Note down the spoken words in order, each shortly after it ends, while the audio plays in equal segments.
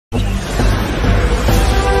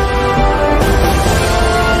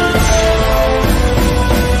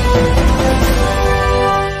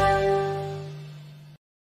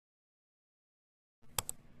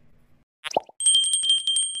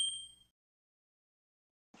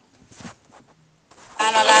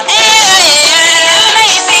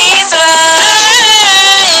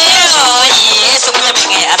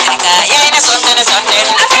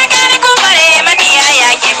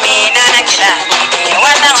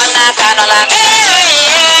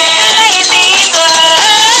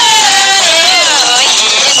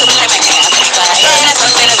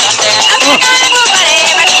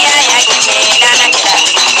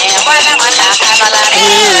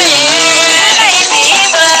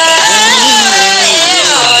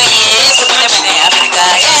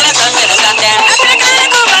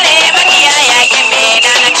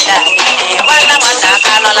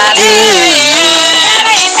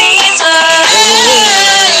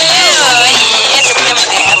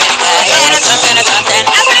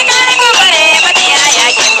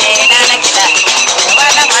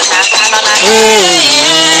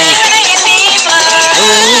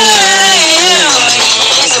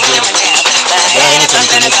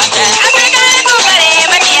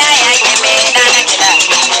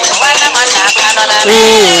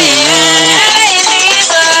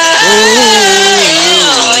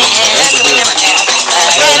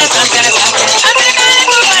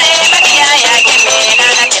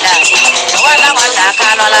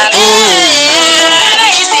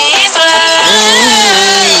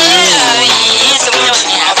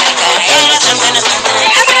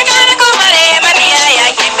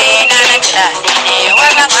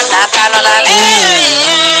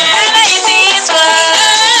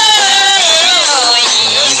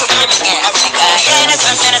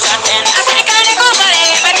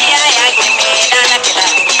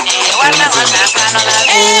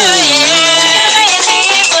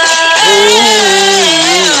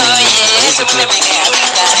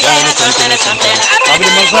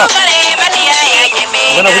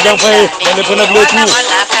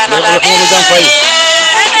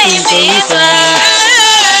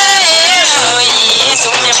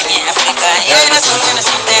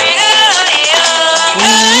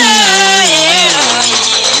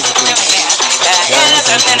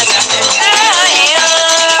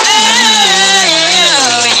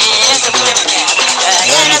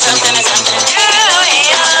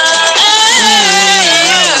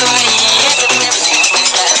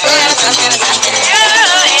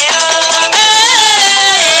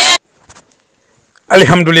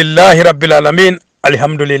Alhamdulillahi Rabbil Alamin.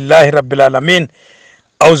 Alhamdulillahi Rabbil Alamin.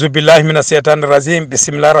 Auzu billahi minas shaitanir rajim.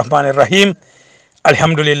 Bismillahir rahmanir rahim.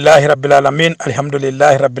 Alhamdulillahi Rabbil Alamin.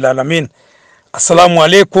 Alhamdulillahi Rabbil Alamin. Assalamu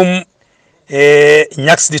alaikum.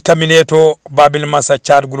 Nykara The Terminator Babil Masa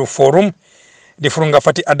Chat Group Forum. Di furunga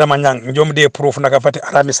fati Adama Nyang. Njom de proof naga fati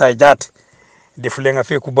Arami Saijat. Di fulenga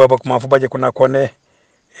fe kubaba kuma fubaje kuna kone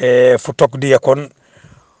futok dia kon.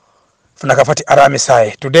 Funaka fati Arami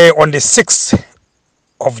Sai. Today on the 6th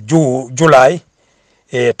of July,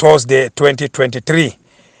 Thursday 2023.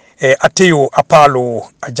 Atiyu Apalu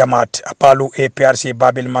Jamat, Apalu APRC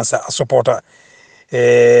Babil Masa supporter.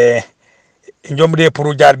 Njomde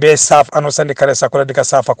puru jarbe saf anosandi kare sakola dika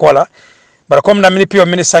safa kola. Bara kom na mini pio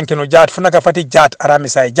mini sankeno jat funaka fati jat Arami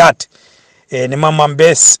Sai jat. Ni mama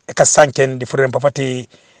mbes ka sanken di furen pafati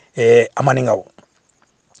amaningaw.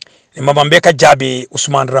 Ni mama mbeka jabi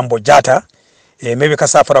Usman Rambo jata. Maybe ka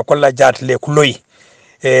safara kola jat le kuloi.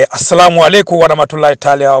 Assalamu alaikum wa rahmatullahi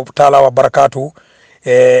ta'ala wa barakatuh.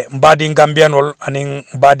 Mbadi Gambianol aning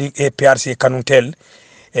mbadi APRC Kanuntel.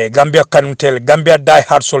 Gambia Kanuntel, Gambia die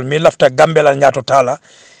hard soul. Mi lafta Gambia la nyato tala.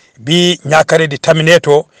 Bi Nykara The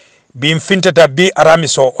Terminator. Bi mfinteta bi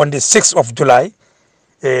Aramiso on the 6th of July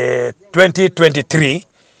 2023.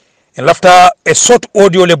 Lafta a short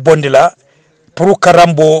audio le bondila. Puruka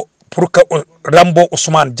Rambo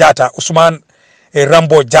Usman Jata. Usman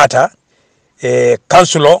Rambo Jata.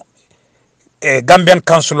 Councilor, Gambian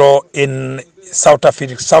councilor in South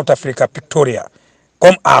Africa, Victoria,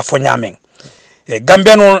 comme a Fonyaming.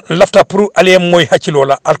 Gambian lafta puru aliyem moy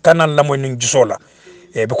hachilola alkanan la moy ninjusola.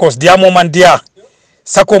 Because diamo man dia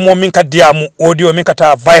sako mo minka diamu audio minka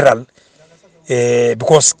ta viral.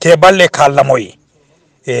 Because kebale kal la moy.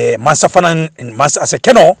 Mansa fanan mansa ase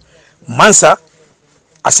keno mansa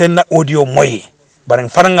asena audio moy. Bareng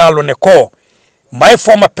fanangalo ne ko. My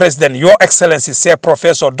former president, Your Excellency, Sir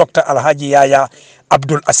Professor Dr. Alhaji Yaya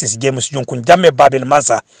Abdul Aziz James Junkun Jamme Babil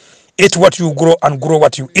Mansa, eat what you grow and grow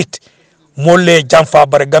what you eat. Mole Jamfa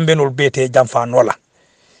Baragambenul Bete Jamfa Nola.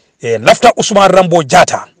 Lafta Usman Rambo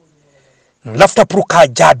Jata, Lafta Pruka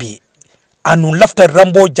Jabi, anu Lafta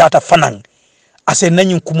Rambo Jata Fanang, ase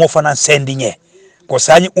nanyin kumo fanan sendinye. Ko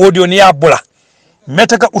sani audio ni abula.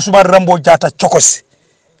 Metaka Usman Rambo Jata chokos.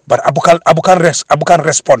 But abukan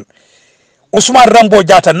respond. Usman Rambo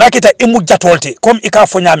Jata nakita imu jatolte comme ika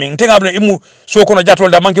fonyami ntenga bne imu soko na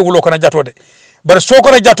jatolda manki wulo kana jatode bar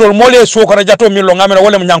sokora jatol mole sokora jato min lo ngamena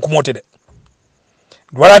wala nyanku moti de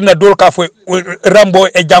wala na dol ka fo rambo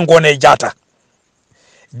e jangone jata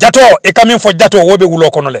jato e kamin fo jato wobe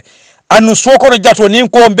wulo kono le anu sokora jato nin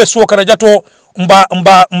ko be sokora jato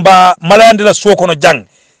mba malayande la sokono jang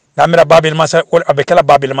namira babil masa wala abekala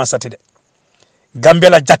babil masa tide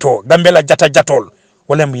gambela jata jatol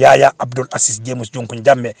wala yaya abdul asis james jonkon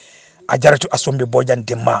jamme a jaratu asombe bojan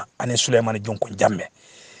demma ane suleiman jonkon jamme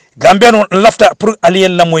gambe non lafta pour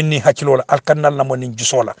alien la moy ni hakilola alkanal la moy ni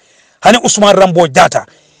jisola hani usman rambo jata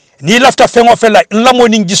ni lafta fengo fella la moy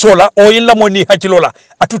ni jisola o illa moy ni hakilola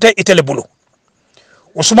atuta itele bulu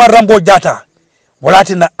usman rambo jata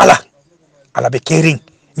walati na ala be kering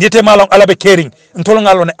nite malon ala be kering ntolo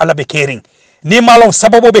ngalo ne ala be kering ni malon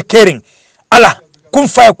sababo be kering ala kun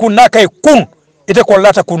fa kun nakay kun ite ko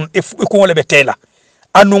lata kun ikun wala be tela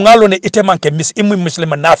anu ngalo ne ite manke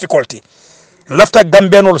muslima nafikolti lafta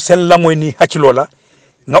gambenol sella moy ni hakilola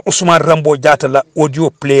nga Usman Rambo Jata la audio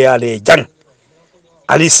player le jang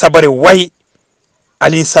ali sabare way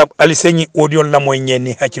ali senyi audio la moy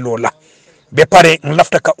ñeni hakilola be pare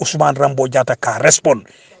lafta ka Usman Rambo Jata ka respond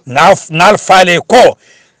ngal faale ko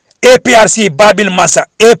APRC Babil Massa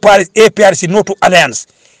APRC Noto Alliance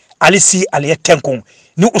ali si ali tenkun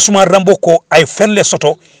ni Usman Rambo ko ay fenle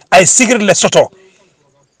soto ay sigir le soto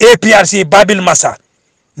APRC Babil Massa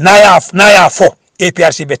naya fo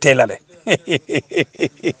APRC be telale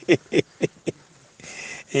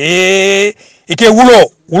ike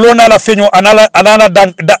wulo na la feño anana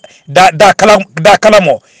da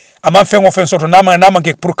kalamo ama fengo fen soto nama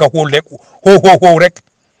ke pour ka holde ho rek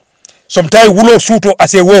somtay wulo suto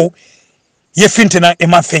ase wo ye fintina e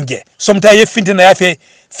man fenje somtay ye fintina ya fe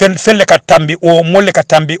felle ka tambi o molle ka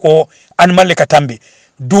tambi o animal ka tambi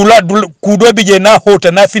dula kudo bije na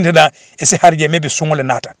hota na fintina e se harje mebe sungole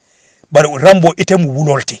nata bar Rambo itemu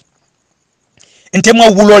wulolti intema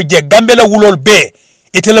wulol je gambela wulol be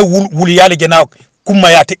itela wul yale jena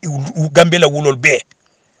kuma yate gambela wulol be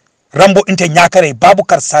Rambo inte Nykara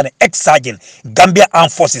Baboucarr Sane ex-sergeant Gambia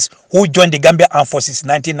Armed Forces who joined the Gambia Armed Forces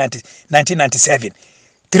 1997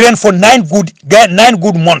 trained for 9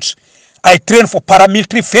 good months. I trained for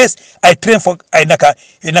paramilitary phase. I trained for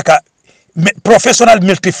professional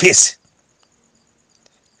military phase.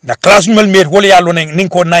 Na class numel made wole ya lo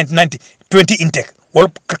ninko 20 intake wol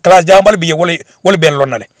class jambal bi wole ben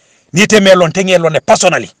lonale ni te me lon tenge lonne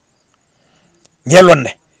personally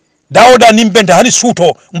ngelonne dawoda nimbenta hani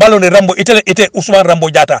suto mbalone Rambo ite Usman Rambo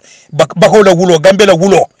Jata bako la wulo Gambe la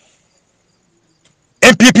wulo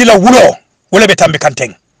MPP la wulo wole be tambi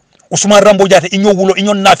kanteng Usman Rambo Jata inyo wulo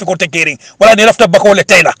inyo nafi ko tekering wala ne lafta bako le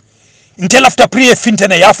tayla inte lafta priye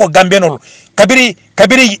fintene ya fo Gambenol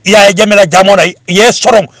kabiri ya jamela jamona ye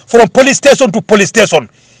sorong from police station to police station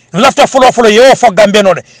lafta folo yo fo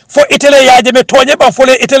Gambenol fo itele ya jame tonye ban fo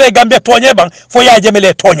le itele Gambe tonye ban fo ya jame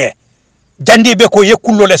le tonye jandi be ko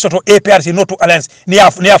yekullo le soto APRC Noto Alliance ni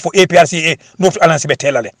afo APRC Noto Alliance be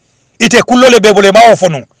telale ite kullo le bebole ma fo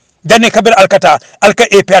nu janne kabir alka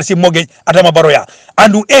APRC moge Adama Baroya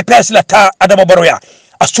andu APRC la ta Adama Baroya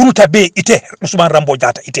asuruta be ite Usman Rambo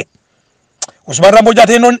Jata ite Usman Rambo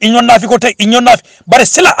Jata inyon nafi ko te inyon nafi bare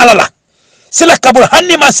sila alala sila kabur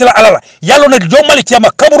hanni ma sila alala yalo ne jomali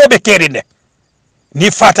tiama kaburo be kerinde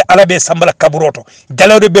ni fata alabe sambala kaburoto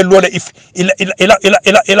jalawde be lole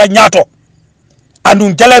ila nyato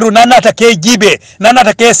andu jalaru nanata ke jibe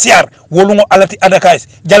nanata ke siar wolungo alati adakais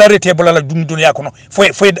jalare te bolala dunya kono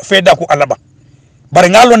fo da ko alaba bare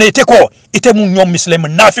ngalo ne te ko ite mu nyom muslim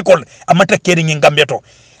nafikol amata keri ngi gambeto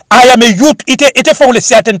aya me yut ite fo le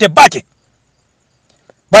siatente bake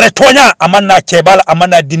bare tonya amanna kebala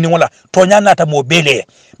amanna dinni wala tonya nata mo bele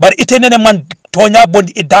bare ite nene man tonya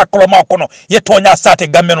bondi idakolo ma kono ye tonya sate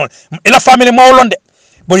gambe non ila family mawlonde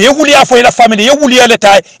bo ye wuli afo ila family ye wuli ele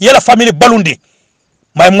tay ye la family balundi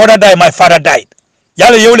my mother died my father died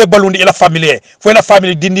yalla yewle balundi ila family fo ila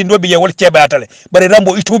family dindi ndo bi ye wol keba atale bare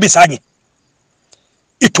Rambo itubi sanyi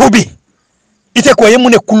itubi ite ko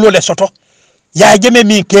yemune kullo le soto ya jeme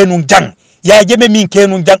min kenun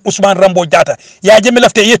jang Usman Rambo Jata ya jeme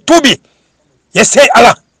lafte ye tubi ye sey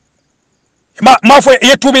ala ma fo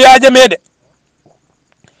ye tubi ya jeme de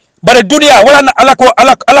bare dunia wala na ala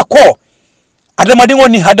ko adama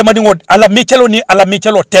dingo ala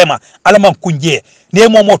michelo tema ala man kunje ne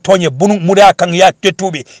momo tonye bunu muda kan ya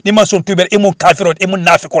tetubi ni man son tuber e mun kafirot e mun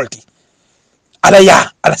nafikolti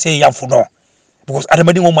ala sey yamfuno because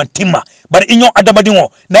adama dingo man timma bare inyo adama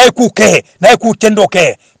dingo nay ku tendo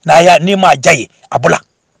ke na ya ni ma jayi abula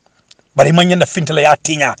bari man yanda fintala ya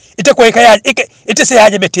tinya ite ko kaya ite se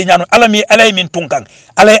yaje be tinya no alay min tunkan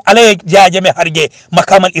alay yaje me harje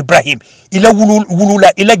makamal Ibrahim ila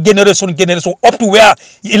wulula ila generation up to where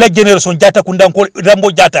ila generation jata kundan ko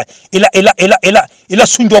rambo jata ila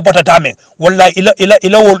sunjo batatame wallahi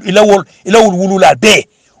ila wulula be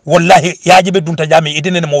wallahi yaje be dunta jami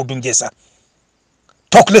idene mawdun jesa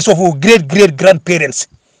talk less of great grandparents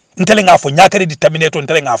ntele ngafo Nykara The Terminator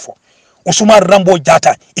ntele ngafo Ousmane Rambo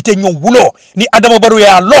Jata ite nyo wulo ni Adama Barrow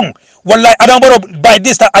ya long wallahi Adama Barrow by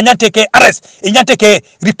this time anyante ke arrest anyante ke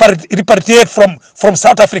repatriate from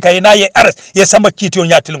South Africa ina ye arrest ye samba kiti on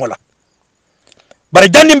yatil ngola bare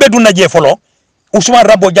jandimbe dunna je folo Ousmane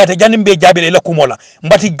Rambo Jata jandimbe jabile la kumola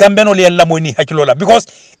mbati gambeno le la moy ni hakilola because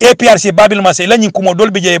APRC babil mase la nyin kumo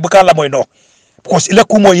dolbe je bukala moy no because ila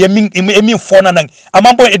kumo yemin fona nang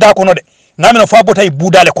amambo ida kono de ngamino fa botay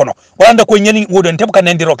budale kono wanda ko nyeni wodo ntebuka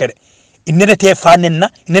nendi rokede inedete fanenna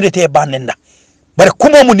inedete banenna bare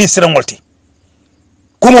kumo mu ni sirangolti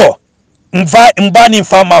kumo mbani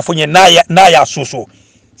fama funye naya susu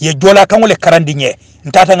ye jola kangole karandinye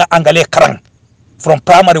ntata nga angale karang from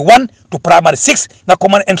primary 1 to primary 6 na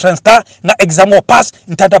common entrance ta na exam o pass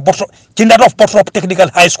ntata botro kindadof botro technical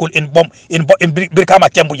high school in Birkama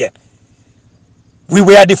Kembuje. We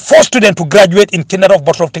were the first student to graduate in Kinderhof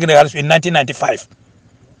Bottrop Technical High School in 1995.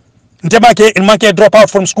 In drop out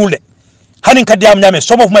from school.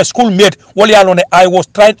 Some of my schoolmates, I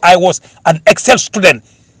was an excel student.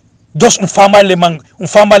 Just family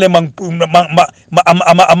from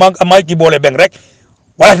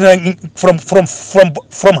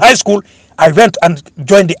high school, I went and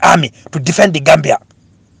joined the army to defend the Gambia.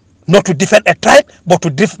 Not to defend a tribe, but to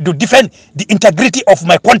defend the integrity of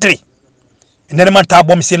my country. Nene man ta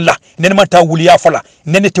bom silla nene man ta wuliya fola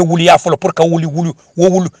nene te wuliya fola pour ka wuli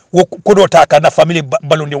wo kodota ka na family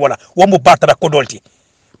balundi wala wo mo batara kodolti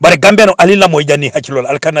bare gambe no alila moy jani hakilol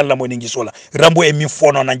alkanal la moy ngi sola rambo e mi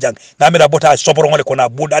fono na jang namira bota soboro ngole kono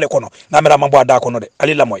budale kono namira mambo ada kono de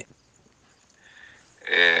alila moy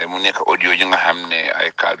mu nek audio yi nga xamne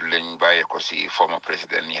ay kaddu lañ baye ko ci former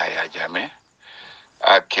president Yaya Jammeh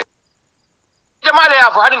ak jamaale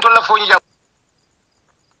ya fo hadin to la fo ñu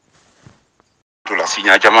tula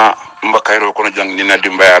sinya jama mbakairo kono jang nina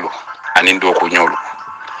dimbayalu anin do ko nyolu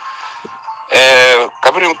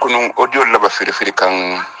kabrin kunu audio la ba firi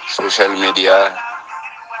kan social media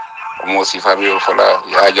mo si fabio fola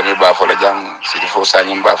ya jame ba fola jang sidi fo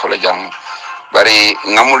sanyim ba fola jang bari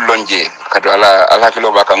ngamul lonje kado ala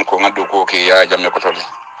kilo ba kan ko ngado ko ke ya jame ko tole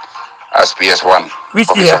as PS1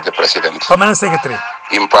 office of the president permanent secretary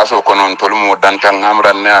impaso kono tolmo dantan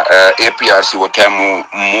ngamran APRC wo tamu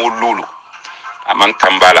mululu aman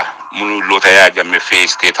tambala munu lota ya jamme fe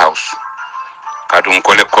state house kadun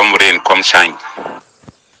kole komren kom shine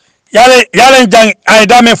yale jang ay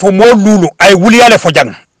dame fo mo lulu ay wuli yale fo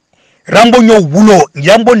jang rambo nyo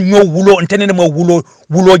wulo ntene mo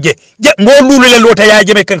wulo je mo lulu le lota ya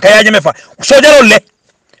jamme kan ya jamme fa soldier le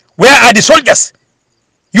where are the soldiers?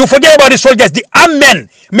 You forget about the soldiers, the armed men.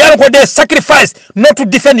 They sacrifice not to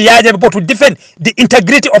defend Yajame but to defend the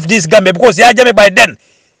integrity of this Gambia, because Yajame by then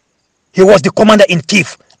he was the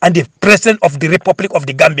commander-in-chief and the president of the Republic of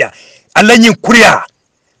the Gambia. Alanyin Kuria.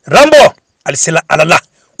 Rambo, Alisila Alala,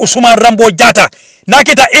 Ousmane Rambo Jata,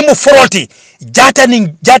 Nakita Imu Foroti, Jata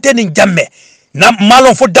ning Jamme, na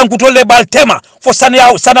malon fo dankutole bal tema, fo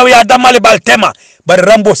sanawiya damale bal tema, but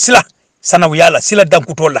Rambo sila sanawiyala, sila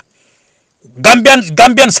dankutola.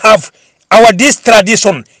 Gambians have this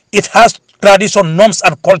tradition. It has tradition, norms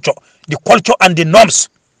and culture. The culture and the norms.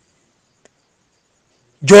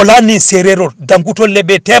 Jolani serero dankuto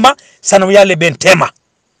lebe tema sanawya lebe tema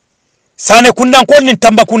sane kundankol ni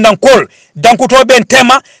tamba kundankol dankuto ben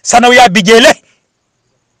tema sanawya bijele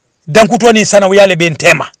dankuto ni sanawya lebe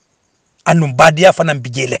tema anum badia fanan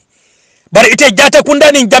bijele but ite jata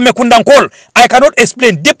kundani jamme kundankol. I cannot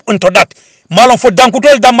explain deep into that. Malon fo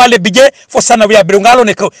dankutol damale bije fo sanawya birungalo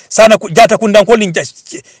ne sana jata kundankol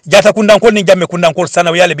ni jamme kundankol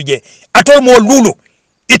sanawya le bije atol mo lulu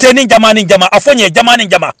ite ni jama afonye jama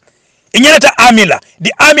inyata amila.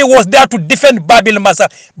 The army was there to defend Babil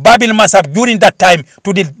Masab during that time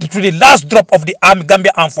to the last drop of the army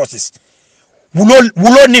Gambia armed forces.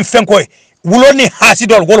 Wulo ni fenko wulo ni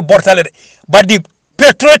hasidol wol bortale, but the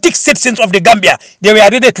patriotic citizens of the Gambia, they were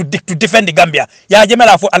ready to defend the Gambia. Ya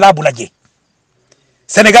jemela fo alabulaje.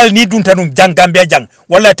 Senegal ni dunta nun jang Gambia jang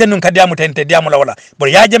wala tenun kadiamu tente diamu la wala bo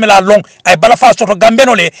ya jemela long ay bala fa soto Gambia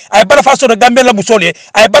le ay bala fa soto Gambia la musole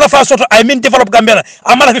ay bala fa soto ay min develop Gambia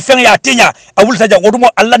amala fi fen ya tinya awulta ja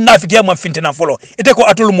wodumo Allah nafiki am fintina folo ite ko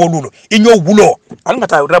atul mo lulo inyo wulo al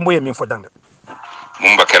ngata rambo ye min fo dang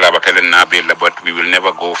mumba kela bakelen na be but we will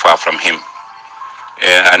never go far from him.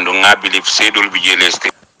 And I believe Sedul Bijele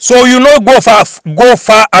state. So you know go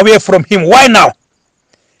far away from him. Why now?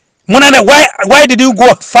 Munane, why did you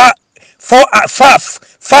go far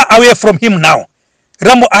away from him now?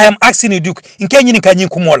 Rambo, I am asking you, Duke. In Kenya ni kanyi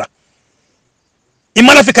kumola.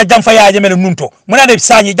 Imana fika jamfa ya ajemele nunto. Munane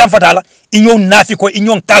sanyi jamfa tala. Inyon nafiko,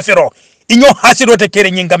 inyon kafiro. Inyon hasido te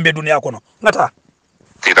kere nyingambe dunia kono. Ngata.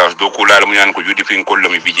 Tita doku la munyan ko judi fin kollo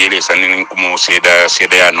mi Bijele sanin kumo seda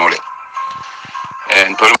ya nole.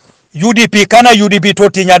 UDP kana UDP to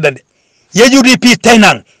tinyadande. Ye UDP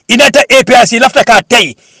tenang. Inata APRC lafta ka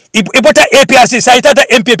tay. Ibota APRC sa itata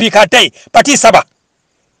MPP ka tay. Pati saba.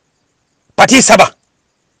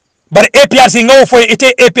 Bar APRC ngawo fo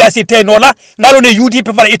ite APRC tenola ngalo ne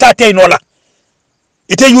UDP bar ita tenola.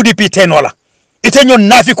 Ite UDP tenola. Ite nyon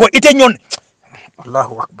nafiko ite nyon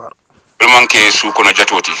Allahu akbar. Manke su kono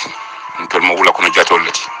jatoti. Ntol mawula kono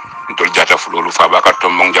jatolati. Ntol jata fulolu fa bakar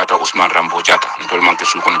tombong jata Usman Rambo jata. Ntol manke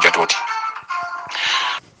su kono jatoti.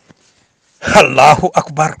 Allahu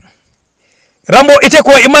akbar. Rambo ite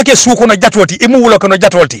ko imake su kono jatoti imu wulo kono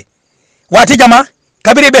jatolti. Wati jama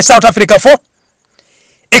kabiri be South Africa fo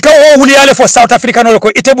ika o wuliyale fo South Africa no ko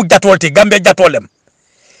ite bu jatolti Gambia jatolem.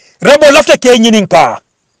 Rambo lafta ke nyininka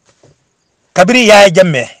kabiri yaaya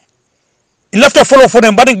jamme lafta follow for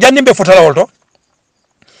them but jandimbe fotala wolto.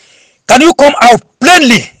 Can you come out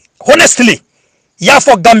plainly, honestly, ya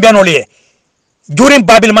for Gambian ole during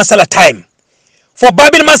Babil Masala time? For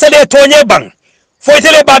Babil Masala tonye bang, for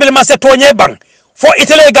itele Babil Masala tonye bang, for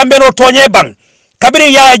itele Gambian o tonye bang.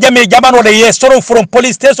 Kabiri ya jame jamano le ye soron from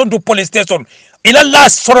police station to police station. Ila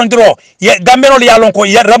last soron dro ye Gambian ole ya lonko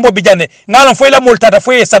ya Rambo bijane ngalon fo ila multata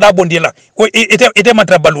fo ye sada bondila ko ite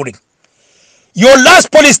matra baluri. Your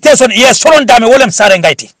last police station ye soron dame wolem sare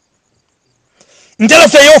ngaiti. Ndelo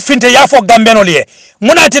fe yo finte ya fo Gambian ole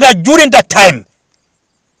muna tida during that time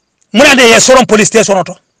muna de ye soron police station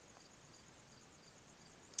oto.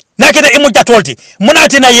 Nakeda imu jatolti muna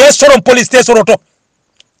tina ye soron police station oto.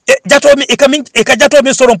 Jatomi ika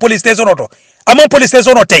jatomi soron police station oto amon police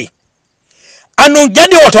station otay anu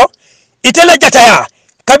jandi oto itela jataya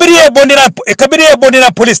kabiri e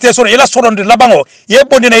bondina police station ila soron de labango ye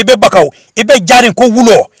bondina ibe bakaw ibe jarin ko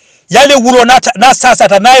wulo yale wulo na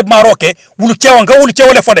sasata na maroke wulu cewa nga wulu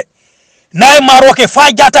cewle fode na maroke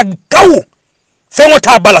fa jata kaw fengo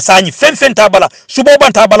ta bala sanyi fen ta bala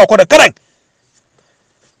suboban ta bala ko de karang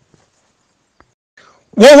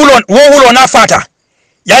wo wulo na fata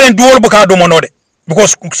yalen duwol buka do monode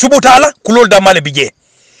because subutala kulol da male bije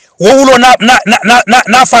wo wulo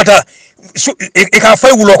na fata e ka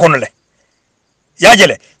fay wulo kono le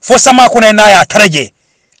yajele fo sama ko na ya taraje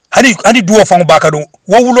hani duwo fango baka do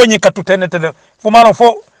wo wulo nyi katu tenete fo mano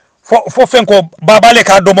fo fenko babale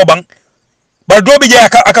ka do mo bang ba do bije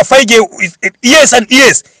aka fayje yes and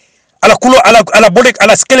yes ala kulo ala bolik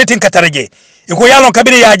ala skeleton ka taraje iko yalon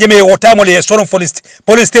kabiri ya jeme o tamole ye soron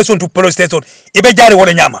police station to police station ibe jari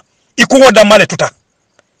wala nyama iko woda male tuta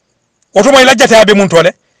oto moy lajjata abe mun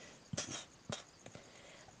tole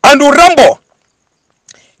andu Rambo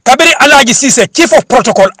kabiri alaji sise chief of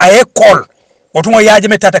protocol aye call oto moy ya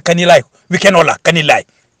jeme tata kanilay weekenola kanilay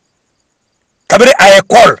kabiri aye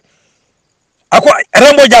call ako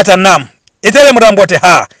Rambo jata nam itele Rambo te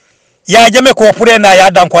ha ya jeme ko pure na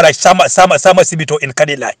ya dan ko la sama sibito in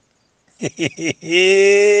kanilay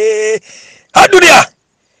ha dunia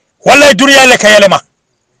wallahi dunia le kayelema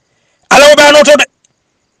ala ba no to de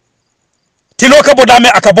tilo ka bodame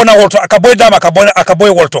akabona wolto akaboy dama akaboy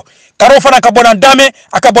wolto karo fana akabona dame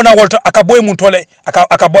akabona wolto akaboy muntole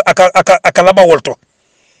akalaba wolto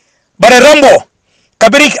bare Rambo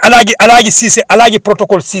kabiri alaji sise alaji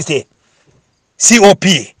protocol sise COP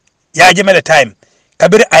ya jemele time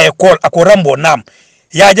kabiri ay call ako Rambo nam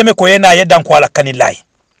ya jeme ko yena yedan ko ala kanilay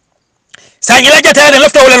sa ila jata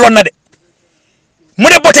lafta wala lonna de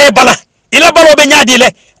mune bote bala ila balo be nyaadi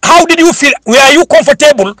le how did you feel, were you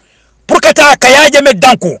comfortable pour kata kayaje me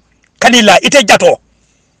danku kanila ite jato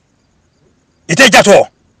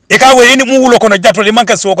e ka we ni mu wulo kono jato le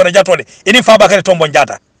manka so kono jato le ini Fabakary Tombong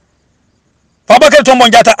Jatta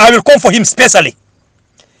I will come for him specially.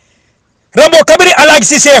 Rambo kabiri alaji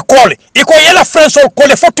sise call iko yela friends all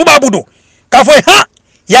call fo tubabudu ka fo ha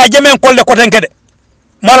ya jemen call le ko tenkede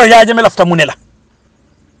maro ya jeme lafta munela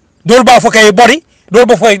dol ba fo kay bori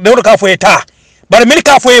dol ka fo ta but mil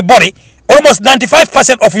ka fo bori almost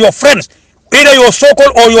 95% of your friends either your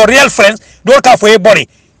so-called or your real friends dol ka fo bori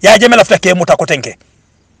ya jeme lafta ke muta ko tenke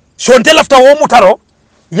so nte lafta wo mutaro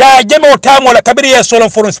ya jeme o tamo la kabiri ya solo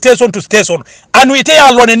from station to station anu ite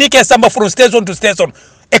ya lone ni ke samba from station to station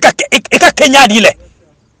e ka kenya dile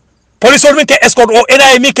police on min ke escort o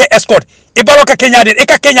ena mi ke escort e baloka kenyade e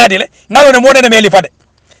ka kenyade le ngalo ne modene me lifade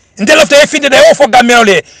ndelofte e finde de o fo gambeno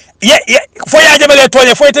le ye fo ya jabele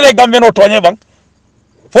toñe fo tele gambeno toñe bang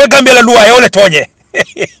fo gambela luwa e ole toñe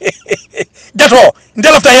jato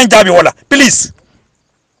ndelofta hen jabi wala please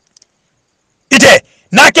ite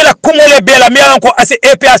nakela kumole bela miyalan ko ase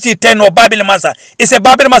APRC tenno babil masa ise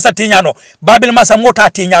babil masa tinyano babil masa mota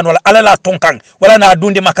tinyano ala la tonkan wala na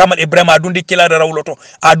dundi makamal ibrahima dundi kila rawloto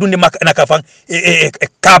a dundi nakafan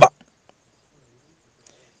kaba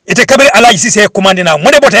ite kabiri ala sise commandina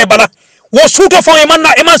mone bota bala wo suto fon e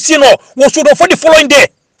manna e man sino wo suto fo di following day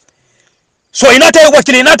so inata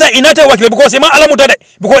wakili because ima ala mutade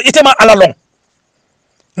because ite ma ala long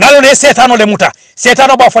ngalo ne setano le muta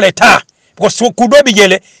setano ba fole ta because kudo bi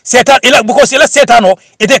jele setan ila because ila setano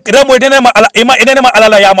ite rambo denema ala ima denema ala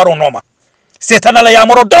la yamaro noma setana la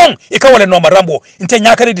yamaro don ikawale noma rambo inte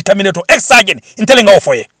Nykara The Terminator ex-sergeant inte le ngaw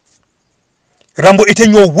foye rambo ite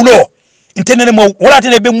nyo wulo inte nene mo wala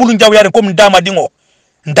tene be mulu njaw yare comme ndama dingo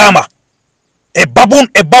ndama a baboon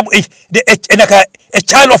a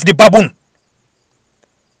child of the baboon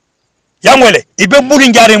yangwele ibe mulu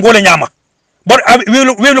njare ngole nyama. But we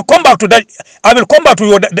will come back to that. I will come back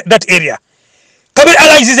to that area. Kabir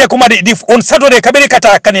ala izize kumadi on Saturday kabiri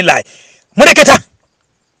kata kanilai. Mune keta.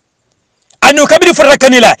 Anu kabiri furra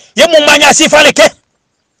kanilai. Yemu manya sifale ke.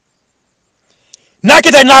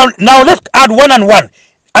 Nakita now let's add one and one.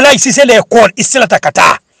 Ala izize le call istilata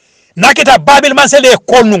kata. Nakita Babil manse le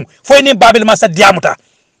call nung. Foini Babil mansa diamuta.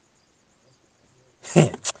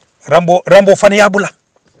 Rambo fani yabula.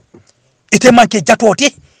 Ite manke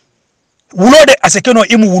jatoti. Wulode asekeno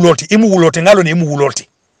imu wuloti ngalo ni imu wuloti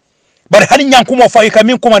bari hani nyankumo fa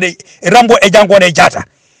ikamin kuma de rambo e jangone jata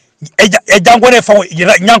e jangone fa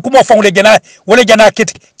nyankumo fa wole gena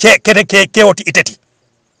ke oti iteti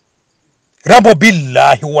rambo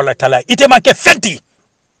billahi wala taala itema ke fenti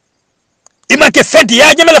ima ke fenti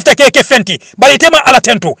ya nyame lafta ke fenti bari itema ala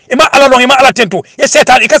tento ima ala long ima ala tento e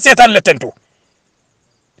setan ika setan le tento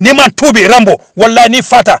ni man tubi rambo wallahi ni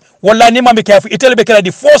fata wallahi ni mambe kafu itele be kala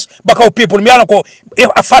di force bakaw people mi ala ko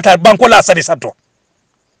e fata banko la sadi santo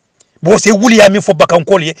bo se wuli ya min fo bakaw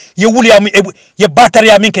ko ye wuli ya mi ye batari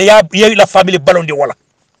ya min ke ya la family balondi wala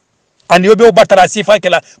and yo be batara sifa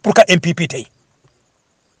kala pour ka MPP tay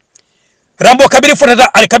rambo kabiri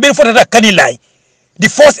fotata kanilai the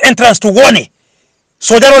first entrance to warning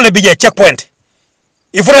sojaro le bije checkpoint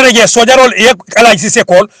il faut reje sojaro ye ala ICC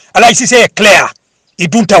call ala ICC clear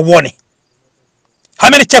idunta wone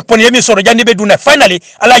hamene checkpoint yemi soro jandi be duna finally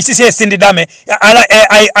ala ICC sindi dame ala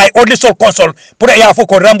I only sol console pour ya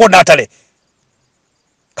foko rambo natale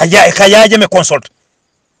kaya jeme consult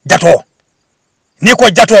jato ni ko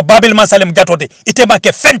jato babil masalem jato de itema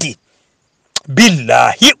ke fenti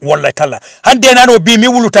billahi wallahi talla hande nano bi mi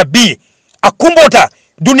wuluta bi akumbota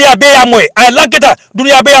dunia be ya moy ay lanketa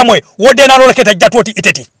dunia be ya moy wode nano leketa jatoti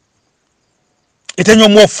iteti itenyo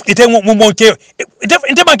mof itenyo momonke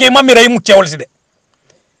ite manke mamira yimu chewolside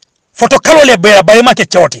photo kalo le be ba make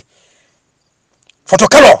chewoti photo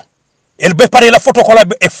kalo el be pare la photo kala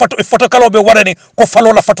be photo kalo be warani ko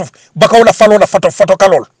falo la photo bakaw la falo la photo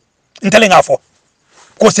kalo intele ngafo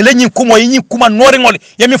ko se le nyin kumo yin kuma noringol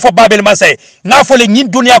yemi fo babel masay ngafo le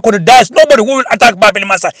nyin dunia ko dash nobody will attack babel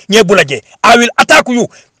masa nyebulaje I will attack you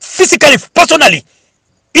physically personally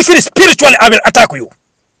if it is spiritually I will attack you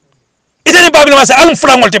itene babel masa alum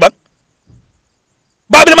fulangol tibak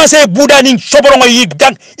babel masa buda ning soborongo yig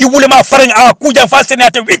dang I wule ma farang a kujan fa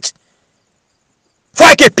senator which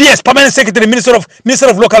fa ke PS permanent secretary minister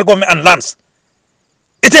of local government and lands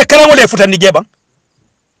ite karango le futa nigeba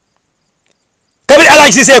kabiri ala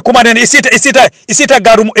ICC kumanen isita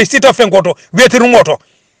garu isita fengoto wetiru ngoto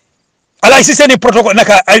ala ICC ni protocol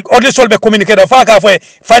naka ordre solbe communiquer fa ka fo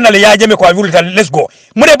finally ya jeme ko avulita let's go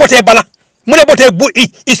mune bote bala mune bote bu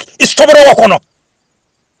istoboro wakono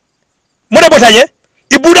mune botaye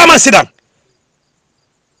ibuda man sidan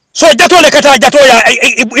so jato le kata jato ya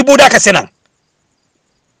ibuda ka senan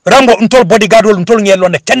rango ntol bodyguard wol ntol ngelo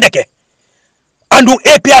ne kendeke andu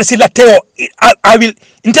APRC la teo I will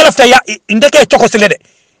interafta ya indeke chokosi lede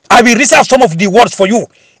I will reserve some of the words for you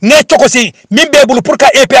ne chokosi mimbe bulu pour ka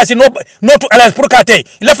APRC no to alliance pour ka tay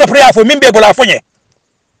lafta prayer for mimbe bulu afonye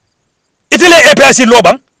itile APRC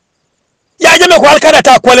loban ya jeme ko alkada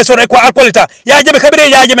ta coalition ko alkolita ya jeme kabire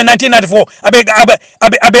ya jeme 1994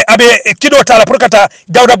 abe kido tala pour kata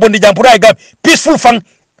Dawda Bondi jam pour ay gam peaceful fang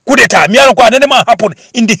coup d'etat mi alon ko anema happen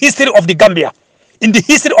in the history of the Gambia in the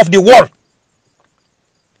history of the world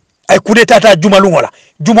ay kudeta ta jumalungola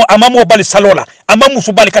jumo amamo bali salola amamu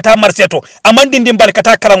subali kata marseto amandindi bali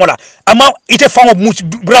kata karangola ama ite fango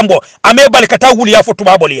brambo ame bali kata wuli ya fotu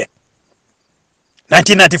baboliye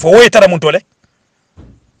 1994 wo tara mun tole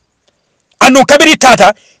anu kabiri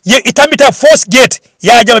tata ye itamita first gate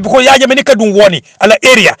ya jama because ya jama ni kadun woni ala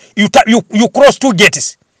area you cross two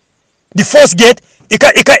gates. The first gate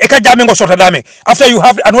ika jame ngo sota dame after you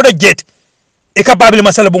have another gate ika babili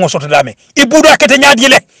masala bungo sota dame ibudu akete nyaadi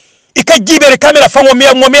le ika jibere camera fango mi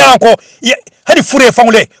anko hadi fure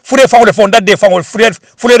fangole fon dadde fango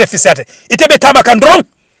fure refisate itebe tama kan drone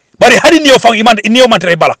bari hadi niyo fang niyo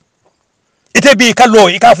mantre bala itebi kallo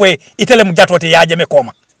ika fo itele mu jatote ya jame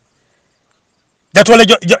koma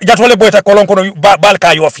jatole boyta kolon kono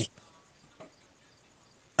balka yofi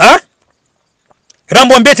ha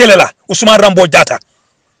Rambo mbetele la Usman Rambo Jata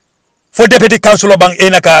for deputy councilor bang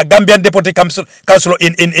enaka Gambian deputy councilor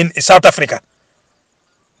in South Africa.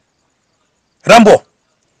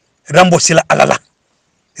 Rambo sila alala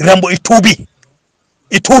Rambo itubi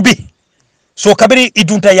so kabiri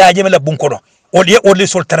idunta yaje mela bunkono ole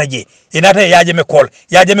sol taraje inata yaje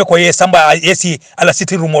me ko ye samba yesi ala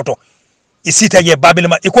city rumoto isita ye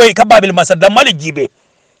babilma iko ka babilma sa damale jibe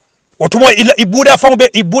otumo ibuda fango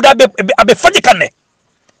ibuda be faji kanne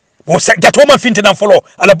bo jatoma finti nan folo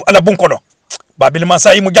ala bunkono babil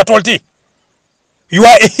masa imu jatolti. You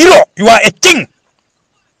are a hero, you are a king,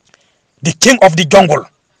 the king of the jungle.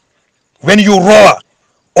 When you roar,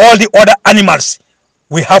 all the other animals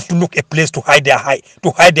we have to look a place to hide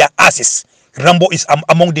their asses. Rambo is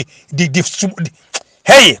among the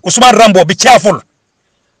hey Usman Rambo, be careful.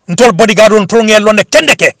 Ntol bodyguard ntol ngelonde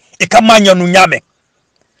kendeke ikamanya nu nyame.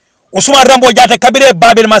 Usman Rambo Jata kabire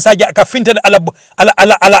babil masaja ka finten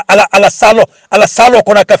ala salo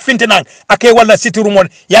kona ka fintenan ake wala city room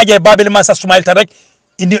yaje babil masa sumail tarek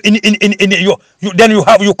then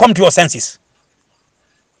you come to your senses.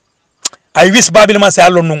 I wish babil masa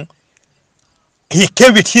alonung he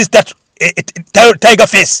came with his that tiger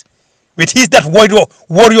face, with his that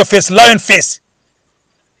warrior face, lion face.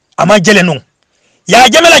 Ama jelenung ya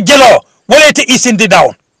jamela jelo wala ite isindi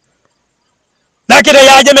down nakira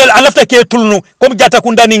ya jamel alafta ke tulnu kom jata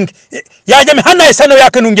kundaning ya jame hanna e sano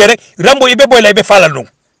yakanu ngere Rambo ibe boy lay be falalnu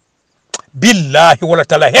billahi wala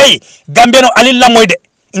taala hey gambeno alilla moyde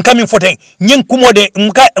inkamin foten nyin kumode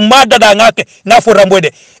ma dada ngake ngafo Rambo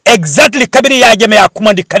de exactly kabiri ya jame ya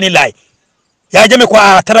kumandi kanilay ya jame ko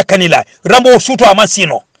tara kanilay Rambo suto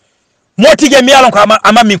amasino motige mi alon ko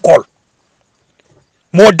ama min kol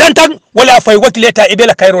mo dantan wala fay what later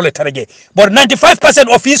ibela Cairo le taraje but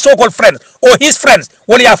 95% of his so-called friends or his friends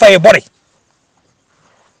wala ya fay bori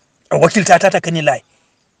wakil tata kanilay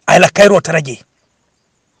ayla Cairo taraje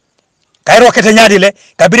Cairo kete nyaadi le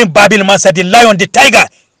kabirin babil masadi lion the tiger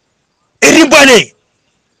erimbane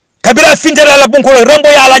kabira fintara la bunko Rambo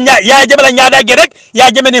ya la ya jabala nyaada ge rek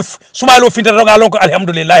ya jemene sumalo fintara nga lonko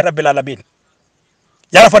alhamdulillah rabbil alamin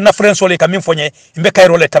yara fa na friends wala kamin fonye imbe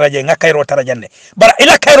Cairo le taraje nga Cairo tarajanne bara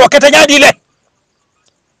ila Cairo kete nyaadi le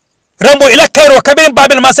Rambo ila Cairo kabirin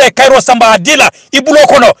babil masay Cairo samba dila ibulo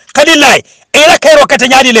kono kadilay ila Cairo kete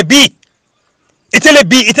nyaadi le bi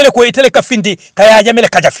itele ko itele ka findi kaya jamele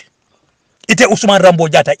kajafi ite Usman Rambo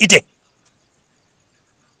Jata ite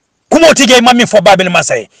kumo tige mami fo babil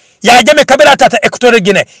masay ya jame kabila tata Equatorial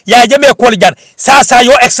Guinea ya jame ko jan sa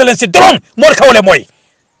your excellency drone mor kawle moy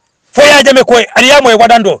fo ya jame ko aliya moy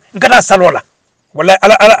wadando ngata salola wallahi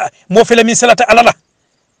ala mo fele min salata alala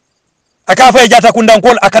aka fa Jata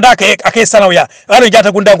kundankol akada ka akay sanawya alo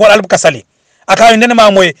Jata kundankol albu kasali aka nene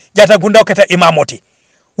ma moy Jata kundaw kata imamoti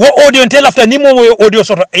wo audio ntel after ni mo audio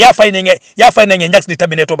soto ya fay nenge nyax di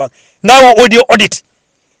Terminator bang ngawa audio audit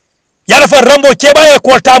yalla fa Rambo keba e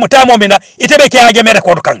ko tamo mina itebe ke ajame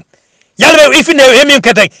record kan yalla if ne hemin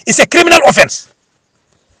kete it's a criminal offense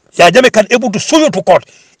ya jame can able to sue you to court.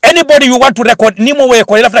 Anybody you want to record ni mo we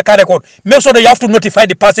ko after ka record make sure that you have to notify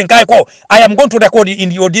the person kai ko I am going to record in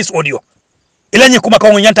your this audio ilanyi kuma ka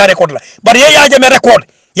nyanta record la but ya jame record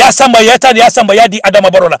ya samba ya di Adama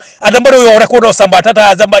Barola yo record o samba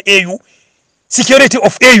tata zamba AU security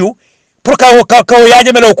of AU pour ka ya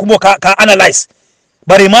jame lo kumo ka analyze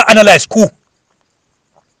bari ma analyze ku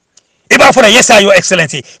iba fona yes your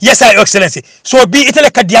excellency so bi itele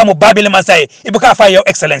kadiamo babil masay ibuka fa your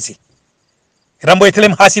excellency Rambo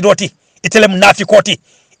itelem hasidoti itelem nafikoti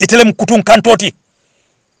itelem kutun kantoti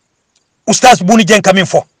ustaz buni jen kamin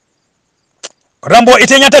fo Rambo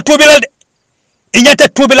itenyata tubilal inyata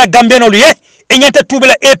tubila Gambeno liye inyata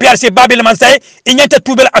tubila APRC babil masay inyata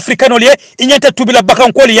tubila Africano liye inyata tubila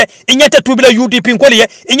Bakanko liye inyata tubila UDP ko liye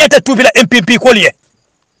inyata tubila MPP ko liye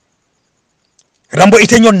Rambo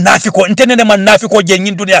itenyo nafiko intenene man nafiko je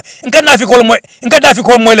nyin dunia nka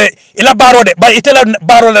nafiko moy le ila barode ba itela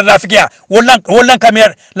barode nafikia wolan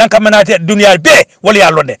kamera lan kamanate dunia be wala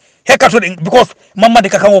ya londe hekato because mamma de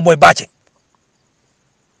kakango moy bache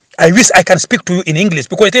I wish I can speak to you in English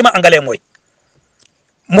because itema angale moy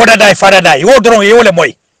mother die father die yo dron yo le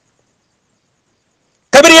moy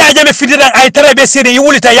kabiri ya jame fitiran ay tara be sire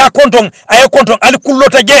yulita ya konton ay konton al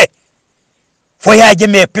kullota je fo ya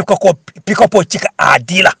jame pikopo cika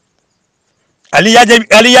adila ali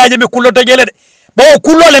ya jame kullota je le de bo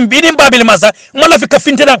kullole bidin babil masa mala fi ka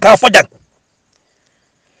fintiran ka fojang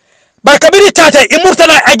bar kabiri tata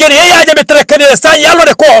imurtana agene ya jame tara kanila sa yalo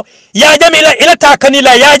de ko ya jame ila ta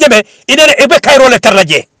kanila ya jame ina ebe kayro le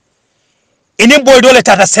tarlaje inin boy dole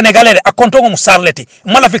tata senegalais a konton mu sarleti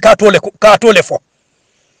mala fi ka tole fo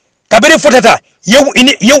kabiri futata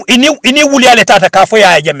ini wuli ale tata ka fo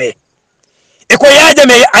ya jame e ko ya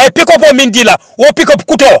jame ay pick up o min dila wo pick up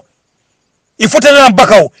kuto il faut na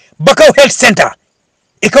bakaw health center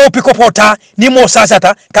e ka pick up ota ni mo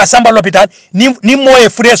sasata ka samba l'hôpital ni mo e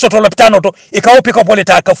fure soto l'hôpital noto e ka pick up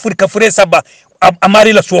leta ka fure samba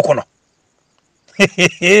amari la suokono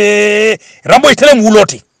rambo itelem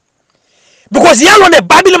wuloti because yalo ne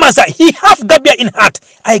babil masa he have Gambia in heart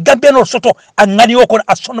ay Gambia no soto angani woko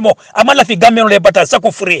asonmo amala fi Gambia no le bata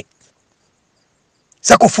sako fure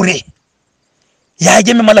ya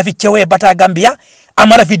jeme mala fi cewe bata Gambia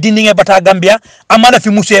amala fi dindinge bata Gambia amala fi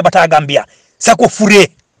musuye bata Gambia sako fure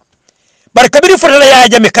bar kabiri fotala ya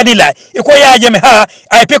jeme kadila iko ya jeme ha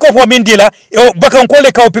ay pick up min dila e bakan ko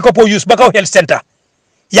le ka pick up use bakaw health center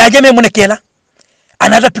ya jeme mun kela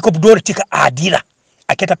another pick up door tika adila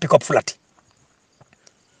aketa pick up flat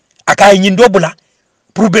akay nyindo bula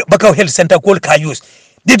pour bakaw health center ko ka use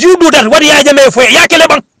did you do that what ya jame fo ya kele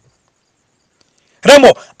bang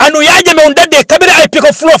Remo anu ya jame on dadde kabira ay pick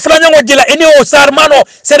up flanyo ngojila eni o sar mano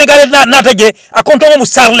Senegal na taje akonto mu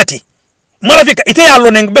sarlati malafika ite ya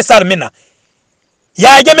lo neng be sar mina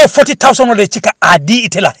ya jame 40,000 de chika adi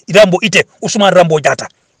itela Rambo ite Usman Rambo Jata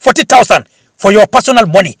 40,000 for your personal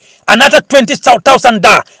money another 20,000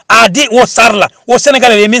 da adi o sarla o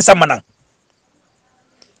Senegal le min samana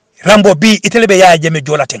Rambo bi itele be ya jame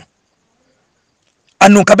jolaten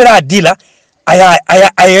anu kabira dila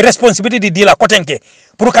aya responsibility dila kotenke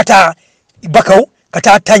pour kata bakaw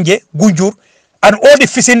kata tanje gunjur and all the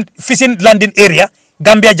fishing landing area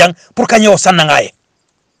Gambia jang pour kanyo sanangaye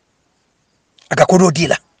aka kodo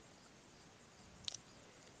dila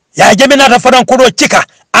ya jeme na fadan kodo chika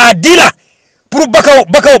a dila pour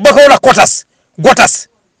bakaw la gotas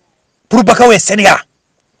pour bakaw e Senegal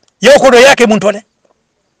yo kodo yake muntole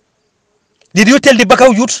did you tell the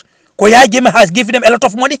bakaw youth ko ya jeme has given them a lot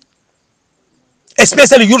of money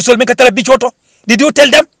especially Yursol make tala bichoto did you tell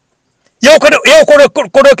them yo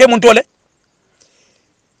kodo ke muntole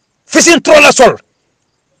fishing trolla sol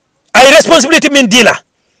ay responsibility min dila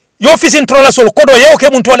yo fishing trolla sol kodo yo ke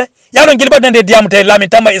muntole yalo ngilba dande diamte lami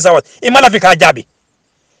tamba isawas imala fika jabi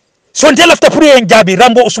sonte lafta pour en jabi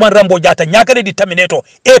Rambo Usman Rambo Jata Nykara The Terminator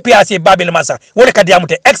APRC babil masa wole ka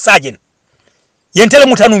diamte ex-sergeant yentele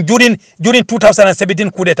mutanu during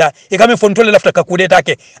 2017 coup d'etat e kame fontole lafta ka coup d'etat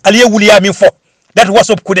ke aliye wuliya min fo that was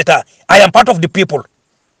up coup d'etat I am part of the people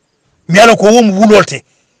mi alon ko wum wulolte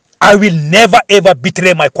I will never ever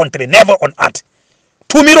betray my country never on earth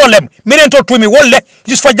tumiro lem miren to tumi wolle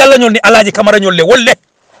just fa jalla nyol ni alaji kamara nyolle wolle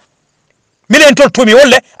miren to tumi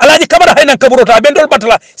wolle alaji kamara haynan kaburota bendol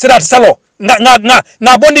batala sirat salo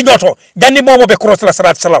nga bondi nyoto janni momo be cross la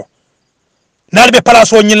sirat salo nalbe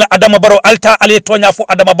palaso nyilla Adama Baro alta ale tonya fu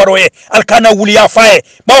Adama Baro e alkana wuliya faye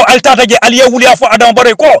bawo alta taje aliye wuliya fu Adama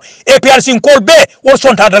Baro ko APRC kol be won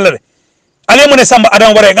sonta dalere ale mone samba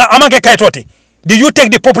Adama Baro nga amanke kaytoti did you take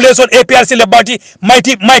the population APRC le bati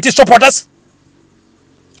mighty supporters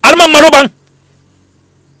alma maruban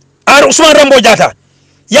ar Usman Rambo Jata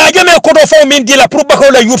ya jame kodo fo min dila pour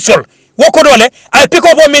bakaw la yursol wo kodo le ay pick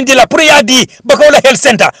up min dila pour ya di bakaw la health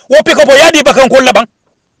center wo pick up ya di bakaw ko laban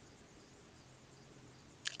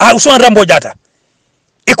a Usman Rambo Jata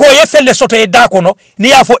iko yefelle soto e dakono ni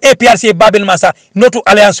yafo APRC babil masa notu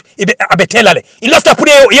alliance abe telale il lafta pour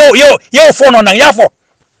yo fono nan yafo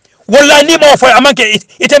wala ni mo fo amanke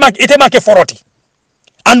ite manke foroti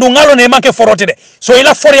andu ngalo ne manke foroti de so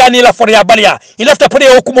ila foria ni la foria balia il lafta pour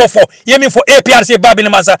yo kumo fo yemi fo APRC babil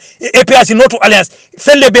masa APRC notu alliance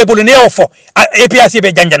felle bebulu ne yo fo APRC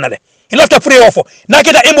be janjanale il lafta pour yo fo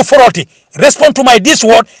nakeda emu foroti respond to my this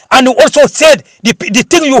word and you also said the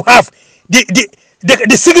thing you have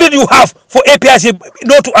the secret you have for APRC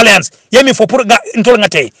no to alliance yemi for pour intol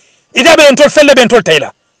ngate idabe intol felle be intol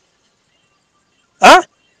tayla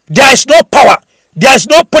there is no power there is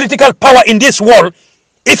no political power in this world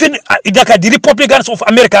even the Republicans of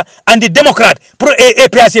America and the Democrat pro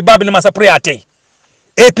APRC babil masa priate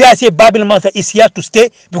APRC babil masa is here to stay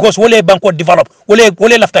because wole banko develop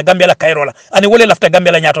wole lafta Gambia la Kairola and wole lafta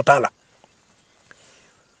Gambia la nyato tala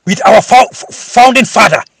with our founding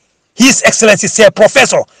father, His Excellency Sir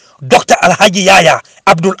Professor Dr. Alhaji Yaya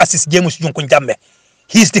Abdul Aziz James Junkun Jammeh.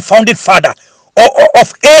 He is the founding father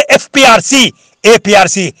of APRC,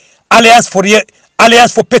 Alliance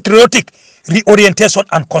for Patriotic Reorientation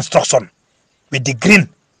and Construction, with the green,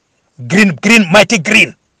 mighty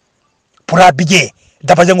green. Pura bije,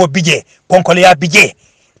 Dabajango bije, Konkolea bije,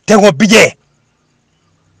 Tengo bije,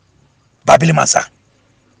 Babili Mansa.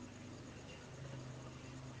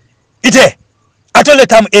 Ite, atole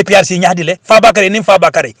tam APRC nyadile, Fabakari nim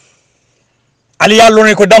Fabakari. Ali ya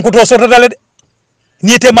lone ko dankuto soto dale de.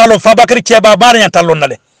 Niete malo Fabakari cheba bare nyantalon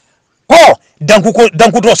nale. Ko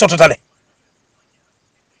dankuto soto dale.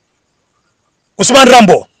 Usman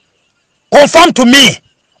Rambo, confirm to me.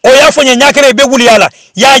 O ya fonye nyakere be wuli yala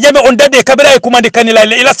ya jame on dade kabira e kumandi kanila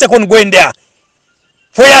ila second go ndea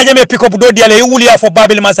fo ya jame pick up do diala e wuli ya fo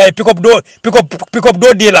Babil Masa pick up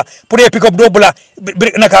do diala pour e pick up do bula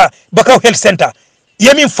naka Bakaw Health Center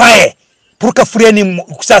yemin faye pour ka freni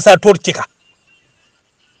sasa tor cika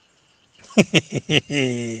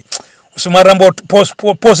Usman Rambo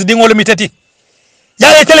post dingol mitati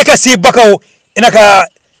ya tele ka si Bakaw naka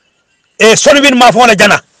e sonwin ma fo na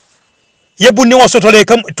jana yebu ni wasotole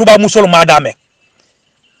kam tuba musol madame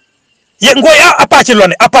ye ngoya apachi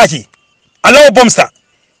lone apachi alaw bomsa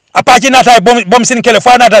apachi nata bomsin kele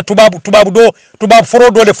fa nata tubabu foro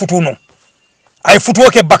dole futuno ay futuo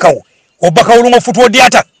ke Bakaw o Bakaw lungo futuo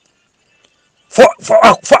diata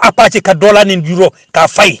fo apachi ka dola nin euro ka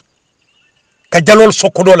fay ka jalol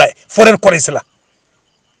sokko dola foreign currency la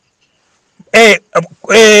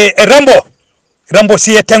Rambo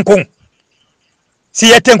siye tenkung si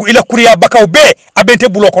yetengu ila kuriya Bakaw be abente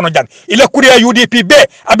bulo kono jan ila kuriya UDP be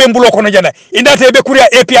aben bulo kono jan indate be kuriya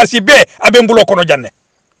APRC be aben bulo kono jan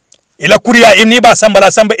ila kuriya iniba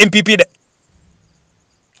samba MPP de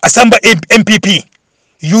asamba MPP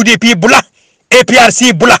UDP bula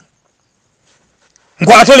APRC bula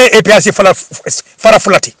ngo atole APRC fara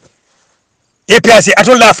fulati APRC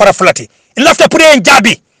atola fara fulati ilafta pure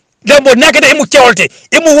njabi dembo nakede imu cewolte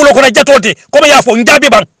imu wulo kono jatolte koma yafo njabi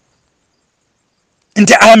bang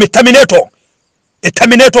inte am terminator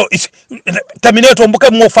terminator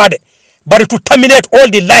mbuka mo fade but to terminate all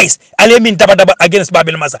the lies alemin daba against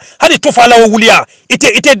Babil Masa hani tufala wuliya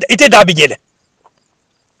ite dabi jele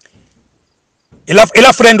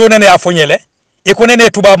ila friendo nene afonyele iko nene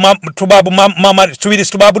tubabu mama Swedish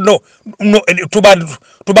tubabu no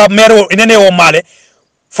tubabu mero nene o male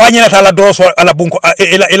fanyina tala doso ala bunko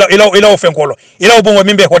ila ofenkolo ila obongo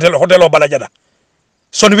mimbe hotel o balajada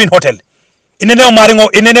Sonwin Hotel inene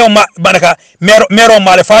banaka mero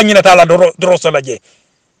male fanyina tala droso la je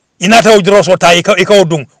inata o droso ta ika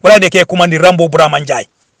odung wala de ke kumandi Rambo Brahma Njai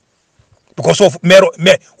because of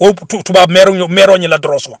tuba mero nyila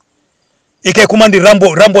droso ike kumandi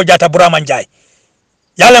Rambo jata Brahma Njai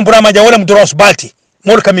yale Brahma Njai wala mdroso balti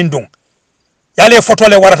mol kamindung yale photo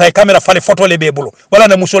le warata camera fale photo le bebulo wala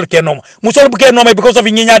na musol ke noma because of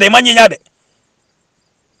nyinyade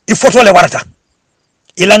i photo le warata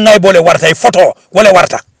ila ngay bole warta e photo wala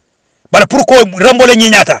warta bala pour ko Rambo le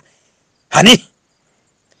nyinyata hani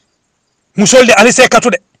musol de alise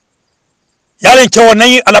katude yalen cewo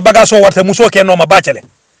nayi ala bagaso warta muso ke no ma bacele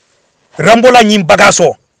Rambo la nyim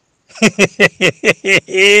bagaso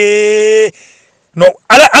no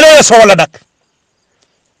ala so wala nak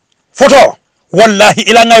photo wallahi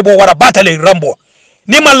ila ngay bo wara batale Rambo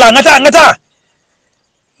ni malla ngata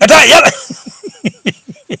yala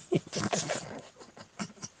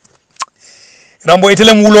Rambo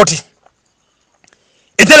itele muloti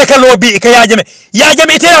itele kalobi ka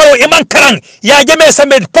yajame itele iman karang yajame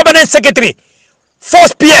sambe permanent secretary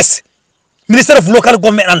first PS Minister of Local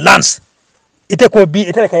Government and Lands ite ko bi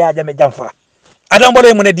itele ka yajame jamfa adam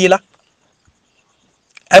bole mune dila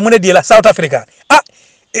ay mune dila South Africa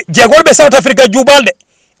jegol be South Africa jubalde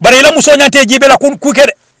bare ila muso nyante jibe la ku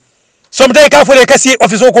kede somtay ka fole kasi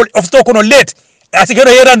office ko no late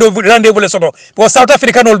asikero rendez-vous le soto pour South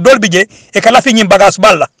Africa no dolbije e kala fi nyim bagas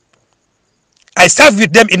balla I serve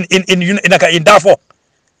with them in Darfur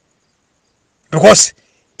because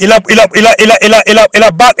ila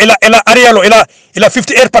arialo ila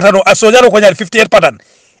 58 patano asojalo ko nyal 58 patan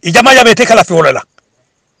i jama jabe te kala fi wala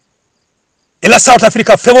ila South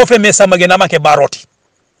Africa fego fe me sama gena make baroti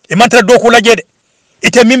e mantra do ko la jede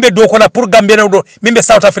ite mimbe do ko la pour Gambia do mimbe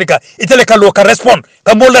South Africa ite le kalo ka respond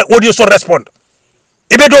ka mbola audio so respond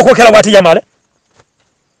ibe do ko kala wati jamale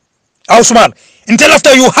Usman until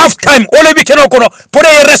after you have time ole bi keno kono pour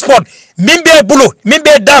respond mimbe bulu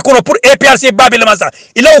mimbe da kono pour APRC Babil Masa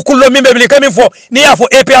ila kullo mimbe bi kamin fo ni ya fo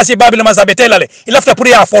APRC Babil Masa betelale ila after pour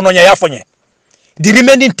ya fo no nya ya fo nye the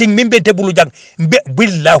remaining thing mimbe tebulu jang mbe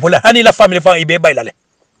billah wala hani la family fa ibe baylale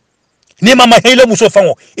ni mama hela muso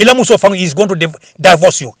fango is going to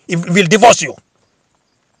divorce you. It will divorce you.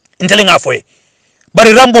 Intelling afoy.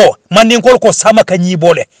 Bari Rambo mandin ko sama ka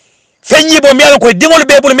nyibole. Fe nyibo mi ko dingol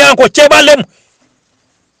bebul mi ko cebalem.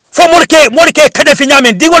 Fo molke kada fi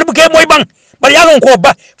nyamen dingol bu ke moy bang. Bari yalon ko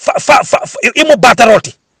ba imo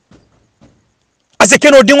bataroti. Ase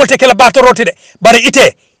keno dingol te kala bataroti de. Bari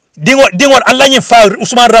ite dingol Allah nyi fa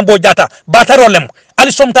Ousmane Rambo Jata batarolem.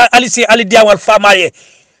 Ali somta ali si ali diawal famaye.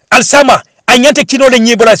 Al sama anyante kino le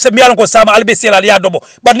nyibola se mi ko sama albe sela ya dobo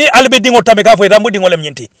bar ni albe dingo tambe ka fo Rambo dingo lem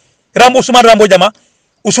nyinti Rambo Ousmane Rambo jama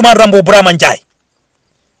Ousmane Rambo Brahman Jai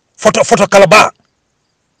foto kalaba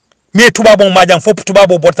mi tubabo majam fop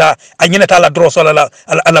tubabo bota anyina tala droso la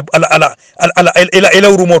ila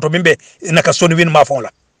rumoto mimbe naka sonu win ma fon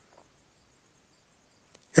la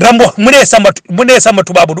Rambo mune sama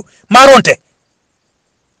tubabo du maronte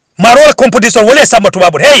marol competition wala sama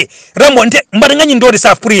tubabu hey Rambo nte mbada ngani ndodi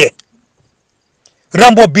sa prier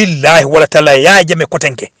Rambo billahi wala tala ya jame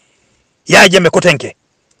kotenke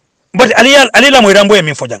but alila moy Rambo e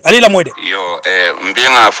min fojang alila moy de yo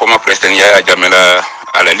mbianga former president ya jamela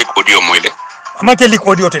ala lik audio moyle amake lik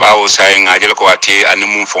audio te bawo say ngajel ko ati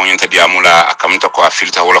animum fonyenta diamula akamta ko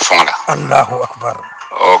filta wala fonla Allahu akbar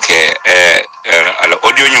okay ala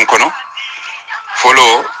audio nyum kono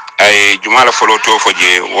follow ay jumala follow to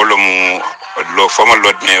foje wolo mu lo former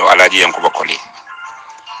lord me alaji yankuba koli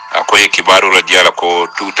akoy kibaru radiala ko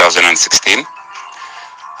 2016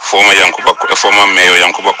 former mayor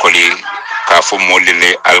yankuba koli ka fo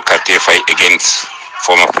molile alkate fight against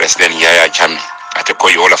former president Yaya Jammeh ate ko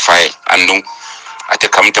yola fay andum ate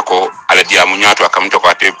kamte ko ala diamu nyato akamte ko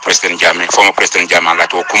ate president Jammeh former president Jammeh la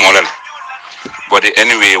to kumolal but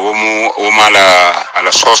anyway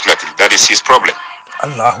ala source that is his problem.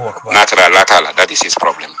 Allahu akbar Natural latala, that is his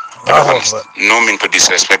problem. No mean to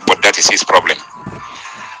disrespect, but that is his problem.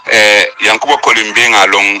 Yankuba Kolim being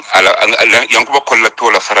along Yankuba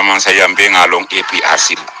Kolatola Faramansa Yam being along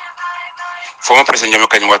APRC. Former President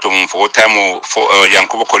Jamaican for time for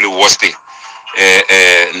Yankuba Koli was the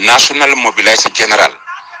National Mobilizer General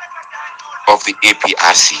of the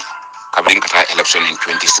APRC covering election in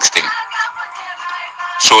 2016.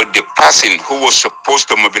 So the person who was supposed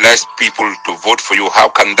to mobilize people to vote for you, how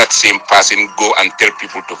can that same person go and tell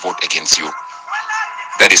people to vote against you?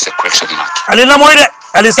 That is a question mark. It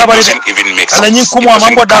doesn't even make sense.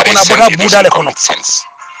 It doesn't make sense.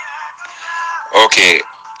 Okay.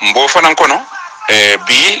 Mbofanan kono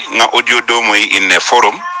B na audio domo in a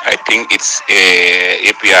forum. I think it's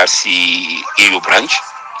APRC EU branch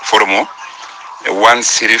forum. One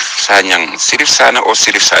Sirif Sana or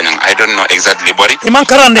Sirif Sanyang, I don't know exactly, but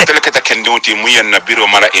Teleketa Kenduti Muyan Nabiro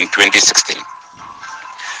Mala in 2016.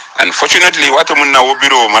 Unfortunately, what Muna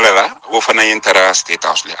Wobiro Malala, Wofana Yentara State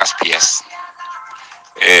House as PS.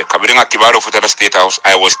 Kabringa Kibaro Futara State House,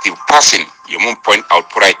 I was still passing, you won't point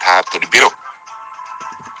out right to the bureau.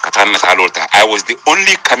 Katana Alota. I was the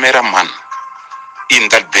only cameraman in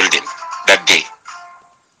that building that day.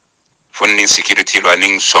 Funding security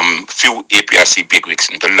running some few APRC bigwigs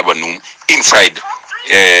in Lebanon inside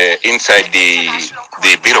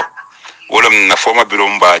the bureau. All of the former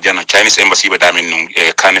bureau by Chinese embassy but I mean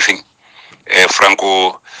Canifing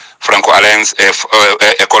Franco Alliance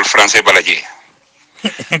École Française Balaji.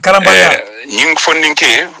 Ning funding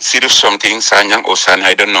ke serious something Sanyang or San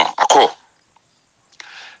I don't know. Ako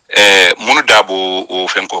munu dabo o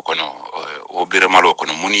fenko kono o biremalo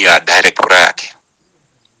kono muni ya direct rayake.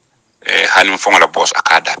 Hanim Fonga boss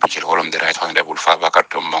Akada, Pichel Holland, the Right Honorable Fabakar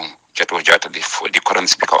Tombong, Chato Jata, the current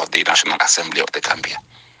Speaker of the National Assembly of the Gambia.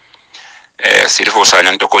 Sirifo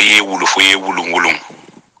Sanyantoko ye wulufuye wulungulung.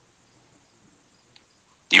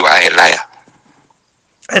 You are a liar.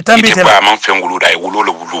 Ite pa man fen wulu dai wulole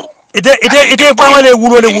wulu. Ite pa wale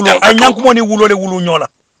wulole wulu. Anyankumoni wulole wulu nyola.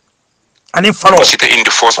 Ani follow. Because in the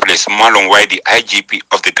first place, Malong why the IGP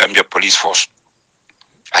of the Gambia Police Force.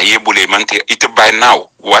 Ayebule mante it by now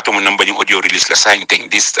what number audio release la sign thing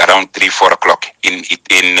this around 3-4 o'clock in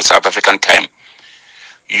South African time.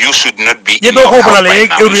 You should not be in your house by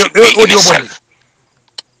now. You should be in yourself.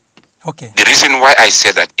 Okay. The reason why I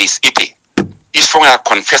say that is it is for I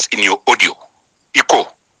confess in your audio. Iko.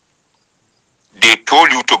 They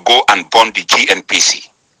told you to go and burn the GNPC.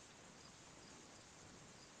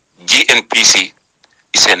 GNPC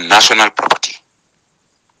is a national property.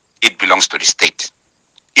 It belongs to the state.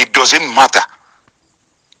 It doesn't matter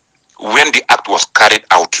when the act was carried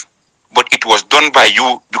out, but it was done by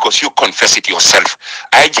you because you confess it yourself.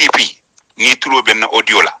 IGP, Nitulu Benna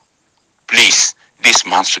Odiola, please, this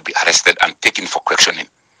man should be arrested and taken for questioning.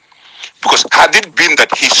 Because had had it been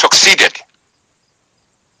that he succeeded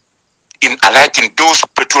in alerting those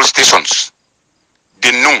petrol stations,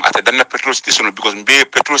 they know at the petrol station because be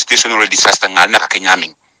petrol station already disaster na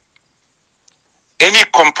kenyaming. Any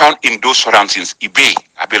compound in those surroundings, ibe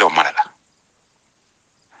abelo malala.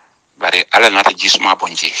 But Alanata Jisma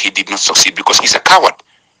Bonji, he did not succeed because he's a coward.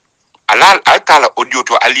 Alal Altala audio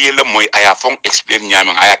to Aliela Moy Ayafong explain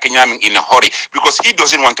Yaming, Ayakenyaming in a hurry because he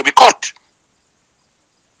doesn't want to be caught.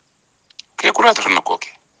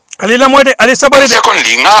 Alila Moy, Alisabari.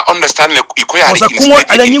 Secondly, now understand the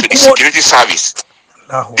into the security service.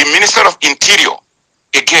 The Minister of Interior,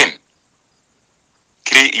 again,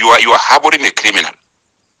 you are harboring a criminal.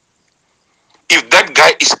 If that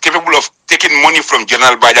guy is capable of taking money from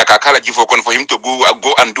General Bajaka Kalaji for him to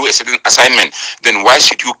go and do a certain assignment, then why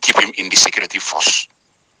should you keep him in the security force?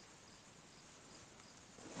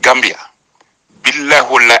 Gambia,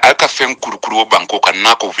 billahi alka fem kurukuru banko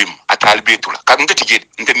kanako vim atalbetula.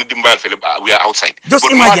 We are outside. Just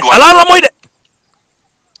imagine.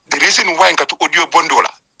 The reason why in Katu audio bondola,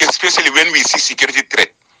 especially when we see security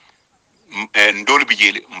threat, ndol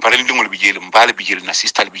bijeli mbarel dingol bijeli mbale bijeli na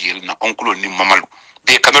sister bijeli na onkulo ni mamalu,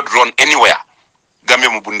 they cannot run anywhere. Gambia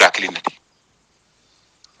mubunda kilinati.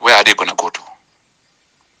 Where are they gonna go to?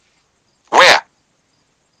 Where?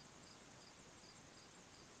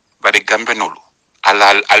 But the Gambia nolo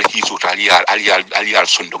al hisu al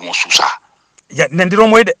sondo mosusa. Ya nendiro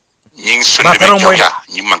moide. Nying sondo mejoya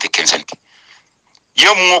nying manke kensenti.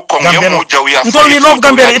 Yemo kong yemo jawya. Ntoli love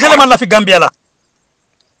Gambia. Itele man la fi Gambia la.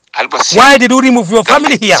 Why did you remove your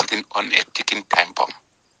family here? Sitting on a ticking time bomb.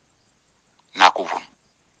 Nakuvum.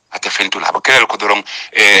 At a fentula. Bakel Kodorong,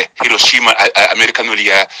 Hiroshima, American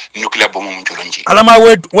nuclear bomb. Alama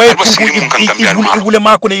where Ibule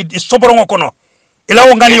Makuni is Soborongokono.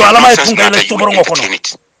 Elawangani, Alama Tunga is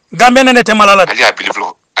Soborongokono. Gambian and Temalala.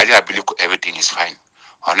 I believe everything is fine.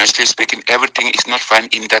 Honestly speaking, everything is not fine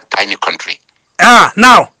in that tiny country.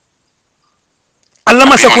 Now.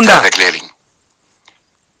 Alama Sekunda.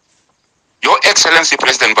 Your Excellency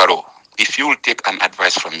President Barrow, if you will take an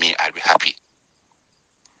advice from me, I'll be happy.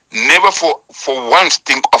 Never for once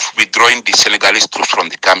think of withdrawing the Senegalese troops from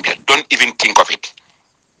the Gambia. Don't even think of it.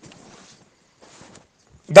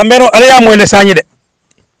 Gambero aleya moyle sanyide.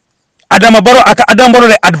 Adama Barrow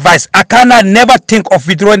the advice. Akana never think of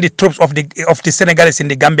withdrawing the troops of the Senegalese in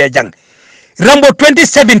the Gambia jang. Rambo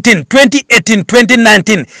 2017, 2018,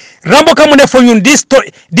 2019. Rambo kamune for you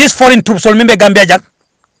these foreign troops will remember Gambia jang.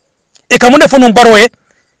 E kamune fonu Barrow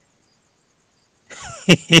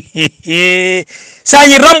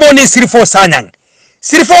Sanyi Rambo ni sirifo sanyang.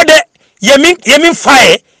 Sirifo de yemin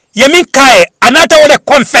fae, yemin kae, anata wole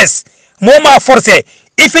confess. Moma force,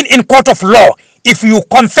 even in court of law, if you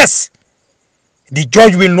confess, the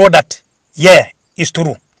judge will know that, yeah, it's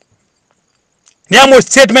true. Niamo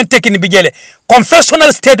statement taken bijele.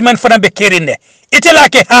 Confessional statement for them be kerine.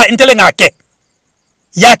 Itelake ha, intelengake.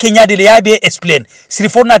 Yake nyadile yabe explain.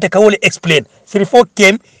 Sirifo na tekawole explain. Sirifo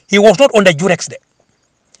came, he was not on the jurex there.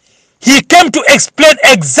 He came to explain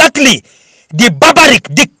exactly the barbaric,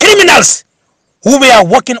 the criminals who were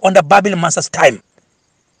working on the Babel Master's time,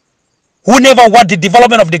 who never want the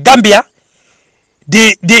development of the Gambia,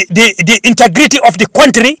 the integrity of the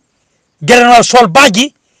country. General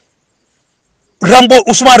Solbagi,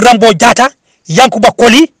 Usman Rambo Jata, Yankuba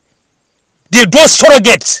Koli, those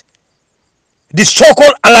surrogates, the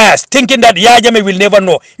so-called alliance, thinking that Yajame will never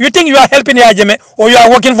know. You think you are helping Yajame or you are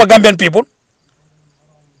working for Gambian people?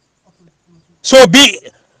 So be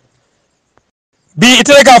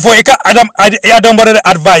iteleka for Adam Barrow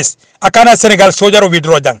advice. Akana Senegal soldier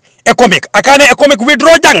withdraw jang. Economic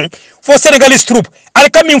withdraw jang for Senegalese troop. I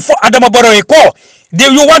coming for Adam Barrow ko.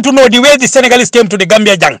 You want to know the way the Senegalese came to the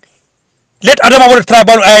Gambia jang. Let Adam Barrow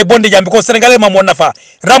travel bondi jang because Senegalese mamona fa.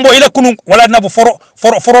 Rambo ile kunu wala nabu forum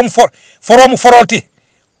foroti.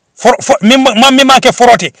 Mima ke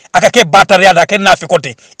foroti akake batari ada ke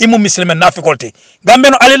nafikoti imu muslime nafikoti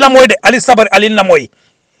gambeno alila moyde ali sabar alina moy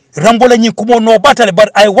Rambo la nyi kumo no batale,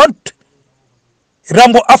 but I want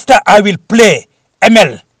Rambo after I will play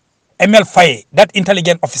ML Faye, that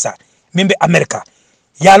intelligence officer mimbe America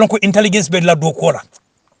yalon ko intelligence be la do kola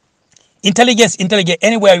intelligence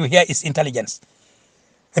anywhere you hear is intelligence.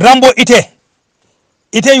 Rambo ite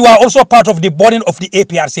you are also part of the boarding of the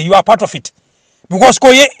APRC, you are part of it. Because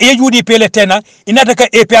ko ye UDP le tena inataka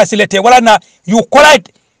APRC le te wala na you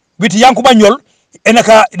collide with Yankuba Nyol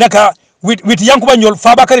enaka with Yankuba Nyol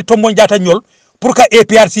Fabakary Tombong Jatta Nyol pour ka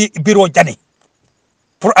APRC bureau jani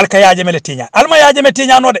pour alka yajeme le tinya alma yajeme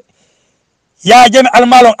tinya no de yajeme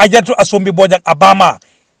almalon ajatu asombi bojang abama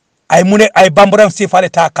ay bamburam sifale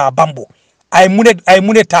ta ka bambu ay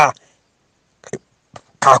mune ta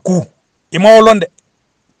kaku ima wolonde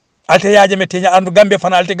alte yaje me tinya andu Gambia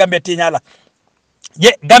fana alte Gambia tinya la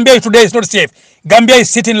Gambia today is not safe. Gambia is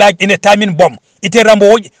sitting like in a timing bomb. Ite rambo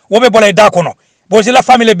wobe bola da kono bo sila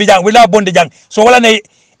family bijang wila bonde jang so wala ne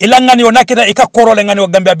ilangani yo nakita ika korole ngani o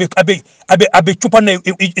Gambia abi chupane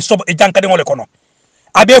isob jankade ngole kono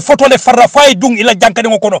abe photo le farra fay dung ila jankade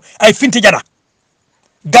ngo kono ay finti jana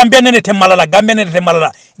Gambia nene te malala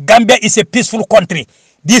Gambia is a peaceful country.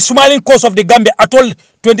 The smiling coast of the Gambia atol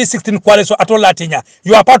 2016 coalition atol latinya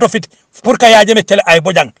you are part of it pour ka yajeme tele ay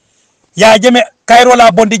bojang yajeme Cairo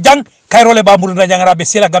la bondi jang Cairo le bamuru na jang rabe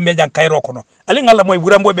sila Gambia jang Cairo kono ali ngalla moy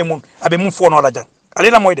burambo be mun abe mun fono la jang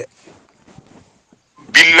ali la moy de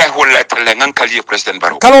billahi wallahi talla ngan kali president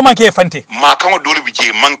baro kalo manke fanti ma kamo dole bi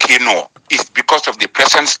je manke no is because of the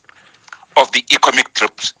presence of the economic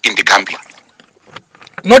troops in the Gambia.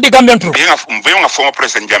 No the Gambian troops. Being a former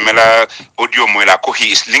president Jamela audio Moela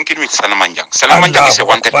he is linking with Sanamanjang. Sanamanjang is a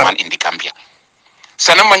wanted man in the Gambia.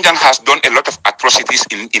 Sanamanjang has done a lot of atrocities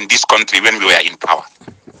in this country when we were in power.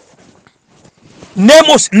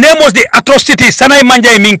 Nemos the atrocities Sana Manja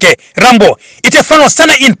Minke Rambo. It's a fan of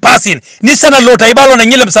Sana in passing. Ni Sana Lota Ibalo na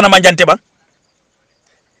Nilem Sana Manjanteba.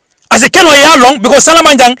 As a Keno long because Sana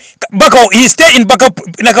Manjang Bako he stay in Bako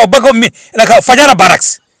like Fajara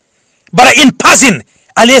barracks. But in passing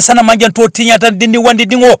ale sana manjan to tinya tan dindi wandi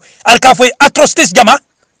dingo alkafo atrocities jama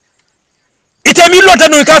ite mi lota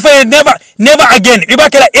no kafa never again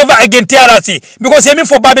ibakela ever again TRC because yemi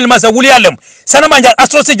for babil masa wuli alam sana manjan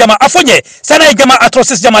atrocities jama afonye sana jama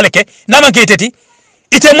atrocities jama leke nama keteti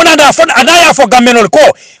ite munada fon adaya fo gamenol ko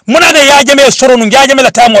munada ya jeme soronu ya jeme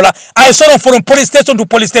la tamola ay soron from police station to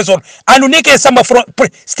police station anu neke samba from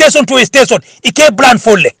station to station ike brand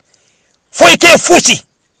folle fo ike fusi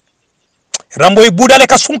Rambo budale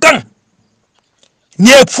ka sunkan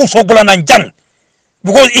nie fuso bula nan jang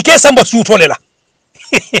because ike samba sutole la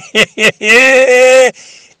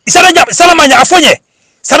salamanya afonye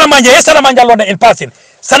salamanya londa in passing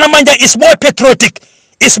salamanya is more patriotic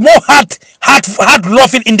is more hard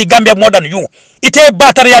loving in the Gambia more than you ite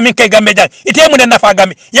batari ya minke Gambia jang ite mune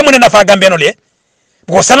nafa Gambia no le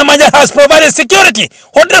because salamanya has provided security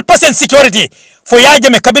 100% security for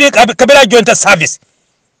yajame kabira joint service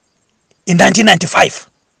in 1995.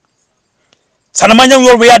 Sanamanya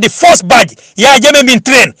we are the first batch. Ya jeme min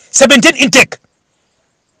train 17 intake.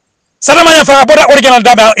 Sanamanya fa boda original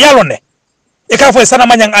daba yalone. E ka fo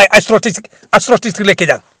sanamanya ay atrocities le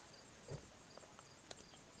kejang.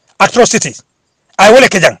 Atrocities. Ay wole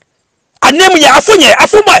kejang. Anemu ya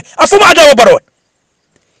afuma adawo baro.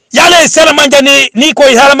 Yale sanamanya ni ko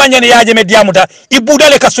sanamanya ni ya jeme diamuta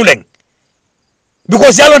ibudale kasuleng.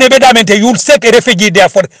 Because yalo ne bedamente you will take a refugee there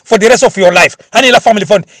for the rest of your life. Hani la family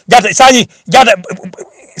fund jata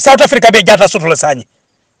South Africa be jata soto la sani.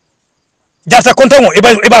 Jata kontongo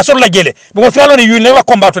iba soto la gele. Because yalo ne you will never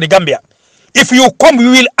come back to the Gambia. If you come we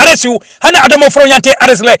will arrest you. Hani adamo from yante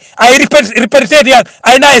arrest like I repeated ya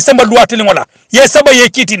I na esamba luati ngola. Ye samba ye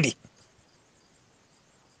kitindi.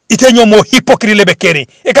 Itenyo mo hypocrite lebe keri.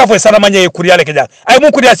 Eka fo salamanya ye kuriale keja. Ay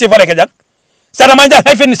mu kuriya se fale keja. Sanamanja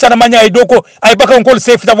haifeni sanamanya ay doko ay baka on call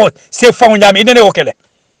safe fa nyami inene okele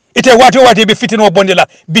ite wati be fitino bondila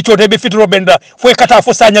bicho te be fitino benda fo kata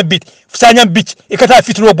fo sanya bich e kata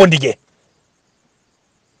fitino bondige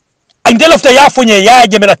andel of the ya fonye ya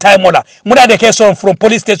gemela time ola muna de keson from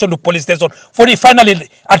police station to police station for the finally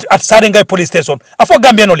at Sarenga police station afo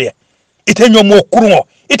Gambia no le ite nyomo kurungo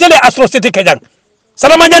ite le atrocity kejang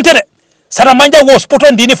Sanamanja was put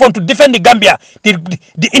on the uniform to defend the Gambia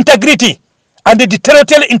the integrity and the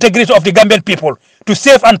territorial integrity of the Gambian people to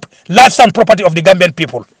save and lives and property of the Gambian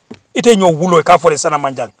people. Ite nyo wulo ka for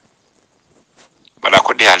Sanamanja. Bala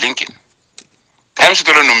ko de linkin. Times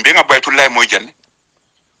to no mbenga Baitulie mojane.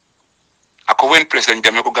 Ako when President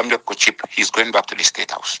Jameko Gambia ko chip, he's going back to the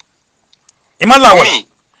State House. Imala me,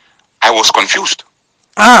 I was confused.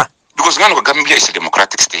 Because Gambia is a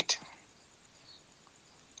democratic state.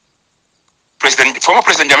 Former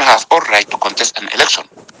President Jameko has all right to contest an election.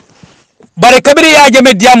 But kabiri ya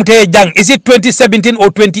jeme diamte jang, is it 2017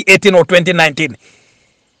 or 2018 or 2019?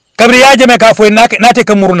 Kabiri ya jeme ka fo nate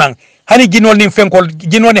kamurunang. Hani ginol ni fenkol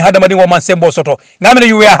ginol ni hadamadi wo man sembo soto. Ngamene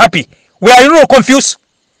you were happy. We are you confused?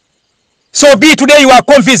 So be today you are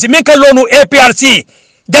confused. Minka lonu APRC.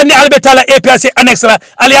 Jani albetala APRC annex la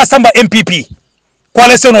alias samba MPP.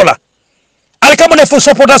 Coalition ola. Alkamone for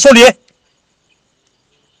supporter solie.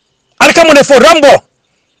 Alkamone for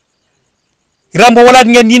Rambo wala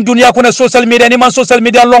ngeen yin dunya kuna social media ni man social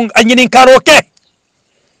media long anyinin karaoke.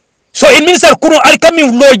 So in minister kuno alkami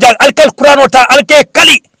loja alkal kurano ta alke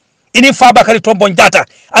kali ini fa bakari tombon jata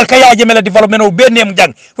alka yaje mela development o be nem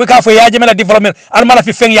jang fu ka fo yaje mela development al mala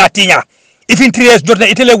fi fen ya tinya ifin 3 years jotna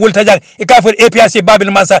itele wolta jang e ka fo APRC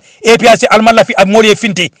babil mansa APRC al mala fi amori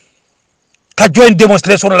finti ka join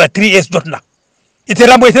demonstration la 3 years jotna ite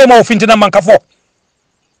rambo ite mo fintina manka fo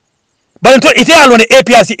balanto ite alone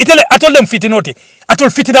APRC itele atol dem fitinoti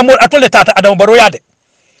atol fitina mo atol tata adam baro yade.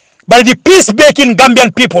 But the peace-making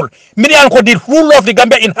Gambian people, many are the rule of the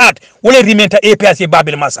Gambia in heart, will remain to APRC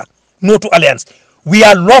Babil Masa, no to alliance. We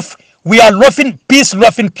are loving,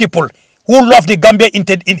 peace-loving people who love the Gambia,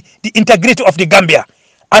 the integrity of the Gambia,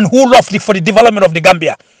 and who love for the development of the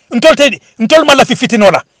Gambia. Untol malafi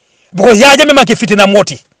fitinola, because yajame manke fitina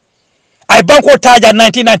moti. I banko taja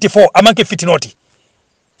 1994, amanke fitinoti.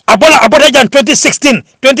 Abola jan 2016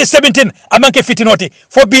 2017 amanke fitinoti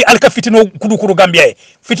fo bi alka fitino kudu Gambia e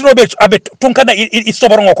fitino be abe tunkana i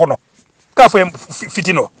soborongo kono ka fo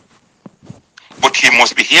fitino, but he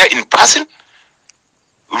must be here in person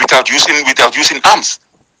without using arms.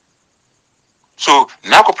 So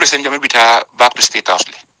now President Jammeh bita back to State House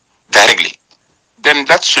directly, then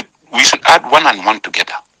we should add 1 and 1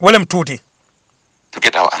 together. Welem tuti to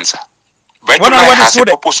get our answer. Baitulie has a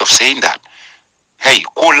purpose of saying that hey,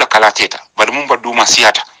 kola kalateta, but mumba duma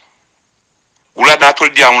siata. Ula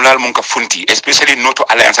natol dia mulal munka funti, especially noto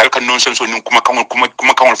alliance alka nonsense so kuma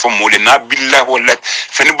kawon from mole na billah wala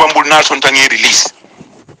feni bambul na son tangi release.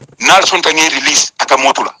 Na son tangi release ata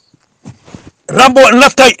motula. Rambo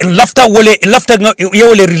lafta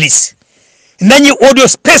wole release. Nani audio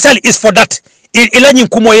special is for that. Ilani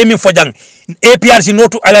kumo yemi fojang. APRC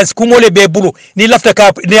noto alliance kumole be bulu ni lafta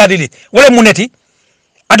ka ni adili. Wale muneti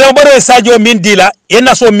Adam Baro Sadio Mindila,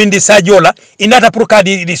 yena so Mindi Sadio la, inata pruka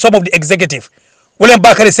di some of the executive. Wole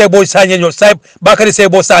Bakari Sebo Sane, Bakari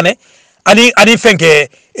Sebo Sane, ani fenke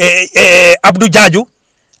Abdou Jaju,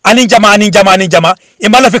 ani jama,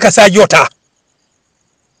 imala fika Sadio ta.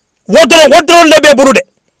 What don't lebe burude?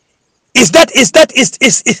 Is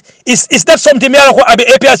that something me ko abe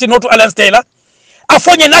APRC not to Alliance Taylor?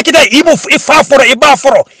 Afonye nakita ifaforo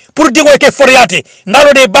ibaforo pour dingo ke foriati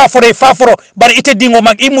ngalo de baforo ifaforo bar ite dingo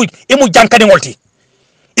mag imu jankani ngolti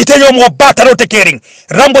ite yomo bataro te kering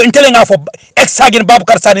rambo intele nga fo exagin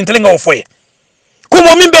babukar san intele nga foye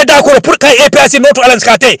kumo mimbe d'accord pour kay APRC noto alliance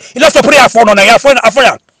kate ila so pour ya fono na ya fono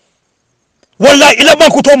afoya walla ila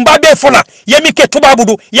banku to mbabe fola yemi ke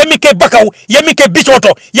tubabudu yemi ke bakaw yemi ke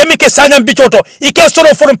bichoto yemi ke sanyam bichoto ike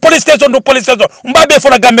solo for police station do police station mbabe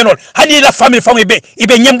fola gambenol hani la famille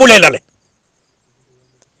ibe nyembule lale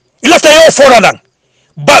ila ta yo fola dan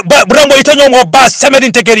rambo itanyo ngo ba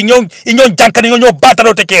semerin tekering nyon jankani nyon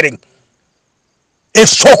batalo tekering e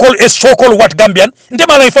sokol what Gambian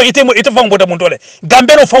ndema la fa ite fa ngoda mundole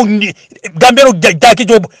Gambeno daki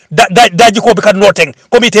job daji ko be kan noteng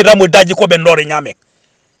comité ramu daji ko be nore nyame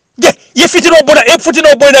ye fitino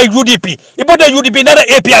boda UDP e boda UDP nada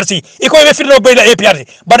APRC e ko be fitino boda APRC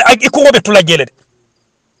bad ak ko be tula gelede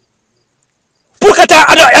pour kata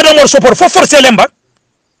ada mor support fo forcer lemba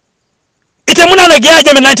ite munana ya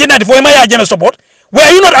jame 1994 ma ya jame support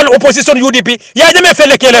were you not an opposition UDP ya jame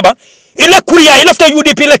fele keleba ila kuriya ila fta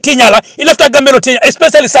UDP la tinyala ila fta Gambelo tinya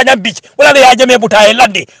especially Sanyam Beach wala ya jame buta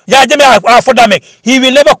landi ya jame afodame he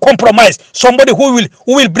will never compromise somebody who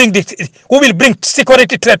will bring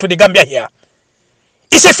security threat to the Gambia here.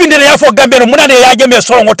 Ise findele ya for Gambelo munane ya jame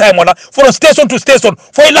songo time wala from station to station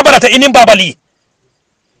for ilabarata inimbabali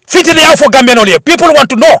findele ya for Gambelo here people want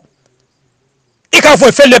to know ika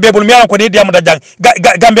for felle bebul mi ko ni diamu da jang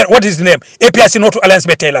Gambia what is the name APRC not alliance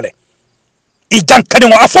betelale ijan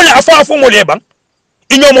kadingo afo mo leban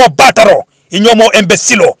inyomo bataro inyomo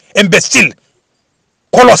imbecile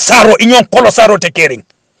kolosaro inyon kolosaro tekering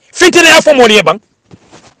fitine afo mo leban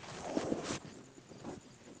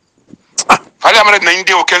hali amara na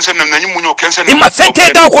inde o kensen na nyimunyo kensen ima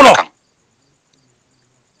fete da kono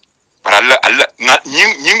para alla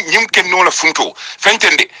nyim ken no la funto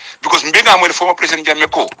fentende because mbega mo former president Jammeh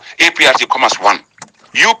ko APRC come as one.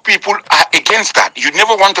 You people are against that. You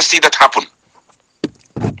never want to see that happen.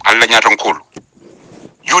 Allah nyaton kol.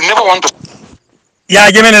 You never want to.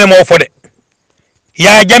 Ya jeme ne mo fode.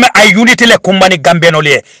 Ya jeme a unity le kumbani Gambia no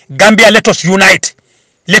le. Gambia, let us unite.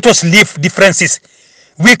 Let us leave differences.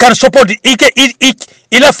 We can support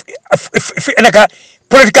enough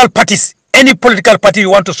political parties. Any political party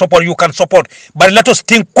you want to support, you can support. But let us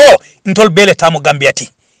think ko intol bele tamu Gambia ti.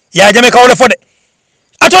 Ya jeme ka ole fode.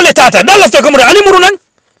 Atole tata na lafta kamura ali murunan.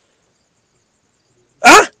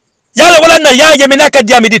 Ah? Yala wala na yaje menaka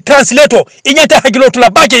diami di translator inyata hagilo tula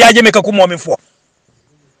bake yaje meka kumo mifo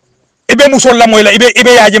ibe musol la moyla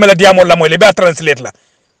ibe yaje mela diamo la moyla ibe translate la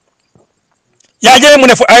yaje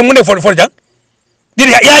mune fo jang did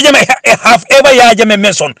ya jame have ever ya jame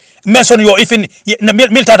mention yo ifin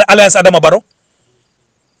military alliance Adama Barrow?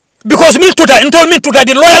 Because Miltuta,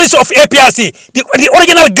 the loyalists of APRC, the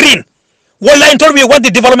original green, well, told we want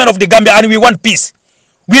the development of the Gambia and we want peace.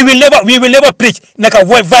 We will never preach like a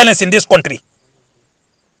violence in this country.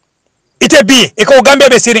 It be iko Gambia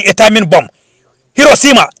be sitting a timing bomb.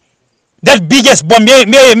 Hiroshima, that biggest bomb me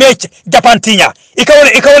Japan tinya.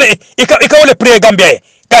 Ika pray Gambia.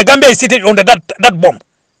 Gambia is sitting under that bomb.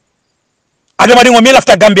 Adama dingo me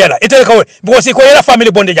after Gambia la. Because iko era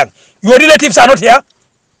family bond jang. Your relatives are not here.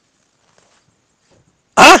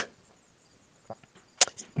 Huh?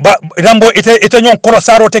 But Rambo, it's a young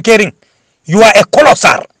colossal te caring. You are a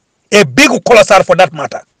colossal, a big colossal for that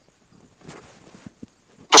matter.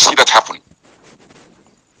 To see that happen,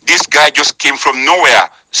 this guy just came from nowhere,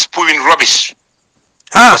 spewing rubbish.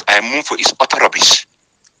 Because I moved for his utter rubbish.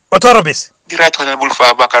 Utter rubbish. The Right Honorable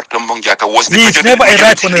Fabakar Tombong Jata was the never a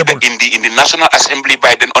right honorable in the National Assembly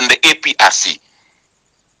by then on the APRC.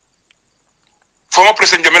 Former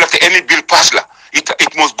President Jamel, after any bill passed,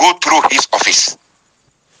 it must go through his office.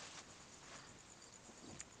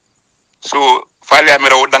 So, Fali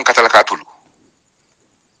Amira Wodan Katalakatulu.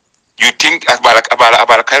 You think about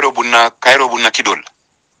Cairo Bunna Kidol?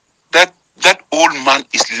 That old man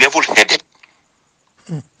is level-headed.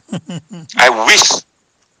 I wish.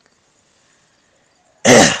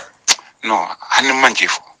 No, Hanuman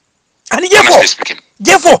Jeffo. Honestly speaking.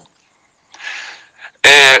 Jeffo.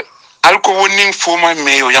 Alko winning former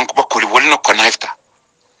mayor Yankuba Koli will not connect.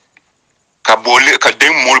 Kaboli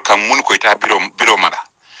Kadem Mol Kamun Koita Biro Mara.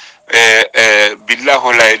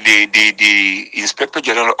 Billahola, the Inspector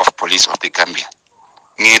General of Police of the Gambia,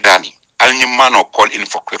 Nidani, Alnimano called in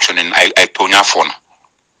for correction in Tonya Fona.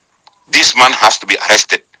 This man has to be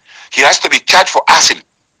arrested. He has to be charged for arson.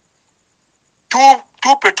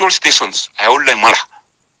 Two petrol stations, I hold them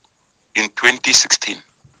in 2016.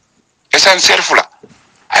 Esan Serfula,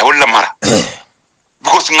 I hold them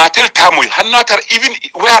because Natel Tamoy, Hanatar, even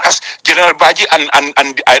whereas General Baji and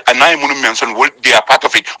I mentioned, they are part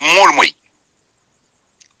of it. Molmoy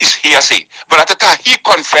is hearsay. But at the time, he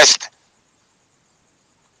confessed.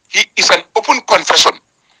 He is an open confession.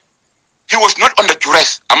 He was not under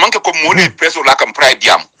duress. Among the community, pride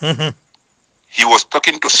yam. He was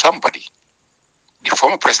talking to somebody, the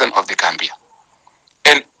former president of the Gambia.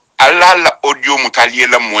 And Allah audio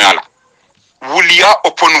mutaliela muala. Wulia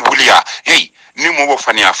upon wulia. Hey, ni mo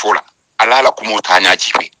fania fola alala kumotanya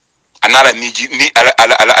jipe anala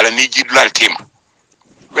niji dulal tema.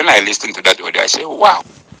 When I listened to that audio, I say, wow.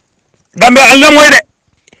 Gambia Allah moide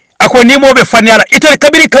ako ni mo be fania ite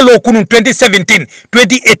kabiri kalo kunun 2017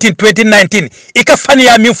 2018 2019 ika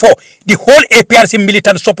fania min for the whole APRC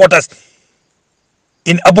militant supporters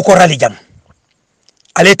in Abuko Ralijan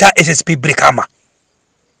aleta SSP Brikama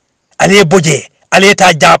ale boje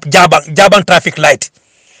aleta jaban traffic light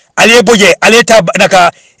ale boje aleta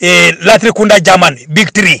naka latri kunda jaman big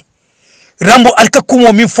 3 rambo alka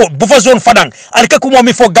kumo min fo bufa zone fadang alka kumo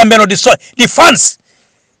min fo gambeno the fans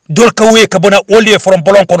dol kawe kabona all the way from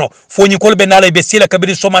bolonkono fo ni kolbe nala be sila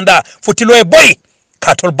kabiri somanda fo tilo e boy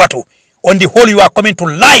katol bato on the whole you are coming to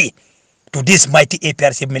lie to these mighty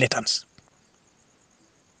APRC militants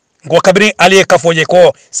ngo kabiri ali kafoje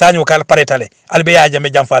ko sanyo kal paretale albe ya jame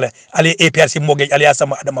jamfale ali APRC moge ali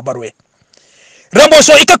asama Adama Barrow Rambo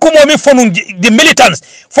so ika kumo mi fonun the militants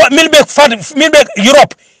for milbe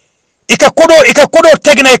Europe ika kodo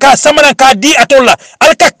tegna ika samana ka di atolla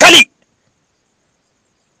alka kali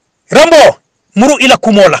Rambo muru ila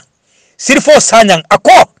kumola sirfo sanyang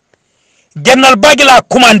ako General Bagila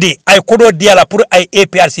commandi ay kodo diala pour ay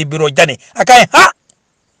APRC bureau jani akay ha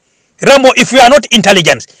Rambo, if we are not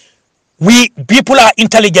intelligent, we people are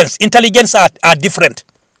intelligence are different.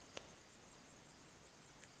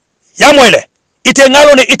 Yamoyle ite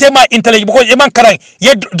ngalone ite ma intelligent because eman karang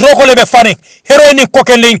ye droko lebe faring heroin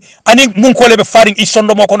kokeling ani munko lebe faring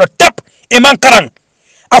isondo mo kono tap eman karang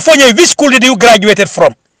afonye which school did you graduated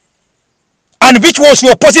from and which was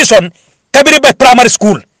your position kabiri by primary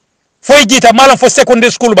school for jita malam for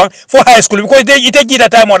secondary school bang for high school because they ite jita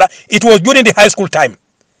time oda it was during the high school time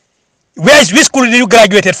which school did you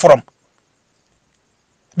graduated from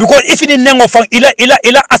because if you nengo fang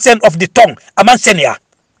ila accent of the tongue aman senior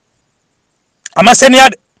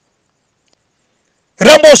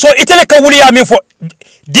Rambo so itele ka wuli amin for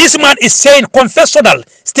this man is saying confessional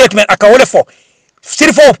statement akawole for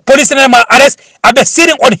sitting for police ma arrest abe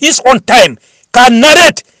sitting on his own time can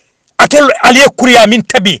narrate atel aliye kuriya min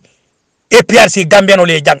tabi APRC Gambiano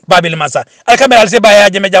le jang babil masa al kamera al se baya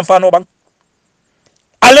jame jam fano bang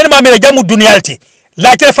alen ma mele jamu duniyalti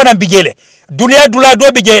laakira fana bijele duniya dula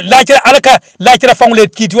do bije laakira alaka laakira fangule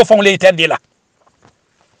kitiyo fangule itandila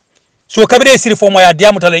so kabire siri fo moya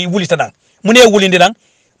diamu tala wuli tanan mune wulindi nan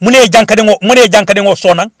mune jankade ngo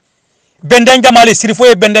sonan benden jamale siri fo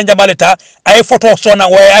e benden jamale ta ay photo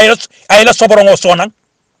sonan ay la soboro ngo sonan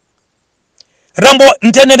Rambo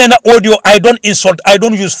intended na audio. I don't insult. I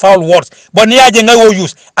don't use foul words. But niaje ngayo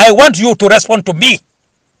use. I want you to respond to me.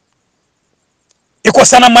 Iko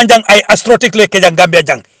sana manjang ay astrotically ke Gambia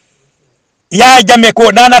jang. Ya jame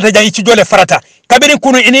ko nana ta jang ichijole farata. Kabiri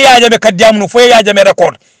kunu ini ya jame kadiamnu fo ya jame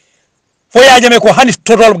record. Fo ya jame ko hanis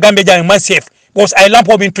total Gambia jang man safe. Because I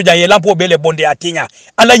lampo bin tuja ye lampo bele bonde atinya.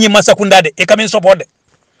 Ala nyi masakundade e kamen sopode.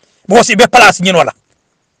 Because ibe place nyinola.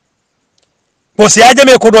 Because ya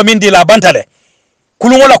jame ko do mindi la bantale.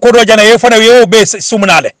 Kulungola kodo jana ye fana yo be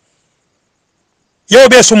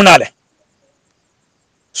sumnale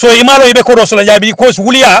so imalo ibe kodo so la jabi because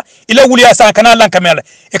wuliya ila wuliya sa kana lan kamale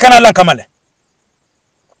e kana lan kamale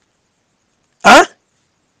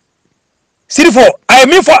sirifo I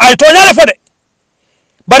mean for I tonyale for de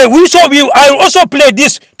but we show you I also play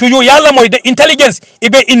this to you yalla moy the intelligence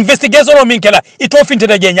ibe investigation o min kala ito finte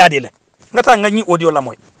de je nyaade le ngata ngani audio la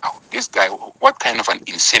moy this guy what kind of an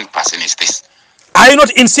insane person is this are you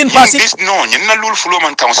not insane person this no you na lul fulo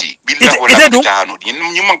man council billahi wala tahanu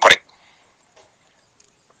you man correct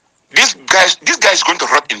this guy is going to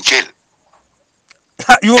rot in jail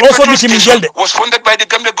you also meet him in jail was funded by the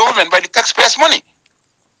Gambia government by the taxpayers money.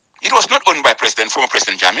 It was not owned by former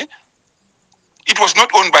President Jammeh. It was not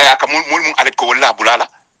owned by Akamul Aleko Wala Bulala.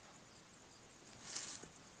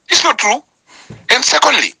 It's not true. And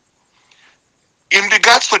secondly, in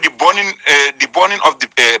regards to the burning of the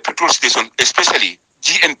petrol station, especially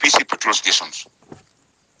GNPC petrol stations,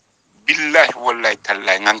 billahi wallahi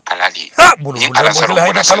tallahi ngan kalali ni alansaro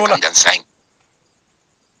boda sangan sign.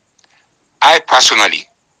 I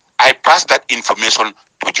passed that information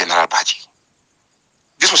to General Baji.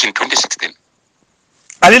 This was in 2016.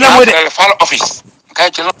 Alila Moide follow office.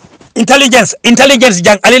 Intelligence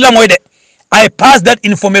jang Alila Moide. I passed that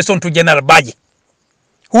information to General Baji.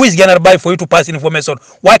 Who is General Baji for you to pass information?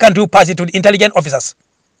 Why can't you pass it to the intelligence officers?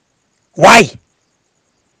 Why?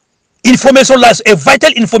 Information like a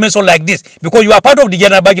vital information like this because you are part of the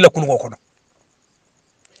General Baji Lakungokono.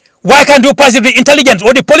 Why can't you pass it to the intelligence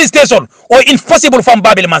or the police station or impossible from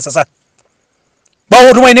Babil Mansasa? But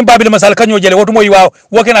what do I Babil Masal Kanyo Jele? What do you are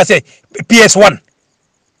working as a PS1?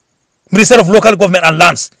 Minister of Local Government and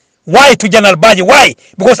Lands. Why to General Baji? Why?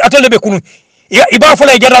 Because I told you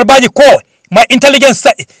Ibafola General Baji call my intelligence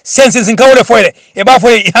senses in Kaole Foyle.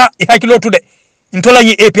 Ibafola Ihakilo today. Intola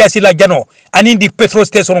yi APC la Jano and in the petrol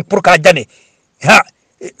station Purka Jani. Ha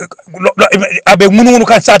Abe Munu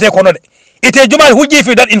can start a corner. It is Jumal who gave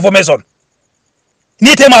you that information.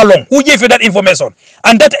 Nitem along, who gave you that information?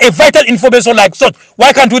 And that a vital information like such,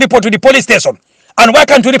 why can't you report to the police station? And why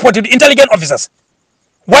can't you report to the intelligence officers?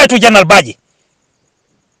 Why to General Baji?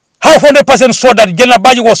 How 100% sure that General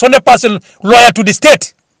Baji was 100% loyal to the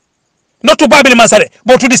state? Not to Babil Mansare,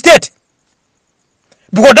 but to the state.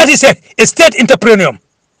 Because that is a state entrepreneur.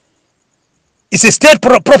 It's a state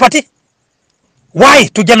property. Why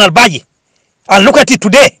to General Baji? And look at it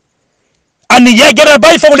today. And General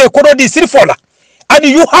Baji family Koro di Sirfola. And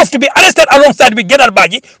you have to be arrested alongside with General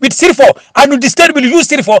Baji with Sirfo. And the state will use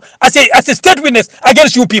Sirfo as a state witness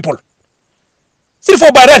against you people.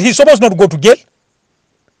 Sirfo by right, he's supposed not to go to jail.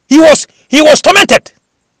 He was tormented.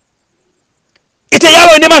 It's a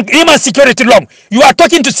yellow security long. You are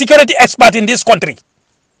talking to security expert in this country.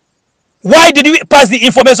 Why did you pass the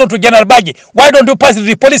information to General Baji? Why don't you pass it to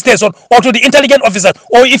the police station or to the intelligence officer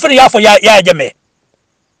or even for Yajame?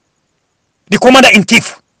 The commander in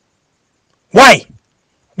chief. Why?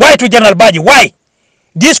 Why to General Baji? Why?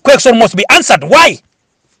 This question must be answered. Why?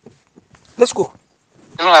 Let's go.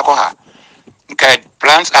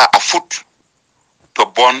 Plans are afoot to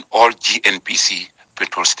burn all GNPC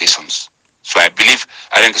petrol stations. So I believe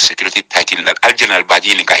I think the security title that Al General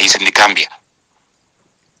Baji is in the Gambia.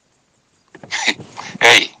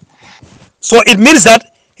 Hey. So it means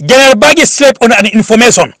that General Baji slept on an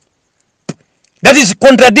information that is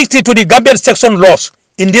contradictory to the Gambian section laws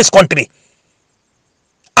in this country.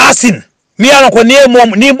 Asin, you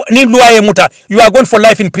are going for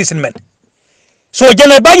life imprisonment. So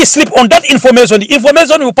General Baji sleep on that information. The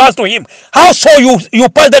information you pass to him. How so you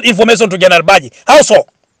pass that information to General Baji? How so?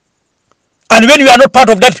 And when you are not part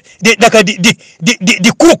of that,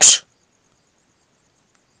 the crooks,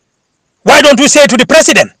 why don't you say to the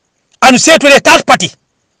president and say to the third party,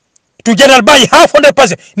 to General Baji, how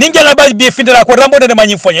 100%? Ning General Baji be findera ko rambo de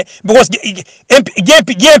manyi fonye because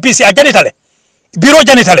GMPC a janitale, bureau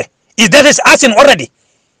janitale, Is that is asking already?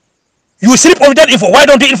 You sleep on that info. Why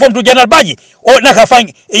don't you inform to General Baji or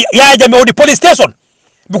Nakafang Yajame or the police station?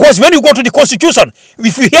 Because when you go to the constitution,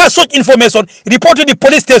 if you hear such information, report to the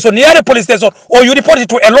police station, near the police station, or you report it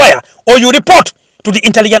to a lawyer, or you report to the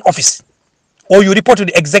intelligence office, or you report to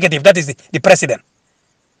the executive, that is the president.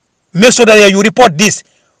 Make sure that you report this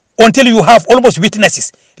until you have almost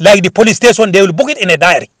witnesses. Like the police station, they will book it in a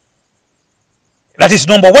diary. That is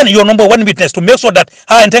number one, your number one witness, to make sure that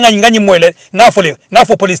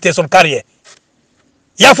for police station carrier.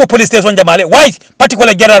 Yeah, for police station Jamale. Why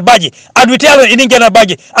particular General Baji? And we tell in General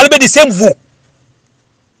Baji, I'll be the same vous.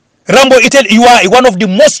 Rambo, you are one of the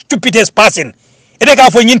most stupidest person. It is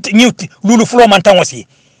for new Lulu Flow Mantawasi.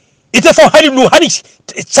 It is for Halilu Hanish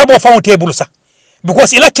Sabo found table, sir.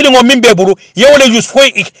 Because ila killing on Mimbeburu, you only use for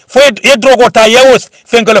a drug or tie,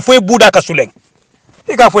 Fenkel for Buddha Kasuleng.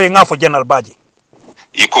 It is for enough for General Baji.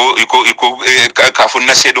 Iko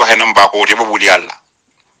kafuna sedo henamba ko de bulialla.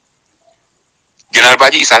 General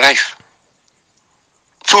Baji is alive.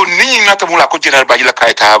 So ni nata mula ko General Baji la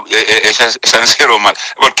kaita sansero mal.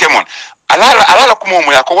 But come on. Alala kumo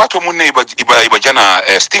mo yako watu munne iba jana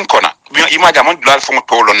stinkona. Ima jamon dal fongo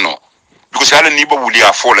tolon no. Because ala ni ba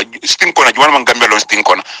wulia fola stinkona jwana mangambe lon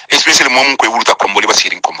stinkona. Especially mom ko wuluta komboli ba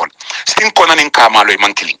sirin kombol. Stinkona nin kamalo e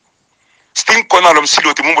mankili. Sting kona lom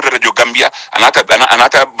silo ti mumbo radio Gambia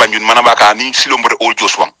anata banjun manabaka ni silo mbo audio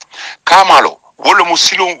swang kamalo wolo mu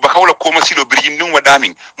silo baka wala koma silo birjin num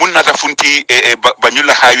wadaming mun nata funti banjun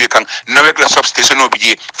la highway kan nawek la substation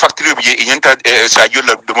obije factory obije inyanta sa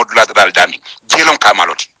jolla de modula dal dami jelon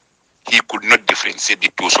kamalo ti he could not differentiate the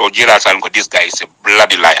two. So jela san ko this guy is a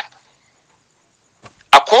bloody liar.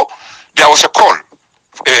 Ako there was a call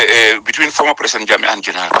between former President Jammeh and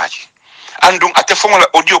General Baji. And at the formal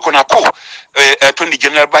audio konako to the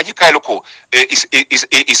General Baji Kailoko is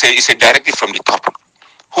a directive from the top.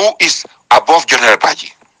 Who is above General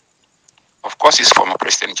Baji? Of course, is former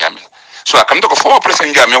President Jammeh. So I come to former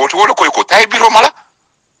President Jammeh. What will ko tai biro mala?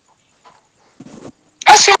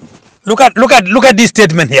 Look at this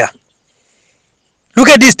statement here. Look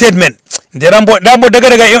at this statement. The Rambo daga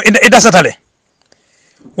ida satale.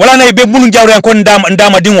 Wala na ibe munu jawre ko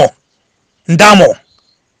ndama dingo. Ndamo.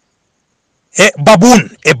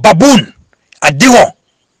 Baboon a digo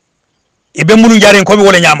ibe munu jaren ko mi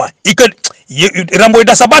wala nyama Rambo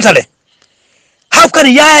da sabatale. How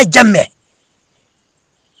can ya Jammeh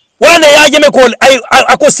ya Jammeh call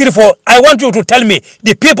I ko sirfo? I want you to tell me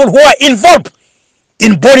the people who are involved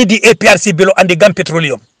in burning the APRC below and the Gam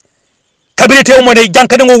Petroleum kabinete o mo ne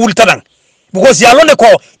jankade ngo wultadan, because yalone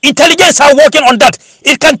ko intelligence are working on that.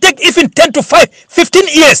 It can take even 10 to 15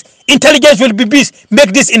 years. Intelligence will be busy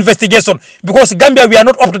make this investigation, because Gambia we are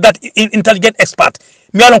not up to that intelligent expert.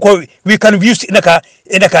 We can use in a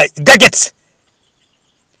gadgets.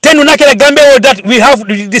 Then Gambia or that we have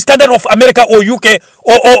the standard of America or UK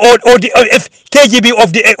or the KGB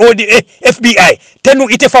of the FBI. Then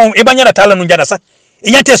ite found ebanyana tala nunjana sa.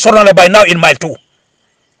 Inyante sorana by now in mile 2.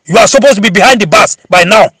 You are supposed to be behind the bus by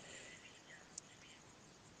now.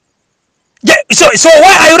 Yeah, so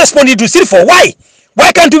why are you responding to Sirfo? Why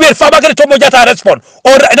can't you be Fabakari Tomojata respond?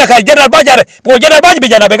 Or General Bajar,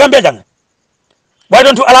 General Bajana? Why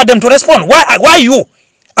don't you allow them to respond? Why you?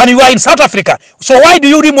 And you are in South Africa. So why do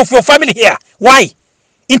you remove your family here? Why?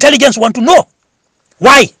 Intelligence want to know.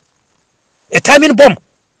 Why? A timing bomb.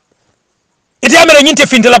 It is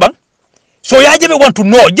so you want to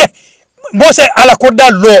know. Yeah. Mose alakoda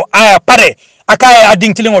law pare akaya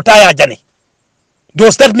ading tiling otaya jani.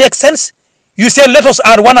 Does that make sense? You say let us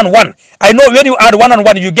add 1 and 1. I know when you add 1 and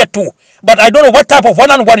 1 you get 2, but I don't know what type of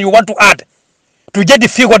 1 and 1 you want to add to get the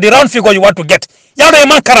figure, the round figure you want to get. Yaro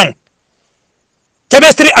man karang.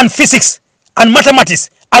 Chemistry and physics and mathematics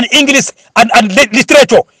and English and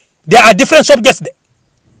literature, there are different subjects.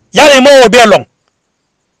 Yaro mo be along.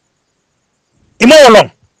 Imo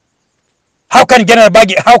along. How can General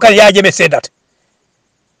Baji, how can Yajeme say that?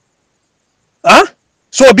 Huh?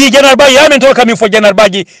 So be General Baji, I mean coming for General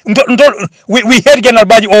Baji. We hate General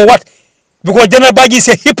Baji or what? Because General Baji is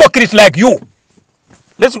a hypocrite like you.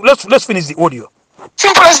 Let's finish the audio.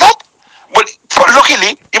 Simple as that. But for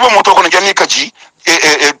luckily, even motoko na jani kaji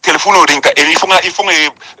telefono ringa ifunga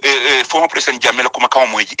former President Jammeh kuma kama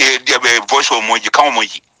moji voice o moji kama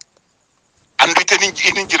moji. And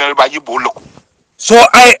in General Baji bolo. So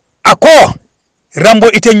ako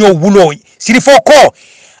Rambo ite nyo wulo sirifo ko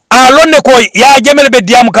alonne ko ya Jammeh be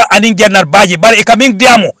diamu ka anin General Baji bare e kaming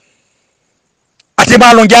diamu ate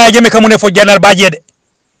malon ya Jammeh kamune fo General Baji de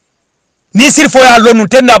ni sirifo ya lonu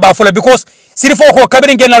tenna ba fola, because sirifo ko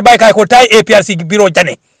kabirin General Baji kay ko tay APRC biro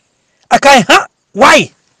jane akai ha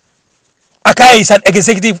why Akai is an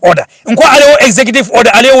executive order. Nko aleo executive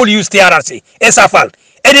order, aleo will use TRRC. Esafal.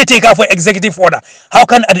 Anything for executive order. How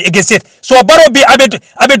can I against it? So baro bi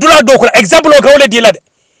abedula dokula. Example of kawle dilad.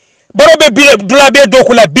 Baro be dula be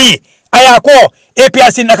dokula bi. Ayako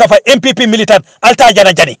APRC nakafa MPP militant alta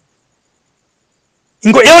jana jani.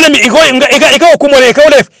 Ngo ewle mi iko kumole iko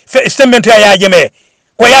statement ya jeme.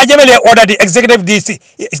 Ko ya jeme le order the executive DC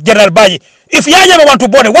General Baji. If ya jeme want to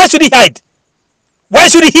born, why should he hide? Why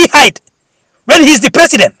should he hide when he's the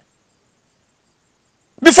president?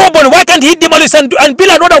 Before born, why can't he demolish and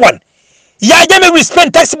build another one? Ya jeme will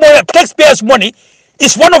spend taxpayers' money.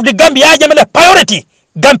 It's one of the Gambia ya jeme le priority.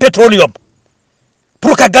 Gam petroleum.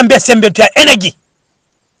 Pruka Gambia sembentia energy.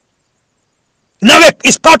 Now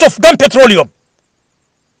it's part of Gam petroleum.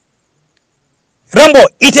 Rambo,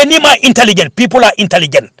 itenima intelligent. People are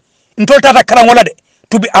intelligent. Ntoltata karangola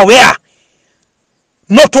to be aware,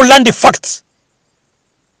 not to learn the facts,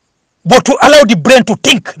 but to allow the brain to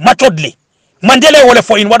think maturely. Mandela wole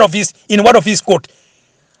for in one of his quote.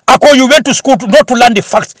 Ako, you went to school not to learn the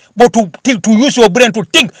facts, but to use your brain to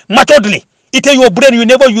think maturely. Ite your brain, you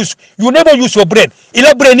never use your brain.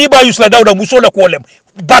 Ila brain iba use la dauda musola kolem.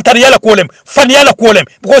 Battery yala kolem, fan yala kolem.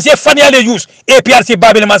 Because ye fan yala use APRC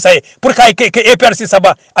babel masaye. Pour ka APRC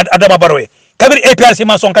saba adama barowe. Kabir APRC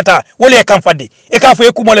man son kata wole e kan fandi. E ka fo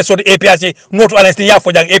e kumole so APRC note honesty ya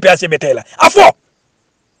fo jang APRC betela.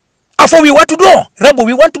 Afo we want to know. Rambo,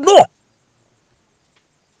 we want to know.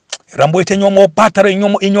 Rambo ite nyomo battery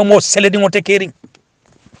nyomo seledi ngote kering.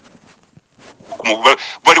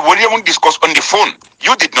 But what you discuss on the phone,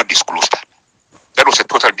 you did not disclose that. That was a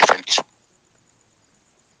total different issue.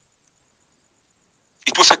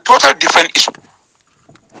 It was a total different issue.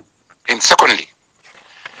 And secondly,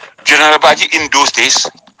 General Baji in those days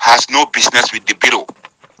has no business with the bureau.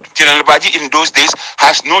 General Baji in those days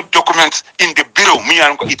has no documents in the bureau.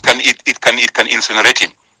 It can incinerate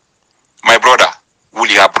him. My brother,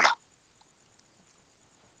 Wuli Abula.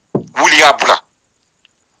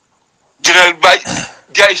 General Baji,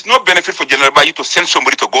 there is no benefit for General Baji to send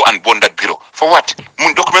somebody to go and burn that bureau. For what?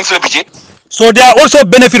 Documents. So there are also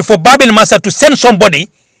benefit for Babil Massa to send somebody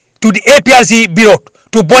to the APRC bureau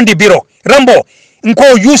to burn the bureau. Rambo,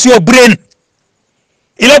 use your brain.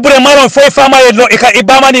 Ila brain maron foi fama no eka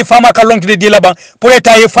ibama ni fama ka long to the dilabang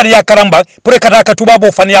pureta ye fania karamba pureka ka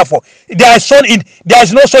tubabo fania fo. There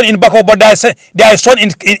is no sun in Bako, but there is sun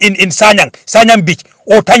in Sanyang beach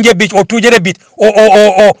or Tanje beach or Tujere beach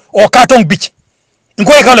or Katong beach.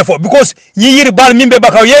 Because yiri bal mimbe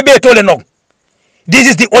Bakau yebe tole no. This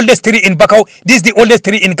is the oldest tree in Bakau. This is the oldest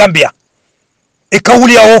tree in Gambia. E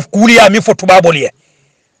kaulia of kulia mi for tubabo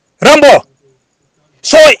Rambo.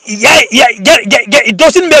 So it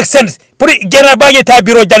doesn't make sense. Put it General Baji ta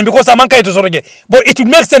biro jani because amanka ito soroge. But it would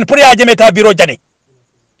make sense put it ajeme ta biro jani.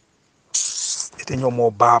 It ain't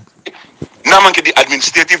more bab. Namanke the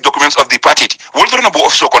administrative documents of the party. Woldo na bo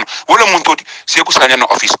office kon. Wola muntot seku sanya na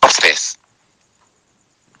office upstairs.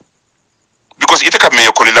 Because ita ka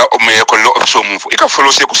meyo kolila office move. Ika follow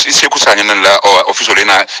seku sanya na la office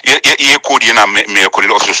na ye code na meyo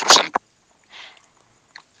kolila office solution.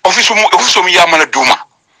 Office mu yamala duma.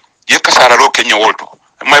 Ye kasara ro Kenya wolto.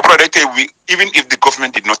 My brother, even if the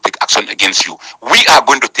government did not take action against you, we are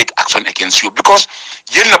going to take action against you because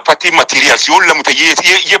ye na party materials you lamuta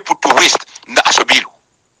ye put to waste na asobilu.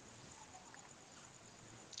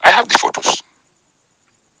 I have the photos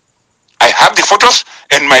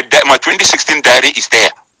and my 2016 diary is there.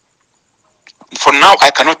 For now,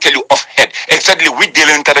 I cannot tell you offhand exactly which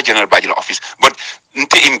Delentara General Bajila office, but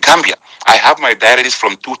in Gambia, I have my diaries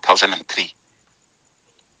from 2003.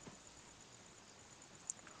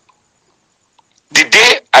 The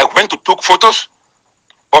day I went to take photos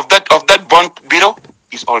of that bond bureau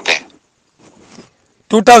is all there.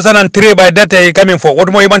 2003 by that you coming for what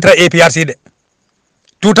more you want APRC?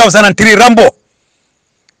 2003 Rambo.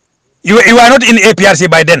 You are not in APRC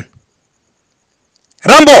by then.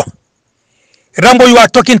 Rambo, you are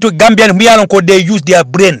talking to Gambian Mialonko, they use their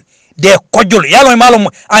brain. They cudgel. Yalo malum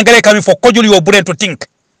angare coming for cudgel your brain to think.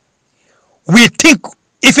 We think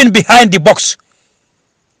even behind the box.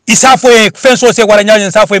 Isafo fence or say waranya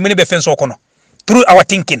and safo minibe fence okono. Through our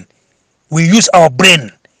thinking. We use our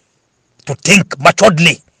brain to think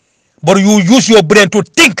maturely. But you use your brain to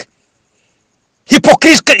think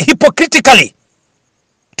hypocritically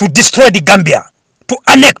to destroy the Gambia, to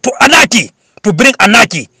anarchy, to bring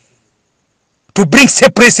anarchy, to bring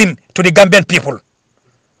separatism to the Gambian people.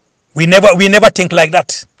 We never think like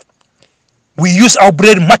that. We use our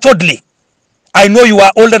brain maturely. I know you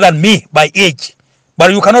are older than me by age,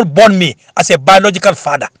 but you cannot born me as a biological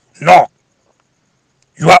father. No.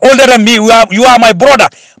 You are older than me. You are my brother.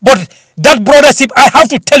 But that brothership, I have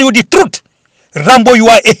to tell you the truth. Rambo, you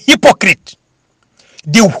are a hypocrite.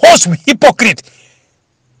 The worst hypocrite.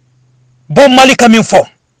 Bob Marley coming for.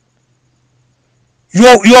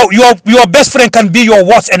 Your best friend can be your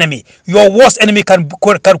worst enemy. Your worst enemy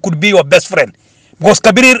could be your best friend. Because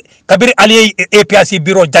Kabir Ali APRC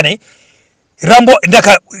Bureau Jane, Rambo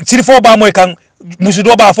ndaka sirifo ba moy kan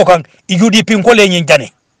musudo ba fo kan UDP ko le nyin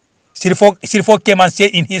Jane. Sirifo came and say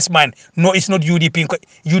in his mind, no, it's not UDP.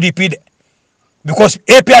 Because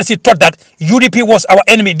APRC thought that UDP was our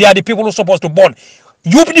enemy. They are the people who are supposed to burn.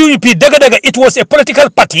 UDP, it was a political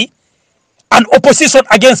party, an opposition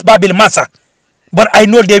against Babil Massa. But I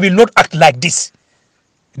know they will not act like this.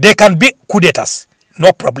 They can be coup d'etats,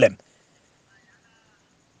 no problem.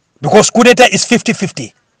 Because coup d'etat is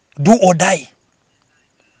 50-50. Do or die.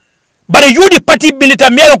 But you, the party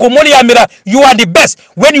military, you are the best.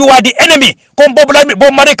 When you are the enemy, Bob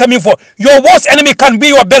Marley coming for, your worst enemy can be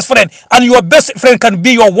your best friend, and your best friend can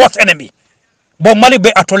be your worst enemy. Bob Marley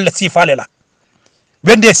be at all, let's see, Falela.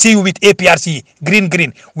 When they see you with APRC,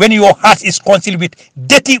 green, when your heart is concealed with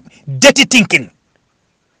dirty thinking,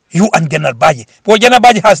 you and General Baji. But General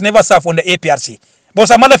Baji has never served on the APRC. But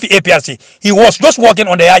some other APRC, he was just working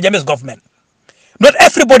on the IJMS government. Not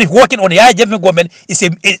everybody working on the IJMS government is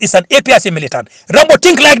an APRC militant. Rambo,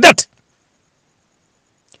 think like that.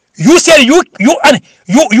 You said you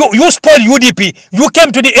spoil UDP. You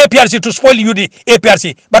came to the APRC to spoil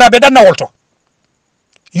APRC. But I bet that now also.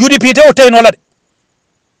 UDP te otenola.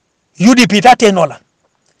 UDP ta tenola.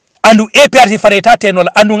 Andu APRC fareta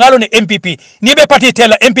tenola. Andu ngalo ne MPP. Nibe party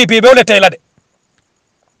tela MPP be ole tela de.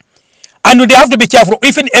 And they have to be careful.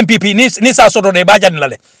 Even MPP ni sa soto de bajan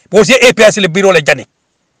lale. Because APRC le biro le jani.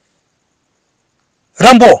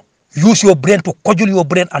 Rambo, use your brain to cudgel your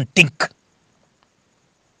brain and think.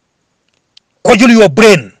 Cudgel your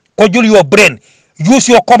brain. Use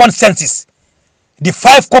your common senses. The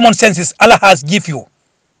 5 common senses Allah has give you.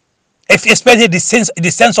 Especially the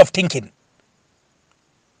sense of thinking.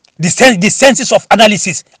 The senses of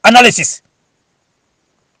analysis.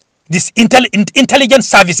 This intelligence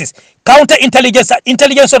services, intelligence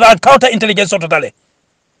and counterintelligence totally.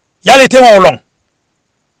 Yale tema along.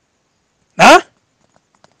 Huh?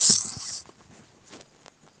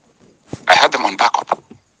 I had them on backup.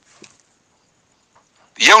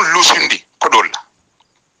 Young Lusundi, Kodola.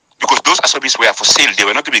 Because those Asobis were for sale, they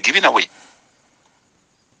were not to be given away.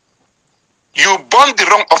 You burned the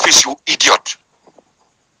wrong office, you idiot.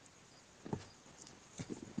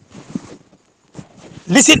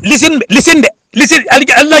 Listen.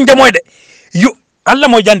 Allah jamoy de. Allah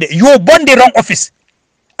mo jande. You burn the wrong office.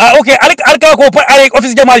 Okay. Alka ko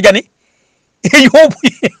office jamal jani. You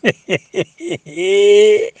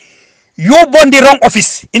burn the wrong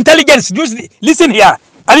office. Intelligence. Just listen here.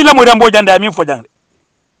 Ali la mo rambo jande amin fo jande.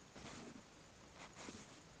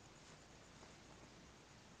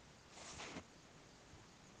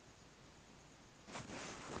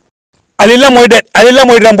 Ali la mo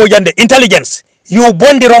rambo jande. Intelligence. You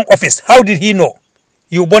burn the wrong office. How did he know?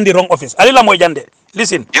 You burn the wrong office. Alila Mojande,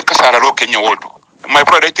 listen. My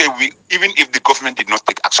brother, even if the government did not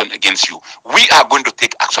take action against you, we are going to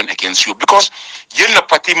take action against you because you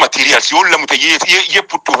party materials you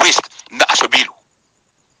put to waste na asobilu.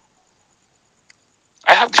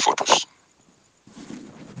 I have the photos.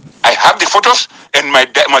 And my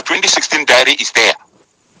 2016 diary is there.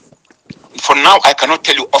 For now, I cannot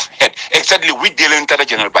tell you off head exactly which the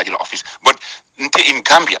General Bajila office. But in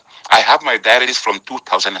Gambia, I have my diaries from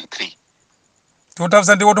 2003.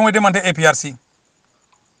 2003, what do we demand the APRC?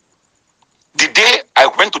 The day I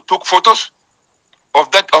went to take photos of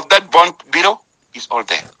that bond bureau is all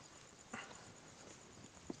there.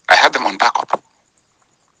 I have them on backup.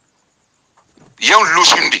 Young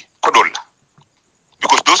Lusundi, Kodola.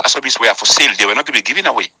 Because those Asobis were for sale, they were not to be given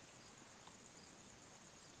away.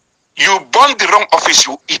 You burned the wrong office,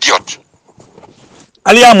 you idiot.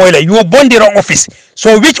 Aliya Moile, you burned the wrong office.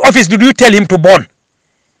 So which office did you tell him to burn?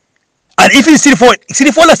 And if it's for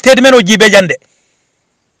a statement of Jibe Jande,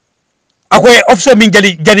 akwe officer min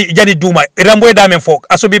jadi duma, Rambo dame folk,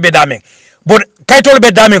 asobi be dame. But Kaitol be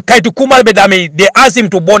dame, Kaitu Kumal be dame, they asked him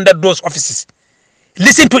to burn those offices.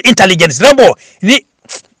 Listen to intelligence. Rambo, ni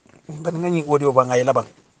audio bangay labang.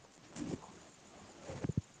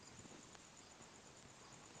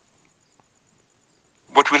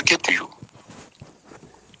 But we'll get to you.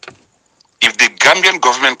 If the Gambian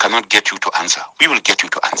government cannot get you to answer, we will get you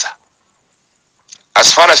to answer.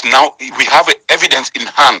 As far as now, we have evidence in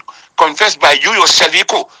hand, confessed by you yourself,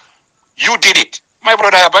 you did it. My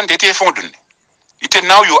brother,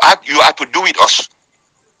 now you are to do with us.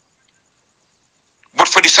 But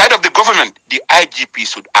for for the side of the government, the IGP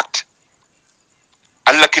should act.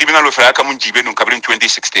 Allah criminal of Rakamun Jibenu Kabrin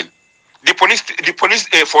 2016. The police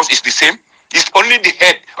force is the same. It's only the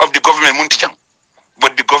head of the government, Muntijang.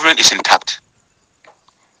 But the government is intact.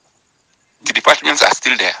 The departments are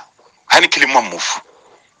still there. Hani kilima move.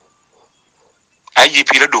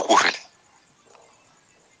 IGP la do kufele.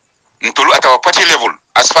 Ntolu at our party level,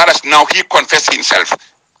 as far as now he confessed himself.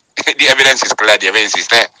 The evidence is clear, the evidence is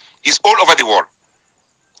there. It's all over the world.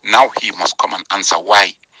 Now he must come and answer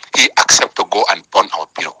why he accept to go and burn our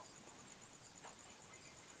bureau.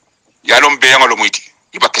 Yalom beyangolo muiti.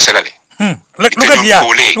 Iba keselale.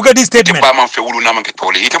 Look at this statement.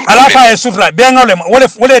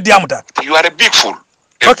 You are a big fool.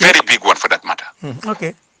 A very big one for that matter.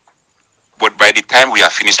 Okay. But by the time we are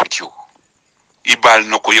finished with you, Ibal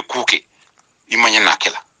no koye kuke, imanye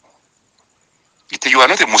nakela. You are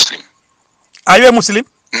not a Muslim. Are you a Muslim?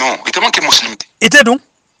 No, it is not a Muslim. It is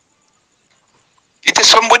It is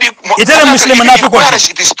somebody. It is a Muslim whereas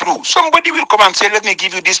it is true. Somebody will come and say, "Let me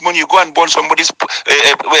give you this money. You go and burn somebody's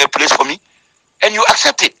place for me," and you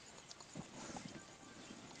accept it.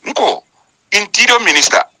 Nko, Interior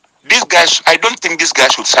Minister, this guy. I don't think this guy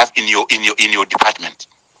should serve in your department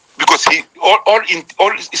because all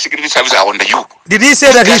security services are under you. Did he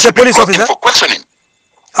say that he's a police officer? For questioning.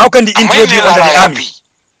 How can the Interior be under the army?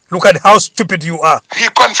 Look at how stupid you are. He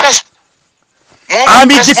confessed.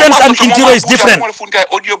 Army defense and interior is different.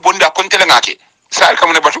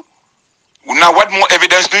 Now, what more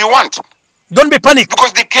evidence do you want? Don't be panicked.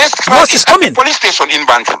 Because the case is coming. At the police station in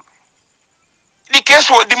Bantul.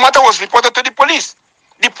 The matter was reported to the police.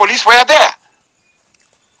 The police were there.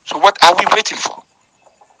 So what are we waiting for?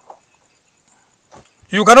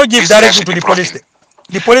 You cannot give direction to the police.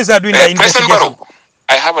 The police are doing the investigation. President Barrow,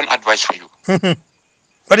 I have an advice for you.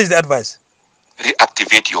 What is the advice?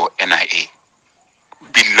 Reactivate your NIA.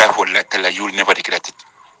 Billah, you will never regret it.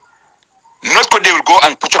 Not because they will go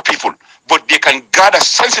and torture people, but they can gather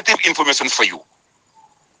sensitive information for you.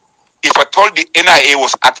 If I told the NIA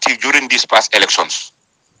was active during these past elections,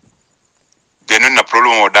 then no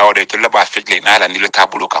problem with that. They about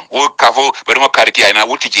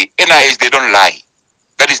NIAs, they don't lie.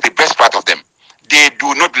 That is the best part of them. They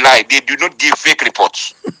do not lie. They do not give fake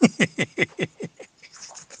reports.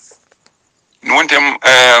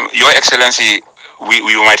 Your Excellency,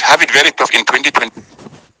 we might have it very tough in 2020.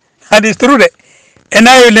 And it's true that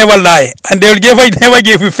NIA will never lie, and they will never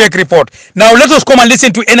give you fake report. Now let us come and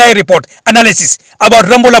listen to NIA report analysis about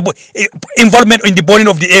Rambola involvement in the burning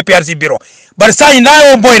of the APRC bureau. But say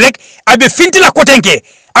now boy rek abe fintila kotenke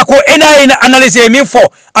ako NIA analysis mean for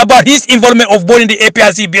about his involvement of burning the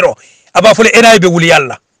APRC bureau about for the NIA be wuli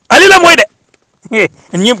yalla. Alila moyde.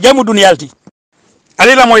 Nyim jamu duniyalti.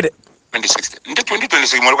 Alila moyde.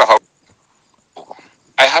 2026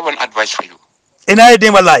 I have an advice for you. NIA they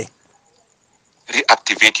will lie.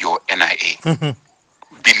 Reactivate your NIA.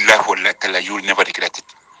 Billah, you will never regret it.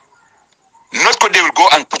 Not because they will go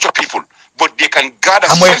and torture people, but they can gather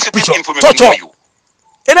sensitive information for you.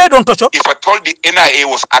 NIA don't torture. If I told the NIA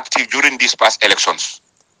was active during these past elections,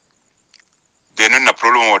 then no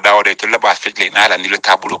problem with that. They tell about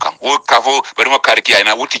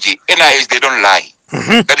NIAs, they don't lie.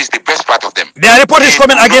 That is the best part of them. Their report is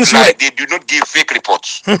coming against you. They do not give fake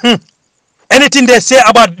reports. Anything they say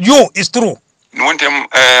about you is true.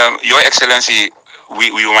 Your Excellency,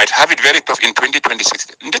 we might have it very tough in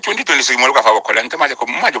 2026. In 2026,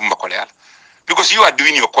 because you are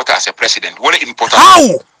doing your quota as a president. What important?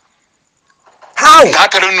 How?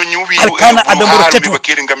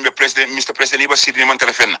 Mr.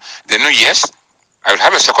 President, then yes, I will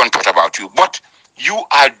have a second thought about you. But you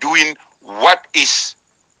are doing what is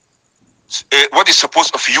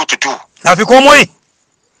supposed of you to do.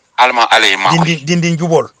 Alma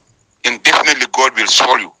and definitely God will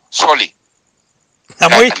surely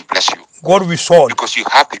and bless you. God will solve. Because you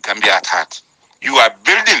have the Gambia at heart. You are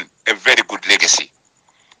building a very good legacy.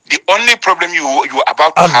 The only problem you are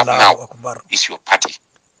about to have now is your party.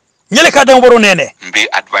 May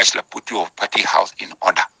advise you put your party house in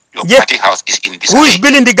order. Your party house is in this. Who is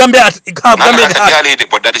building the Gambia at Gambia?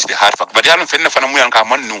 But that is the hard fact. But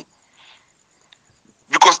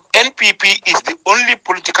because NPP is the only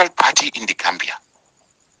political party in the Gambia.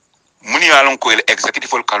 Muni alon ko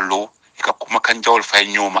executive law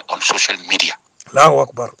on social media.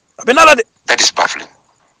 That is baffling.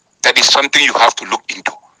 That is something you have to look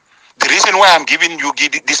into. The reason why I'm giving you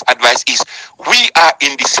this advice is we are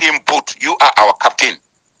in the same boat. You are our captain.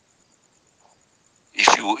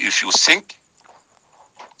 If you sink,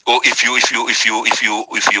 or if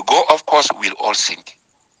you go, of course we'll all sink.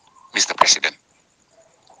 Mr. President,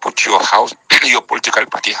 put your house your political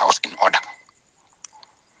party house in order.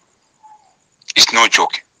 It's no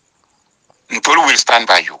joke. Ntolu will stand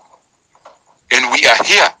by you. And we are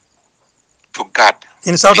here to guard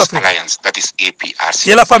in South this Africa. alliance, that is APRC.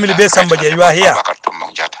 Yela family based somebody, you are here.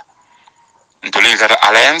 Ntolu is that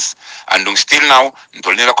alliance, and still now,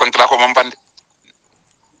 Ntolu is contract mamband.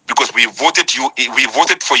 Because we voted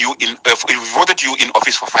for you in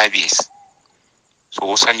office for 5 years. So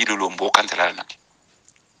Sanji Lombo Cantalana.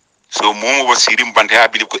 So Momo was sitting Bante, I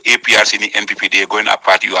believe APRC in the NPP, they are going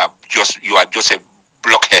apart. You are just a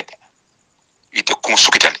blockhead. It's a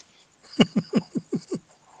consukitally.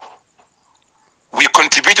 We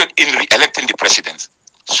contributed in re-electing the president.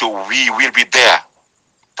 So we will be there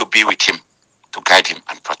to be with him, to guide him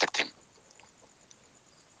and protect him.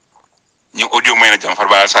 New audio manager for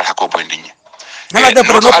Balsa Hakobo in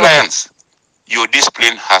alliance. Your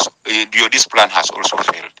discipline has also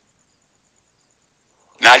failed.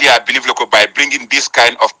 Now, I believe by bringing this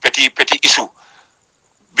kind of petty issue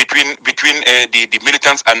between the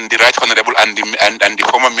militants and the right honorable and the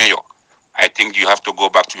former mayor, I think you have to go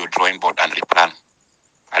back to your drawing board and replan.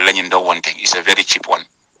 I'll let you know one thing: it's a very cheap one.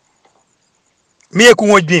 So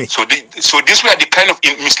these were the kind of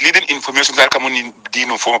misleading information that come in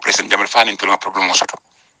the former President Jamal Fan into a problem also.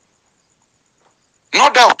 No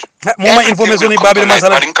doubt. More information about the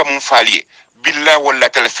Masala. Billa wala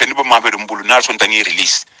telefoni bo mabe mbulu na son tangi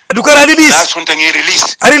release. Dukara release. Na son tangi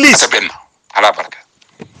release. Release. Ala barka.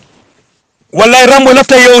 Wallahi Rambo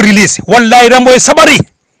lafta yo release. Wallahi Rambo sabari.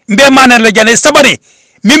 Mbe mana la jane sabari.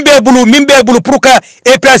 Mimbe bulu pruka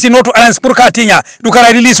APRC noto alliance pruka tinya.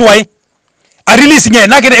 Dukara release why? A release nye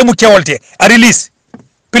nakede emu kewolte. A release.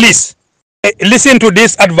 Please. Listen to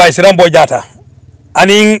this advice Rambo Jata.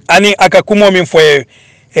 Ani akakumo mimfoe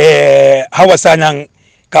hawasanyang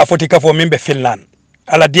ka foti ka fo mimbe Finland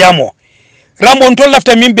ala diamo Rambo ntol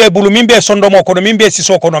lafta mimbe bulu mimbe sondomo kono mimbe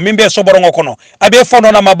siso kono mimbe soborongo kono abe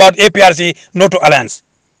fono na about APRC noto alliance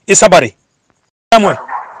isabari amwe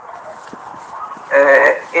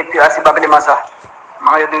APRC babli masa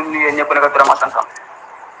ma yo dum ni ñepp la tura masan kam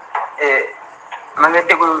ma nga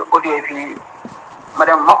deglu audio fi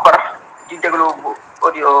madame Mokbar di deglu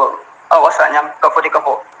audio awasa ñam ka foti ka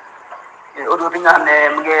fo audio bi nga xamne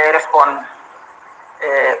mu ngi respond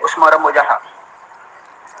Ousmane Mojata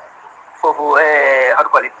fofu how to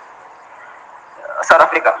call it South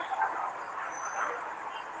Africa.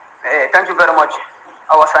 Thank you very much.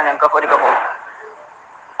 Awasanya Kafori Kafo.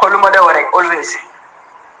 Koluma da warek always.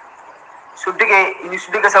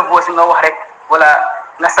 Sudige sa voice nga wax rek wala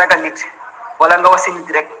nga saga nit wala nga wax nit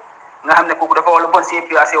rek nga xamne koku dafa wala bon ci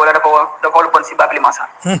APRC wala dafa wala bon ci Babli Massa.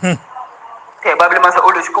 Te Babli Massa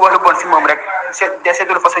always ko wala bon ci mom rek c'est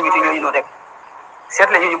de façon nit ñoy no rek. Set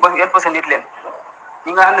la ñu bon yeen façon nit leen.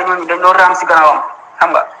 Ñi nga xamne ñoo dañ no ram ci gannaawam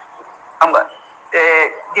xam nga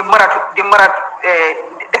di marat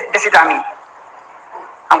desitami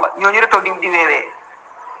xam nga ñoo ñu reto di wéwé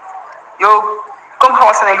yow comme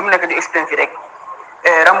xawasane lu mu nekk di explain fi rek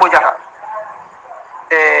Rambo Jata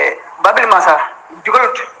Babli Massa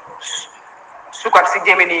dugalut sukat si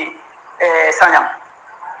jemeni Sanyam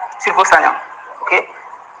Sirfo Sanyam ok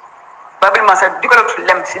Babli Massa dugalut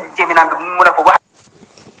lem si jemina bi mu na ko wax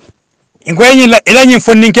ngoyni la ilani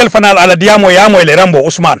fonninkel fanal ala diamo yamo le Rambo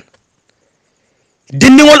Usman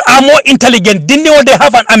dinniwol amo intelligent dinniwol they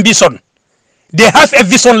have an ambition. They have a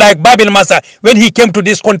vision like Babli Massa when he came to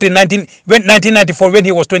this country in 1994 when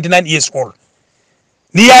he was 29 years old.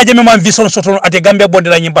 Ni yaje me man vision soto ate Gambia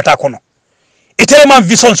bondira nyimbata kono. Itele man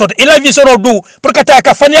vision soto ila vision o du pour kata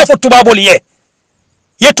ka fanya fo tubabol ye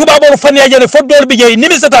tubabol fanya jere fo dol bi je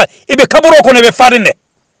nimisata ibe kaburo kono be farine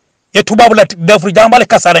ye tubabol la dafru jambale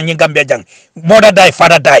kasara nyi Gambia jang mother die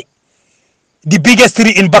father die. The biggest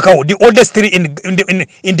tree in Bakau, the oldest tree in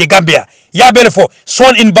the Gambia. Yabelefo,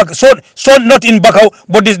 son not in Bakau,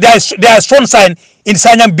 but there are son sign in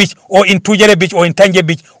Sanyam Beach or in Tujere Beach or in Tanje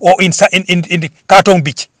Beach or in the Katong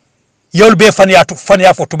Beach. You'll be fania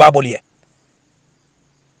for Tubaboli.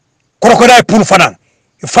 Crocodile pool fanang.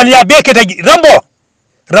 Fania beketa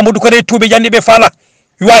Rambo dukore tube jandi be fala.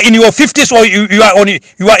 You are in your 50s or you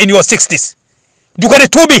are in your 60s. Dukore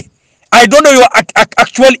tube. I don't know your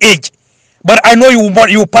actual age. But I know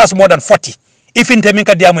you pass more than 40. If in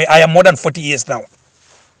Teminka Diamwe, I am more than 40 years now.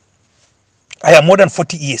 I am more than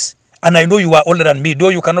 40 years. And I know you are older than me, though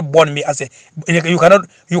you cannot born me as you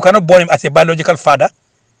cannot born him as a biological father.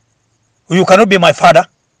 You cannot be my father.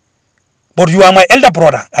 But you are my elder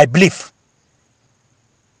brother, I believe.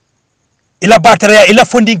 Ila batteria, ila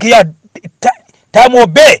funding ya tamo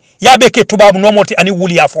be, ya beke tubabu no moti ani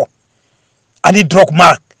wuli afo. Ani drug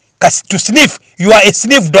mark. Cause to sniff, you are a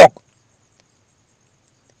sniff dog.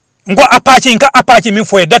 ngo apache nka apache min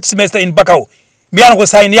foye that semester in Bakaw mi ala ko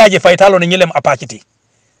sayni yaje faytalo ne nyilem apache ti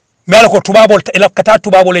mi ala ko tubabol ila kata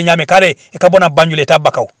tubabol e nyame kare e ka bona Banjul ta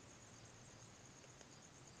Bakaw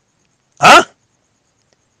ha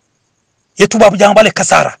ye tubabu jambale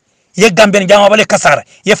kasara ye Gambian jambale kasara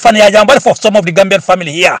ye fan ya jambale for some of the Gambian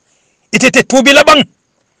family here it était tubi la bang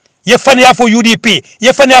ye fan ya fo UDP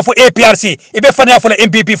ye fan ya fo APRC e be fan ya fo la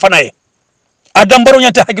MPP fanaye adambaro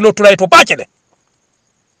nyanta hagilo tulay to bacede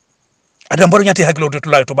adambaro nyanta hagilo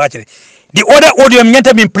tulay to bacede the other audio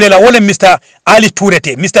nyanta min play la wala Mr Ali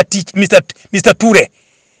Tourete Mr Toure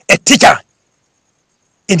a teacher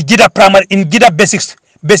in Gida primary in Gida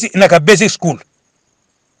basic school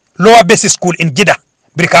lower basic school in Gida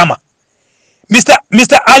Brikama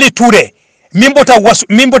Mr Ali Toure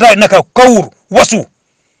mimbota naka kawur wasu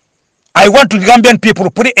I want to Gambian people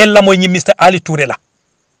put it ella mo Mr Ali Toure la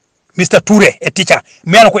Mr Toure a teacher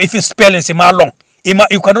me ko if you spell in ma long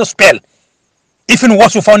you cannot spell if in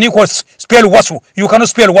wasu found you spell wasu you cannot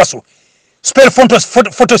spell wasu spell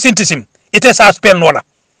photosynthesis it is a spell nola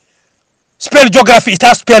spell geography it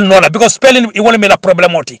has spell nola because spelling it won't make a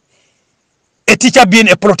problem oti a teacher being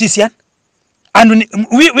a politician and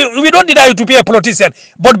we don't deny you to be a politician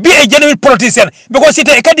but be a genuine politician because it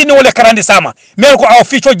ekadini wole karandi sama me ko our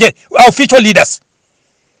future leaders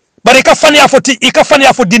but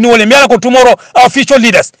ikafanya for dini wole me ko tomorrow our future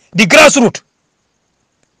leaders the grassroots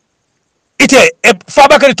ite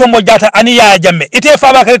Fabakary Tombong Jatta ani Yaya Jammeh ite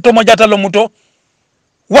Fabakary Tombong Jatta lo muto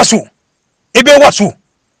wasu ebe wasu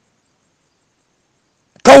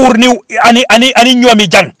kawur ni ani nyomi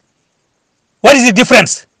jang what is the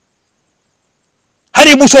difference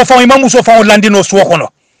hari muso fa ima muso fa landino suwokono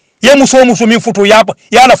ye muso min futu ya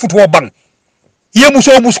la futu wo bang ye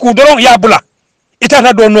muso musku doron ya bula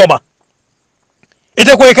itata do noma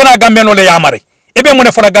ite ko kana gambeno le yamare ebe mo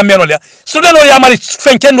ne fora gambeno le student o yamare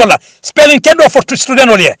fenkendo la spelling kendo for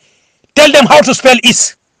student o le tell them how to spell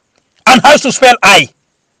is and how to spell I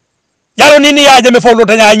yaro nini ya jame fo lo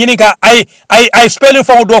tanya nyini ka I spelling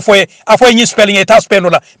for do for afo nyi spelling e ta spell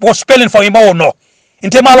la because spelling for ima wo no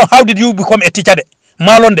inte malo how did you become a teacher de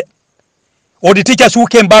malonde or the teachers who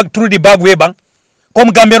came back through the back way bang come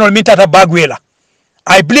Gambian or mintata back way la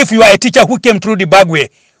I believe you are a teacher who came through the back way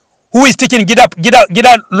who is teaching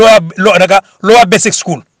Gida lower basic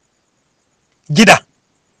school Gida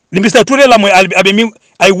ni Mr Toure la moy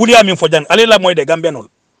ay wuliya min fojan ale la moy de Gambian ol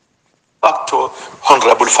back to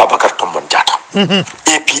Honorable Fabakary Tombong Jatta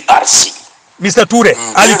APRC Mr Toure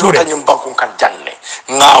Ali Toure tanyum banku kan janne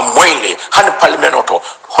nga moyle han parliamento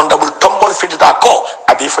Honorable Tombong fidda ko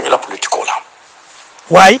abi fanyi la political la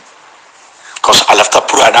why because alafta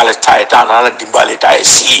pour anale taita na dimbali tai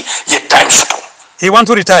si ye time suto he want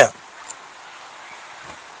to retire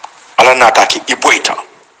ala na taki iboita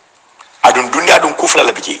adun dunya dun kufla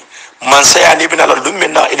la biji man saya ni bina la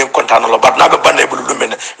lumena inin kontana la bar na be bande bulu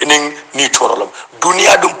lumena inin ni toro la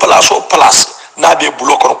dunya dun place o place na be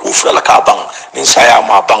bulo kono kufla la ka bang nin saya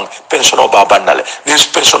ma bang pensiono ba bandale nin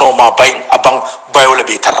pensiono ma bay abang bayola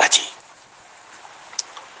be taraji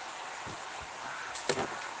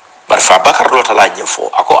bar Fabakary lota la nyefo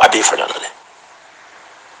ako abi fanale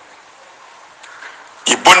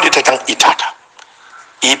i bondi te kan itata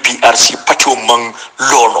APRC patio mang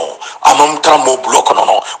lono amam tramo bloko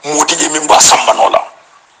no moti je min ba samba no la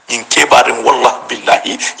in kebarin wallah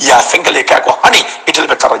billahi ya fengale ka ko hani itel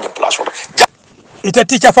be taranya place wala ita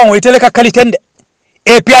teacher fa itele ka kalitende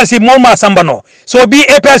APRC molma samba no so bi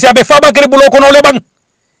APRC abe Fabakary bloko no le bang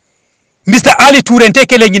Mr Ali Toure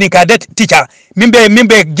nteke le nyini ka det teacher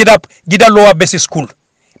mimbe gida lower basic school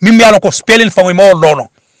mimbe ala ko spelling fa mo lono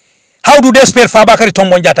how do they spell Fabakary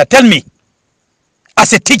Tombong Jatta tell me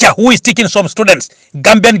as a teacher who is teaching some students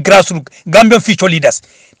Gambian grassroots Gambian future leaders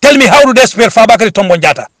tell me how do they spell Fabakary Tombong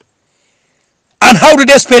Jatta and how do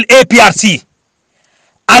they spell APRC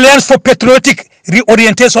Alliance for Patriotic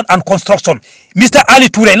Reorientation and Construction Mr Ali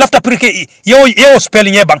Toure lafta prike yo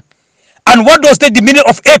spelling e bang and what does the meaning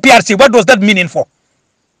of APRC what does that mean for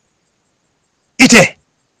ite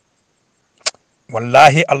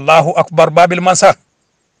wallahi Allahu akbar babil mansa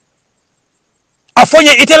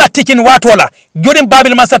afonye ite la teaching watola during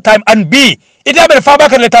Babil Master time and B ite abel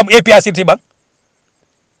Fabakary le time APRC tiba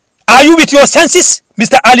are you with your senses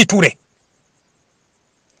Mr Ali Toure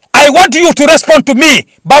I want you to respond to me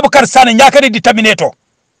Babukar Sane Nykara The Terminator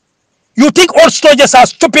you think all soldiers are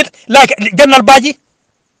stupid like General Baji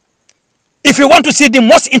if you want to see the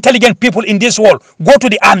most intelligent people in this world go to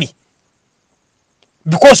the army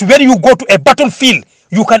because when you go to a battlefield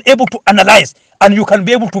you can able to analyze and you can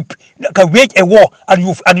be able to wage a war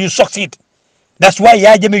and you succeed. That's why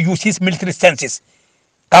Yaya Jammeh used his military senses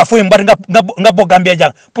ka fo mbar nga bo Gambia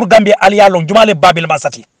jang pour Gambia aliya long jumale babil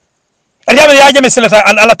masati aliya ya jame silata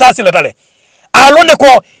ala ta silata le alone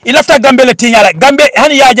ko ilafta Gambia le tinyala Gambia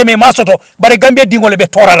hani ya jame masoto bare Gambia dingole be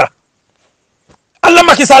torala Allah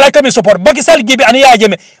Macky Sall kami support Macky Sall gibi ani ya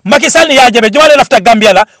jame Macky Sall ni ya jame jumale lafta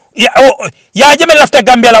Gambia la ya jame lafta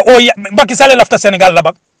Gambia la o Macky Sall lafta Senegal la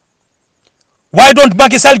bak. Why don't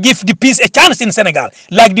Macky Sall give the peace a chance in Senegal?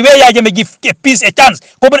 Like the way Yajame give peace a chance.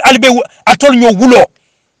 Come albe atol nyo wulo,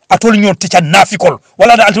 atol nyo teacher nafikol.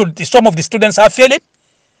 Wala da atol some of the students are failing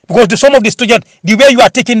because some of the students the way you are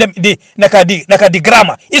taking them the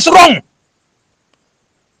grammar is wrong.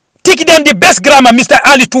 Take them the best grammar, Mr.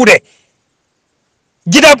 Ali Toure.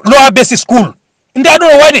 Get up lower basic school. And I don't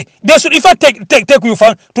know why they should if I take you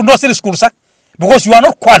to nursery school, sir, because you are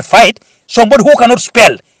not qualified. Somebody who cannot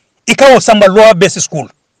spell. Ikawo samba lower basic school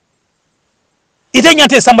ite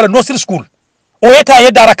nyante samba nursery school o yeta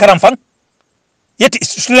yedara karam fan yeti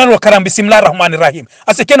student wo karam bismillahir rahmanir rahim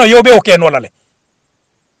ase keno yobe o keno lale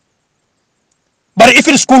but if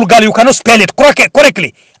in school girl you cannot spell it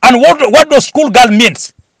correctly and what does school girl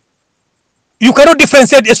means you cannot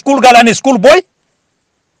differentiate a school girl and a school boy.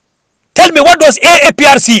 Tell me what does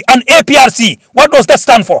AAPRC and APRC what does that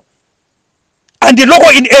stand for? And the logo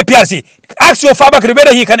in APRC, ask your father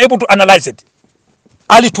whether he can able to analyze it.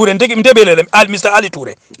 Ali Toure, Mr. Ali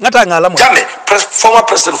Toure. Jamme, former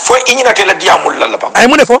president, for inyina tela diamul la labang. Ay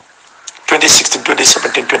mune fo? 2016,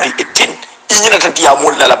 2017, 2018. Inyina tela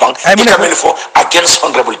diamul la labang. Ikamil fo against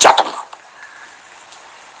Honorable Jatama.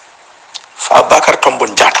 Fa Bakar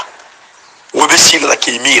Tombon Jata. Webe sila la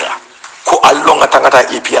kimira. Ko alonga tangata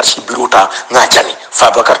APRC birota ngajani. Fa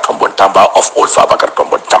Bakar Tombon Tamba of all Fa Bakar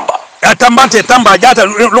Tombon Tamba. Tamba Jata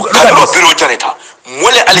look at this. You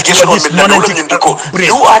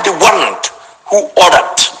are the one who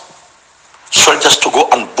ordered soldiers to go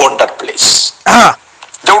and burn that place.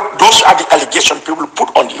 Those are the allegations people put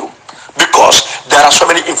on you because there are so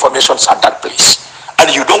many informations at that place and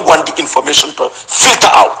you don't want the information to filter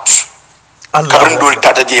out. ID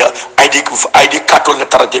carton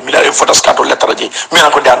letter J, military photos carton letter J. They are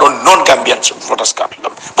non-Gambian photos carton.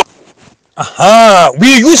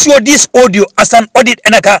 We use this audio as an audit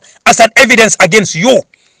and as an evidence against you.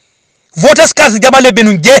 Voters cast Jamale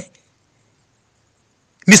Benunje,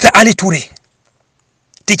 Mr. Ali Toure,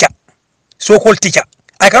 teacher, so-called teacher.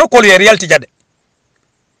 I cannot call you a real teacher.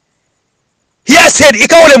 He has said,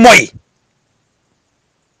 Ikaole Moi.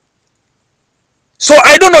 So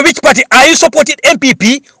I don't know which party. Are you supporting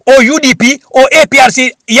MPP or UDP or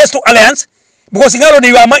APRC, yes to alliance? Because you are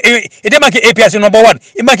APRC number one,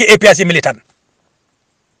 you make APRC militant.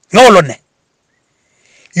 No lone.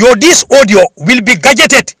 This audio will be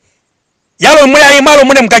gadgeted.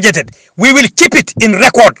 Gadgeted. We will keep it in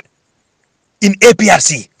record in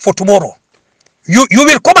APRC for tomorrow. You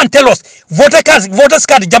will come and tell us voters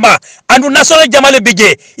card jama and national jama le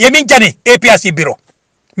bije yemin jani APRC bureau.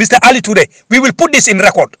 Mr. Ali Toure, we will put this in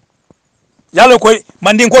record. Yalo ko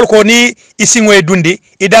mandinkol ko ni isingo e dundi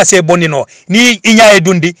ida se bonino ni inya e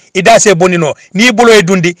dundi ida se bonino ni bulo e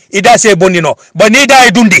dundi ida se bonino ba ni da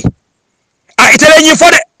e dundi itele nyi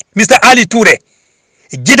fode Mr. Ali Toure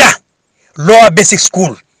jida lower basic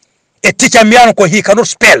school a teacher miano ko he cannot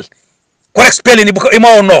spell correct spelling ni buko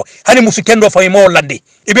imo no hani musu kendo fa imo landi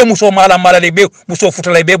ibe muso mala le be muso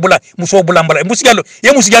futala be bula muso bula mbala musu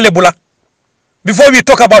galle bula before we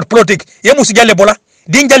talk about politics ye musu galle bula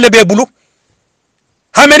din galle be bulu.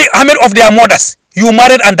 How many of their mothers you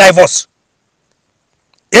married and divorced?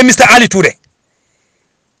 Mr. Ali Toure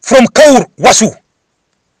from Kaur Wasu,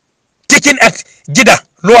 teaching at Jida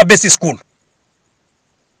Lower Basic School.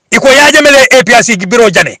 Iko yajamele APRC Gibiro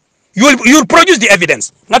Jane. You'll produce the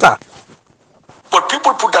evidence. Nata. But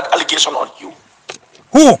people put that allegation on you.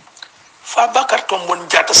 Who? Fabakar Tombon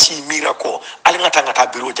Jata si miracle. Alingata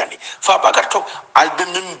ngata biro Jane. Fabakar Tom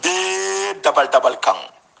albemim de double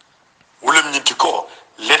kang. Willem Nintiko.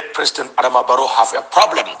 Let President Adama Barrow have a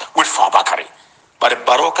problem with Fabakari. But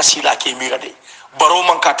Barrow Kasila ke mirade. Barrow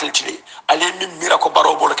mankatel today. Ale mi miracle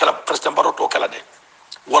Barrow bolakela President Barrow to kelade.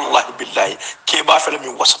 Wallahi billahi. Keba fele mi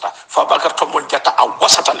wasata. Fabakar Tombon Jata a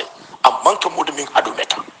wasatale. A manke mudu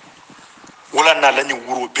adumeta. Wala na lani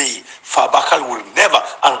wurubi. Fabakar will never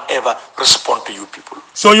and ever respond to you people.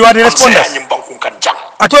 So you are the responders.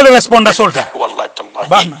 I told the responder soldier. Wallahi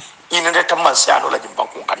tallahi. Inendeta mansiano la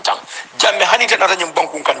jimbanku kanjang jamme hanita na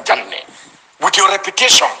jimbanku kanjanne with your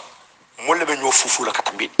reputation molle be nyo fufu la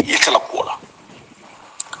katambi yitala kola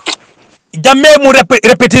jamme mu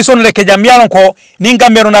repetition le ke jammiano ko ni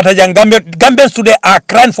gambero nata jang Gambians today are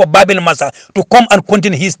crying for Babil Masa to come and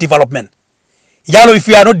continue his development. Yalo if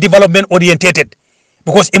you are not development orientated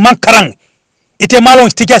because iman karang ite malon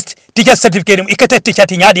teacher certificate ikete teacher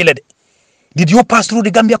ti nyadi lede. Did you pass through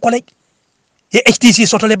the Gambia college? HTC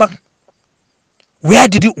Sotole Bank.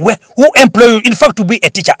 Who employ you in fact to be a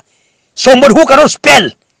teacher? Somebody who cannot spell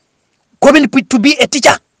coming to be a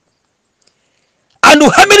teacher. And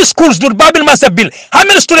how many schools do Bible Master build? How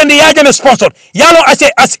many students the Yajame sponsored? Yalo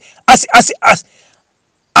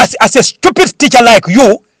as a stupid teacher like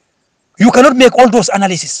you cannot make all those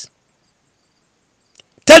analysis.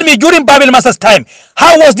 Tell me, during Bible Master's time,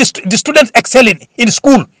 how was the students excelling in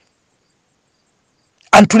school?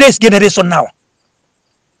 And today's generation now.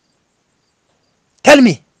 Tell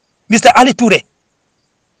me, Mr. Ali Toure,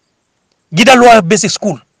 Gida Lower Basic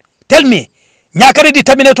School. Tell me, Nykara The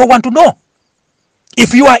Terminator want to know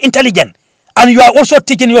if you are intelligent and you are also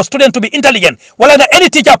teaching your student to be intelligent. Well, any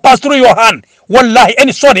teacher pass through your hand, wallahi,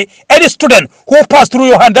 any student who pass through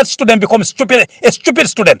your hand, that student becomes a stupid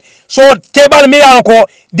student. So, Tebal Miyanko,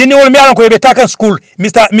 Diniwol Miyanko, Ebetakan School,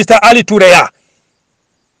 Mr. Ali Toure, ya.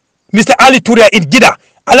 Mr. Ali Toure in Gida.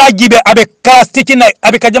 Ala gibe abe class teaching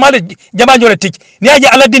abe kajamale jamanjole teach ni aje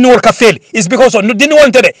ala didn't work a fail. It's because of didn't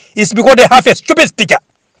want today. It's because they have a stupid teacher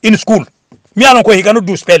in school. Me alon ko he cannot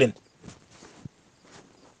do spelling.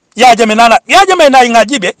 Ya jame na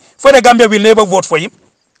ngajibe for the Gambia will never vote for him.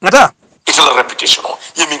 Ngata it's a repetition.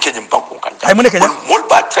 You mean Kenyan Banku can ay mo ne kenya more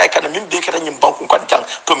bad try can mean be Kenyan Banku can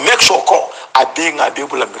to make sure ko being a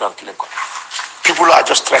able and miracle. People are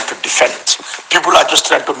just trying to defend. People are just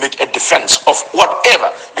trying to make a defense of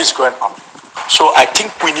whatever is going on. So I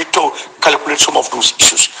think we need to calculate some of those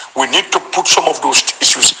issues. We need to put some of those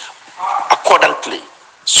issues accordingly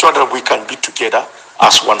so that we can be together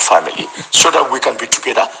as one family, so that we can be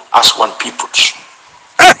together as one people.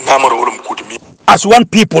 As one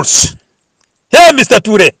peoples. Hey, Mr.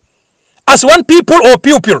 Toure. As one people or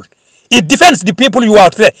pupil. It defends the people you are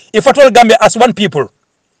there. If at all Gambia as one people.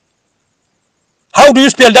 How do you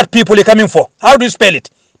spell that people you're coming for? How do you spell it?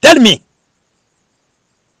 Tell me.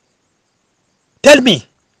 Tell me.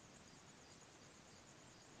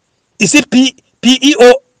 Is it P-E-O-P-L-E?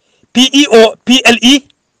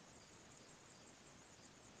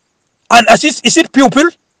 And is it pupil?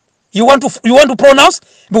 You want to pronounce?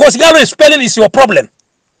 Because spelling is your problem.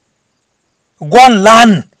 Go and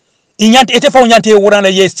learn. Inyante ete fa unyante urana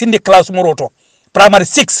ye sindi class moroto. Primary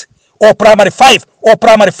 6 or primary 5 or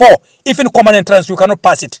primary 4. If in common entrance you cannot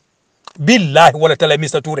pass it. Billahi wala tell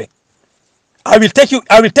Mr. Toure. I will take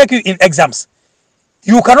you in exams.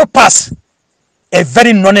 You cannot pass a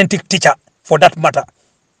very nonentic teacher for that matter.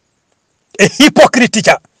 A hypocrite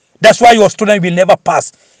teacher. That's why your student will never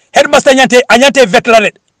pass. Headmaster anyante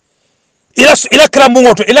veteran. Ila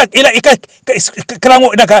kramungoto ila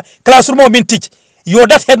krango naka classroom min teach.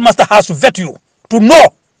 That headmaster has to vet you to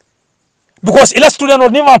know. Because ila student will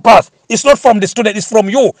never pass. It's not from the student, it's from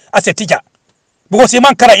you as a teacher. Because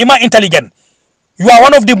iman intelligent. You are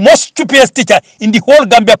one of the most stupidest teachers in the whole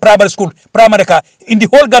Gambia primary school, in the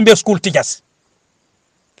whole Gambia school teachers.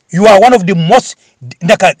 You are one of the most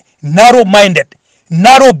narrow-minded,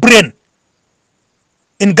 narrow brain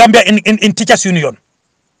in Gambia in teachers union.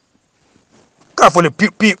 Carefully,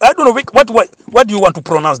 I don't know what do you want to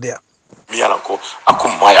pronounce there? Miyalanko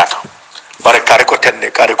akum mayata. Bare kare ko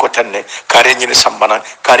tenne kare nyine sambana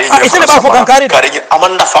kare nyine sambana kare nyine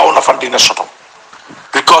amanda faaw na fandina soto.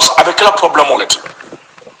 Because avec la problem wallet.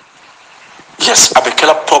 Yes, avec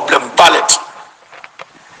la problem ballot.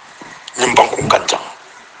 Nimbanku kanja.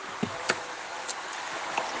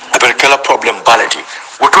 Avec la problem ballot.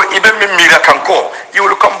 Woto even mira kanko, you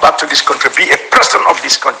will come back to this country, be a president of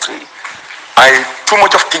this country. I too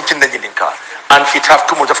much of thinking the Nilinka, and it have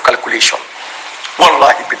too much of calculation.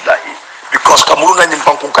 Wallahi billahi. Because Kamuruna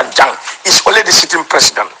Nimbanku Kanjang is already sitting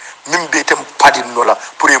president. Nimbetem padin nola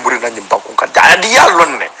puri murina Nimbanku Kanjang. And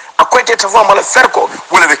yalone, akwete tavamala ferko,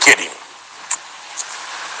 will be kidding.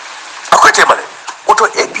 Akwete male, Oto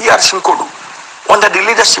APR Sinkodu, under the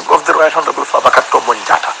leadership of the Right Honorable Fabakato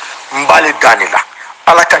Monjata, Mbali Danila,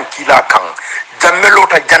 Alakan Kila Kang,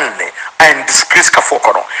 Jamelota Janne, and disgrace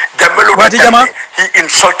Kafokono. Jamelota Janne, he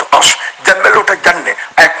insult us. Jamelota Janne,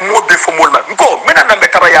 I more before Mulman. Go, Menana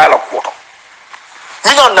Metarayala Quoto.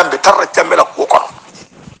 Mina Betara Jamela Quokono.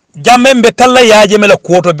 Jamembe talla ya jemela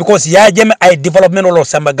kuoto because ya jeme ay development olo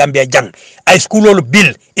samba Gambia jang ay school olo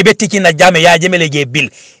bill ibe tiki na jame ya jemele je bill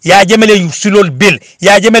ya jemele yusulol bill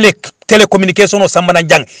ya jemele telecommunication o samba na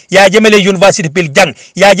jang ya jemele university bill jang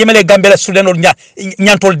ya jemele Gambia student ol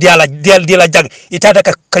nyantol diala jang itata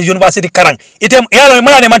ka university karang item yalo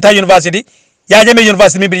mala ne manta university ya jeme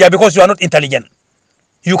university mi because you are not intelligent,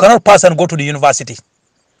 you cannot pass and go to the university.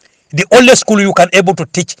 The only school you can able to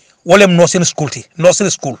teach Wolem nursing school,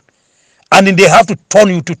 and then they have to turn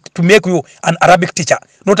you to make you an Arabic teacher,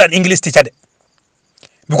 not an English teacher.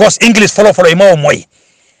 Because English follow imo moy.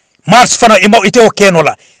 Maths fana imo ite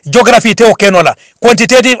okenola. Geography ite okenola.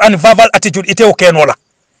 Quantitative and verbal attitude ite okenola.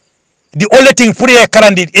 The only thing for ye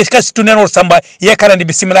karandi is kasi tuneno samba ye karandi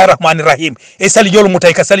bismillahir rahmanir rahim. E sali yolu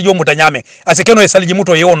muta ka sali yolu muta nyame. Asekeno e sali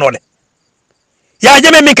jimuto ye onole. Ya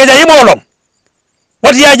jeme min keja imo olong.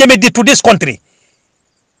 What ya jeme did to this country?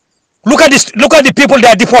 Look at this. Look at the people they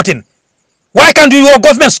are deporting. Why can't your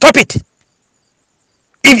government stop it? If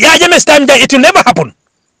Yajame's time there, it will never happen.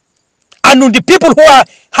 And the people who are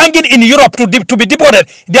hanging in Europe to be deported,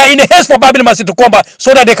 they are in a haste for Babylon to come back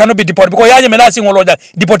so that they cannot be deported. Because Yajame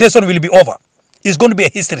deportation will be over. It's going to be a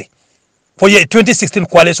history. For your 2016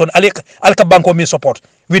 coalition, Alka Banko means support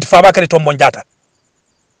with Fabakari Tombonjata.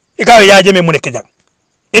 Ika Yajame Munekijang.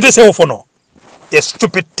 It is a for no. A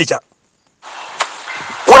stupid teacher.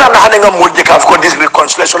 What I'm having a mood, I've got this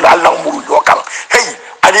reconciliation. Hey,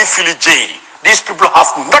 I didn't feel jail. These people have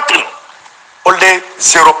nothing, only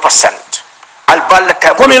 0%. I'll buy the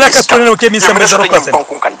time. Come in like a student who came in 0%.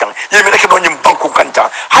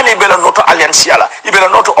 Honey, Bella not allianciala, even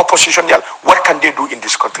not opposition. What can they do in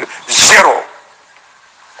this country? Zero.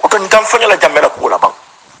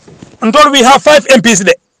 Until we have 5 MPs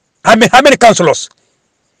there. How many councillors?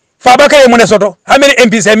 Fabaka Munesoto, how many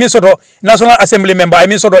MPs I mean Soto, National Assembly member, I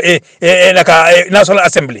mean Soto National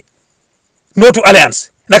Assembly. No to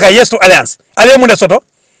alliance. Yes to alliance. Ale Munesoto.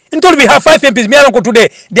 Until we have 5 MPs, Miaranko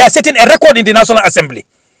today, they are setting a record in the National Assembly.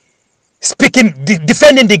 Speaking,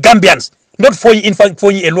 defending the Gambians, not for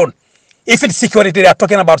you alone. If it's security, they are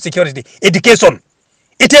talking about security. Education.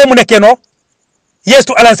 Ite Munekeno. Yes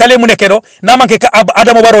to alliance, Ale Munekeno. Namanke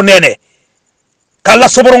Adamobaro Nene. Kala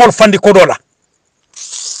Soborongol Fandi Kodola.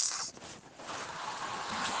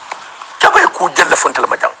 Jelle Fontel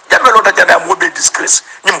Majang. Jamelota Jana Mobe disgrace.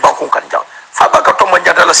 Nimbankum Kanjang. Fabaka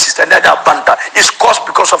Tomanjata sister Nada Banta is caused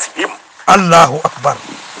because of him. Allahu Akbar.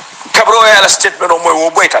 Cabro a statement on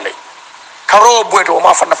my Boitale. Caro Boito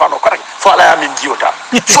Mafano correct. For I am in Giota.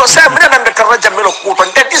 So Sam and the Karaja Melo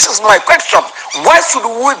Kutan. This is my question. Why should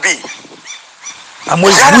we be? I'm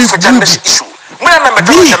with this issue.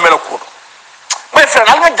 My friend,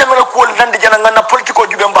 I'm not Jamelo Kual Landijana political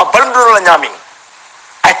Jubamba Bandura Yamin.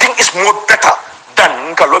 I think it's more better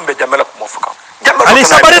than Kalombe Jamela Mofaka.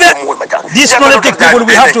 These knowledge people,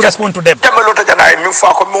 we have to respond to them. They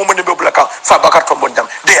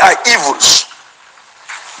are evils.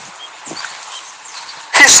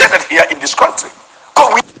 He said it here in this country.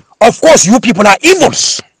 Of course, you people are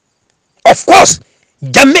evils. Of course.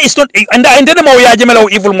 Jamme is not, and I didn't know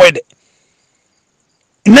Jamela evil mode.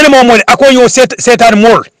 Nenemo mode, Ako yo Satan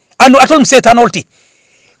more. And I told him Satan ulti.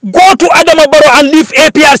 Go to Adamabaro and leave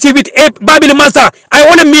APRC with Babylon Master. I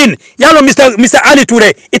only mean, yalo Mr. Ali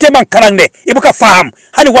Toure, iteman karangne, ibuka faham,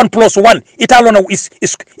 hani 1 + 1, italono is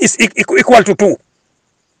equal to 2.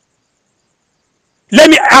 Let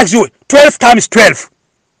me ask you, 12 times 12,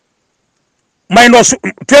 minus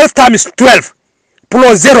 12 times 12,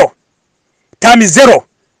 plus 0, times 0,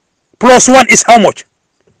 plus 1 is how much?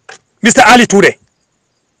 Mr. Ali Toure.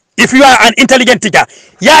 If you are an intelligent teacher,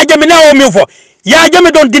 ya jamina o move. Ya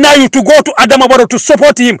Jame don't deny you to go to Adamabaro to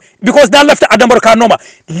support him because that left Adamabaro Kanoma.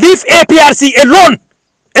 Leave APRC alone.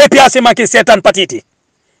 APRC make Satan patiti.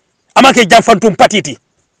 Amake Jamfantum patiti.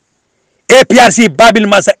 APRC Babil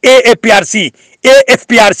Masa AAPRC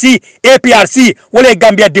AFPRC APRC wole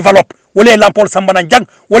Gambia develop wole Lampol Sambananjang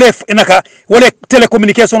wole Enaka wole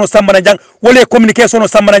telecommunication Sambananjang wole communication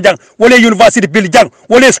Sambananjang wole university biljang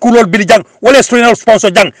wole school biljang wole student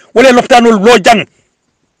sponsor jang wole loptanul lo jang.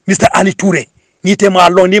 Mr. Ali Toure ni tema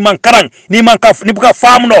long ni man karang ni man ka ni buka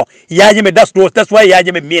fam no Yajime that's why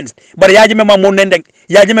Yajime means but Yajime ma monende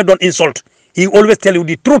Yajime don't insult. He always tell you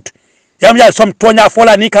the truth. Yamja some tonya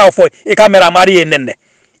fola ni ka fo e camera mari nenne.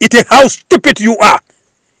 It is how stupid you are.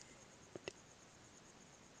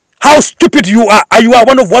 How stupid you are. You are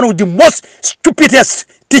one of the most stupidest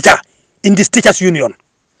teacher in this teachers union.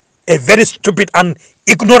 A very stupid and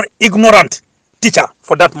ignorant teacher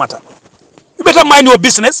for that matter. You better mind your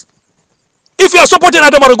business. If you are supporting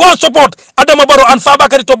Adamabaro, go and support Adamabaro and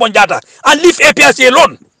Fabakari Tobonjata and leave APRC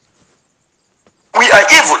alone. We are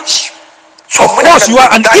evils. So of course you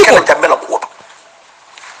are an evil.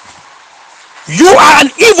 You are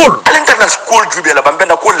an evil.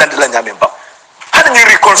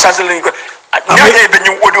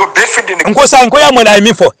 I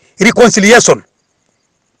mean for reconciliation.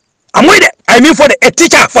 I mean for a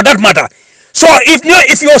teacher for that matter. So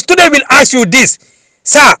if your student will ask you this,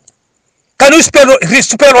 sir, can you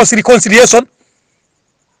spell us reconciliation?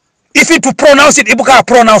 If you to pronounce it, Ibuka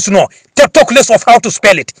pronounce no. Talk less of how to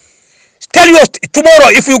spell it. Tell your tomorrow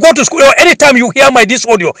if you go to school or anytime you hear this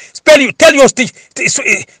audio, tell your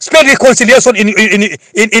spell reconciliation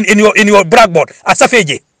in your blackboard.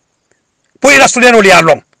 Asafeje. Put it student only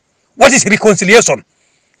along. What is reconciliation?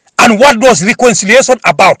 And what was reconciliation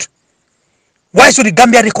about? Why should the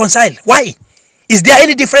Gambia reconcile? Why? Is there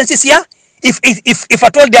any differences here? If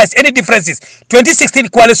at all there is any differences, 2016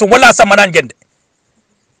 coalition wala samanangende.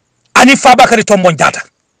 And if Fabakari Tombon data,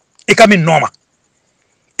 it can be normal.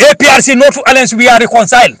 APRC North Alliance, we are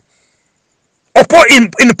reconciled.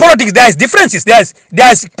 In politics, there is differences. There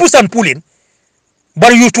is push and pulling. But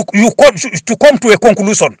to come to a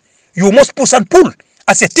conclusion, you must push and pull.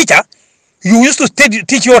 As a teacher, you used to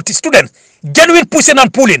teach your students genuine pushing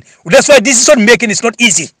and pulling. That's why decision making is not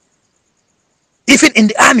easy. Even in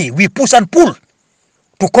the army, we push and pull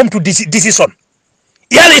to come to decision.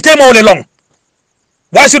 All along.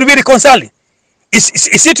 Why should we reconcile?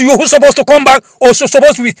 Is it you who's supposed to come back, or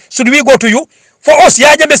should we go to you? For us,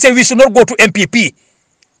 Yajame say we should not go to MPP.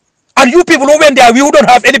 And you people who went there, we don't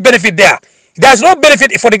have any benefit there. There's no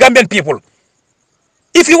benefit for the Gambian people.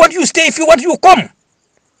 If you want, you stay. If you want, you come.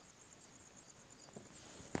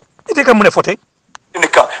 Because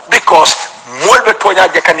molbe tonya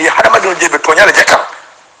jakani haramadu jebe tonya la jakam.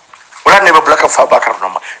 Wala never black and Fabakar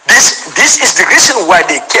number. This is the reason why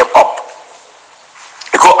they came up.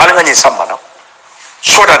 Because alangani sambana.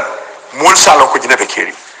 So that mul salon ko jine be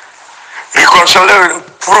keri. Reconciliation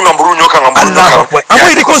pour ngamburu nyoka ngamburu nyoka.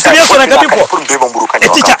 Amo reconciliation na gabi ko. Pour be ngamburu kan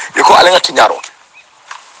nyoka. Yoko alanga tinyaro.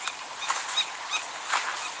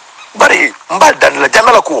 Bari mbal dan la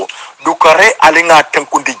jamala ko du kare alinga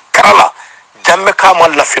tankundi karala jamme kama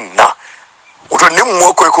la finna oto nim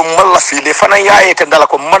mo koy ko malla file fana yaaye te dala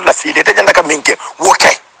ko malla file te janda ka minke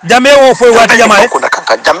woke jamme wo foy wati jamae ko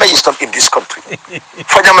nakaka jamme is not in this country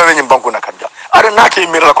fa jamme we nyim banku nakanja ara nake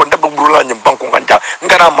mirala ko debbo burula nyim banku nganja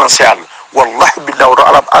ngana mansal wallahi billahi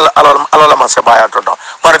ala man sabaya to do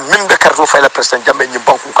mar mimbe karto fayla president jamme nyim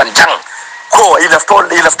banku kan jang ko il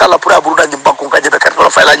afta la pura burula nyim banku kan jebe karto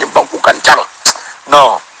fayla nyim banku kan jang.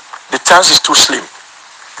 No, the chance is too slim.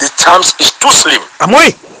 The chance is too slim.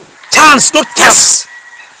 Amoy, chance, not chance.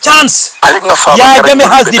 Chance. Yeah, Gambia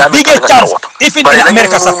has the biggest chance. Even in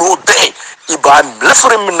America, sir. Iba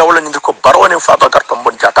lefre min na wala ndiko barone Fabakar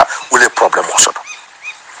Tombon Jata wala problem also.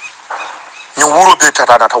 Ni wuro be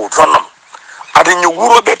tata na taw tonam. Adi ni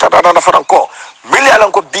wuro be tata na franco. Mili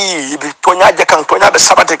alanko bi tonya je kan tonya be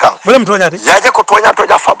sabate kan. Bolem tonya de. Ya je ko tonya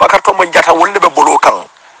Fabakar Tombon Jata wala be bolo kan.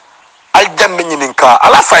 Aljambe nyininka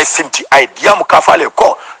ala fay finti ay diam ka fale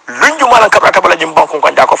ko lunju malan kabra tabala nyim banko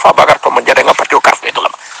kan jako Fabakar Tombon Jata nga patio karfe to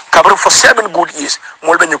lama kabru for 7 good years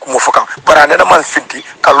mol be nyuko mo fokan barane na man finti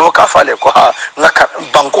kalo ka fale ko ha nga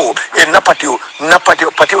banko e na patio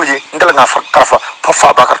je ndala nga karfa fa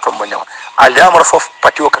Fabakar Tombon Jata alyamar fof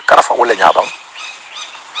patio ka karfa wala nyabam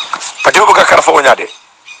patio ka karfa wonya de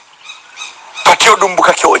patio dum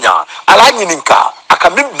buka ke wonya ala nyininka aka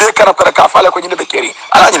min be karaf ka fale ko nyine be keri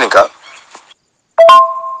ala nyininka.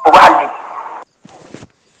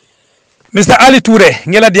 Mr. Ali Toure,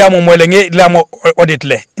 ngela diamo moy le ngela audit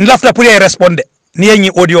le. Nlafta pour y répondre. Ni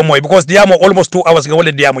yengi audio moy because diamo almost 2 hours ago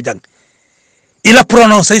le diamo jang. Ila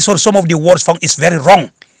pronunciation some of the words found is very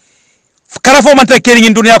wrong. Karafo man kering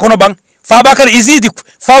in dunia kono bang. Fabakar is he the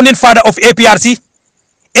founding father of APRC?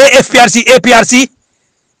 APRC?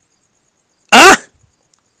 Ah?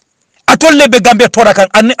 Atolle be Gambia tora kan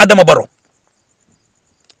an Adama Barrow.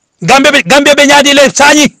 Gambia be nyaadi le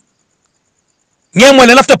sañi. Ngemo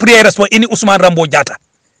le lafta priere response ini Usman Rambo Jata.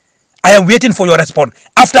 I am waiting for your response.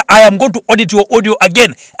 After I am going to audit your audio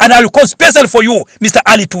again and I will come special for you, Mr.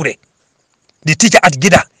 Ali Toure, the teacher at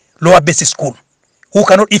Gida Lower Basic School, who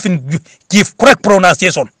cannot even give correct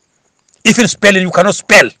pronunciation. Even spelling, you cannot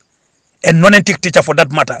spell. A non-entity teacher for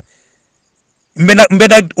that matter.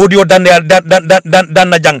 Mbeda audio dan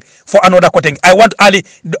jang for another cutting. I want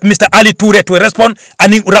Mr. Ali Toure to respond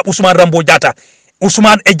and Usman Rambo Jata.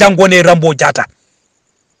 Usman Ejangone Rambo Jata.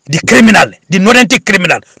 The criminal, the non-entity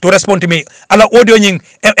criminal, to respond to me. Ala audio nying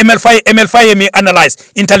ML5 me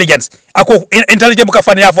analyze intelligence. Ako intelligence buka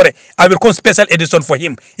fani afore. I will come special edition for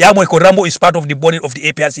him. Ya mo ko Rambo is part of the body of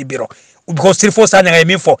the APRC bureau. Because Sirfo Sanyang I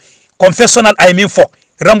mean for confessional I mean for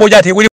Rambo Jata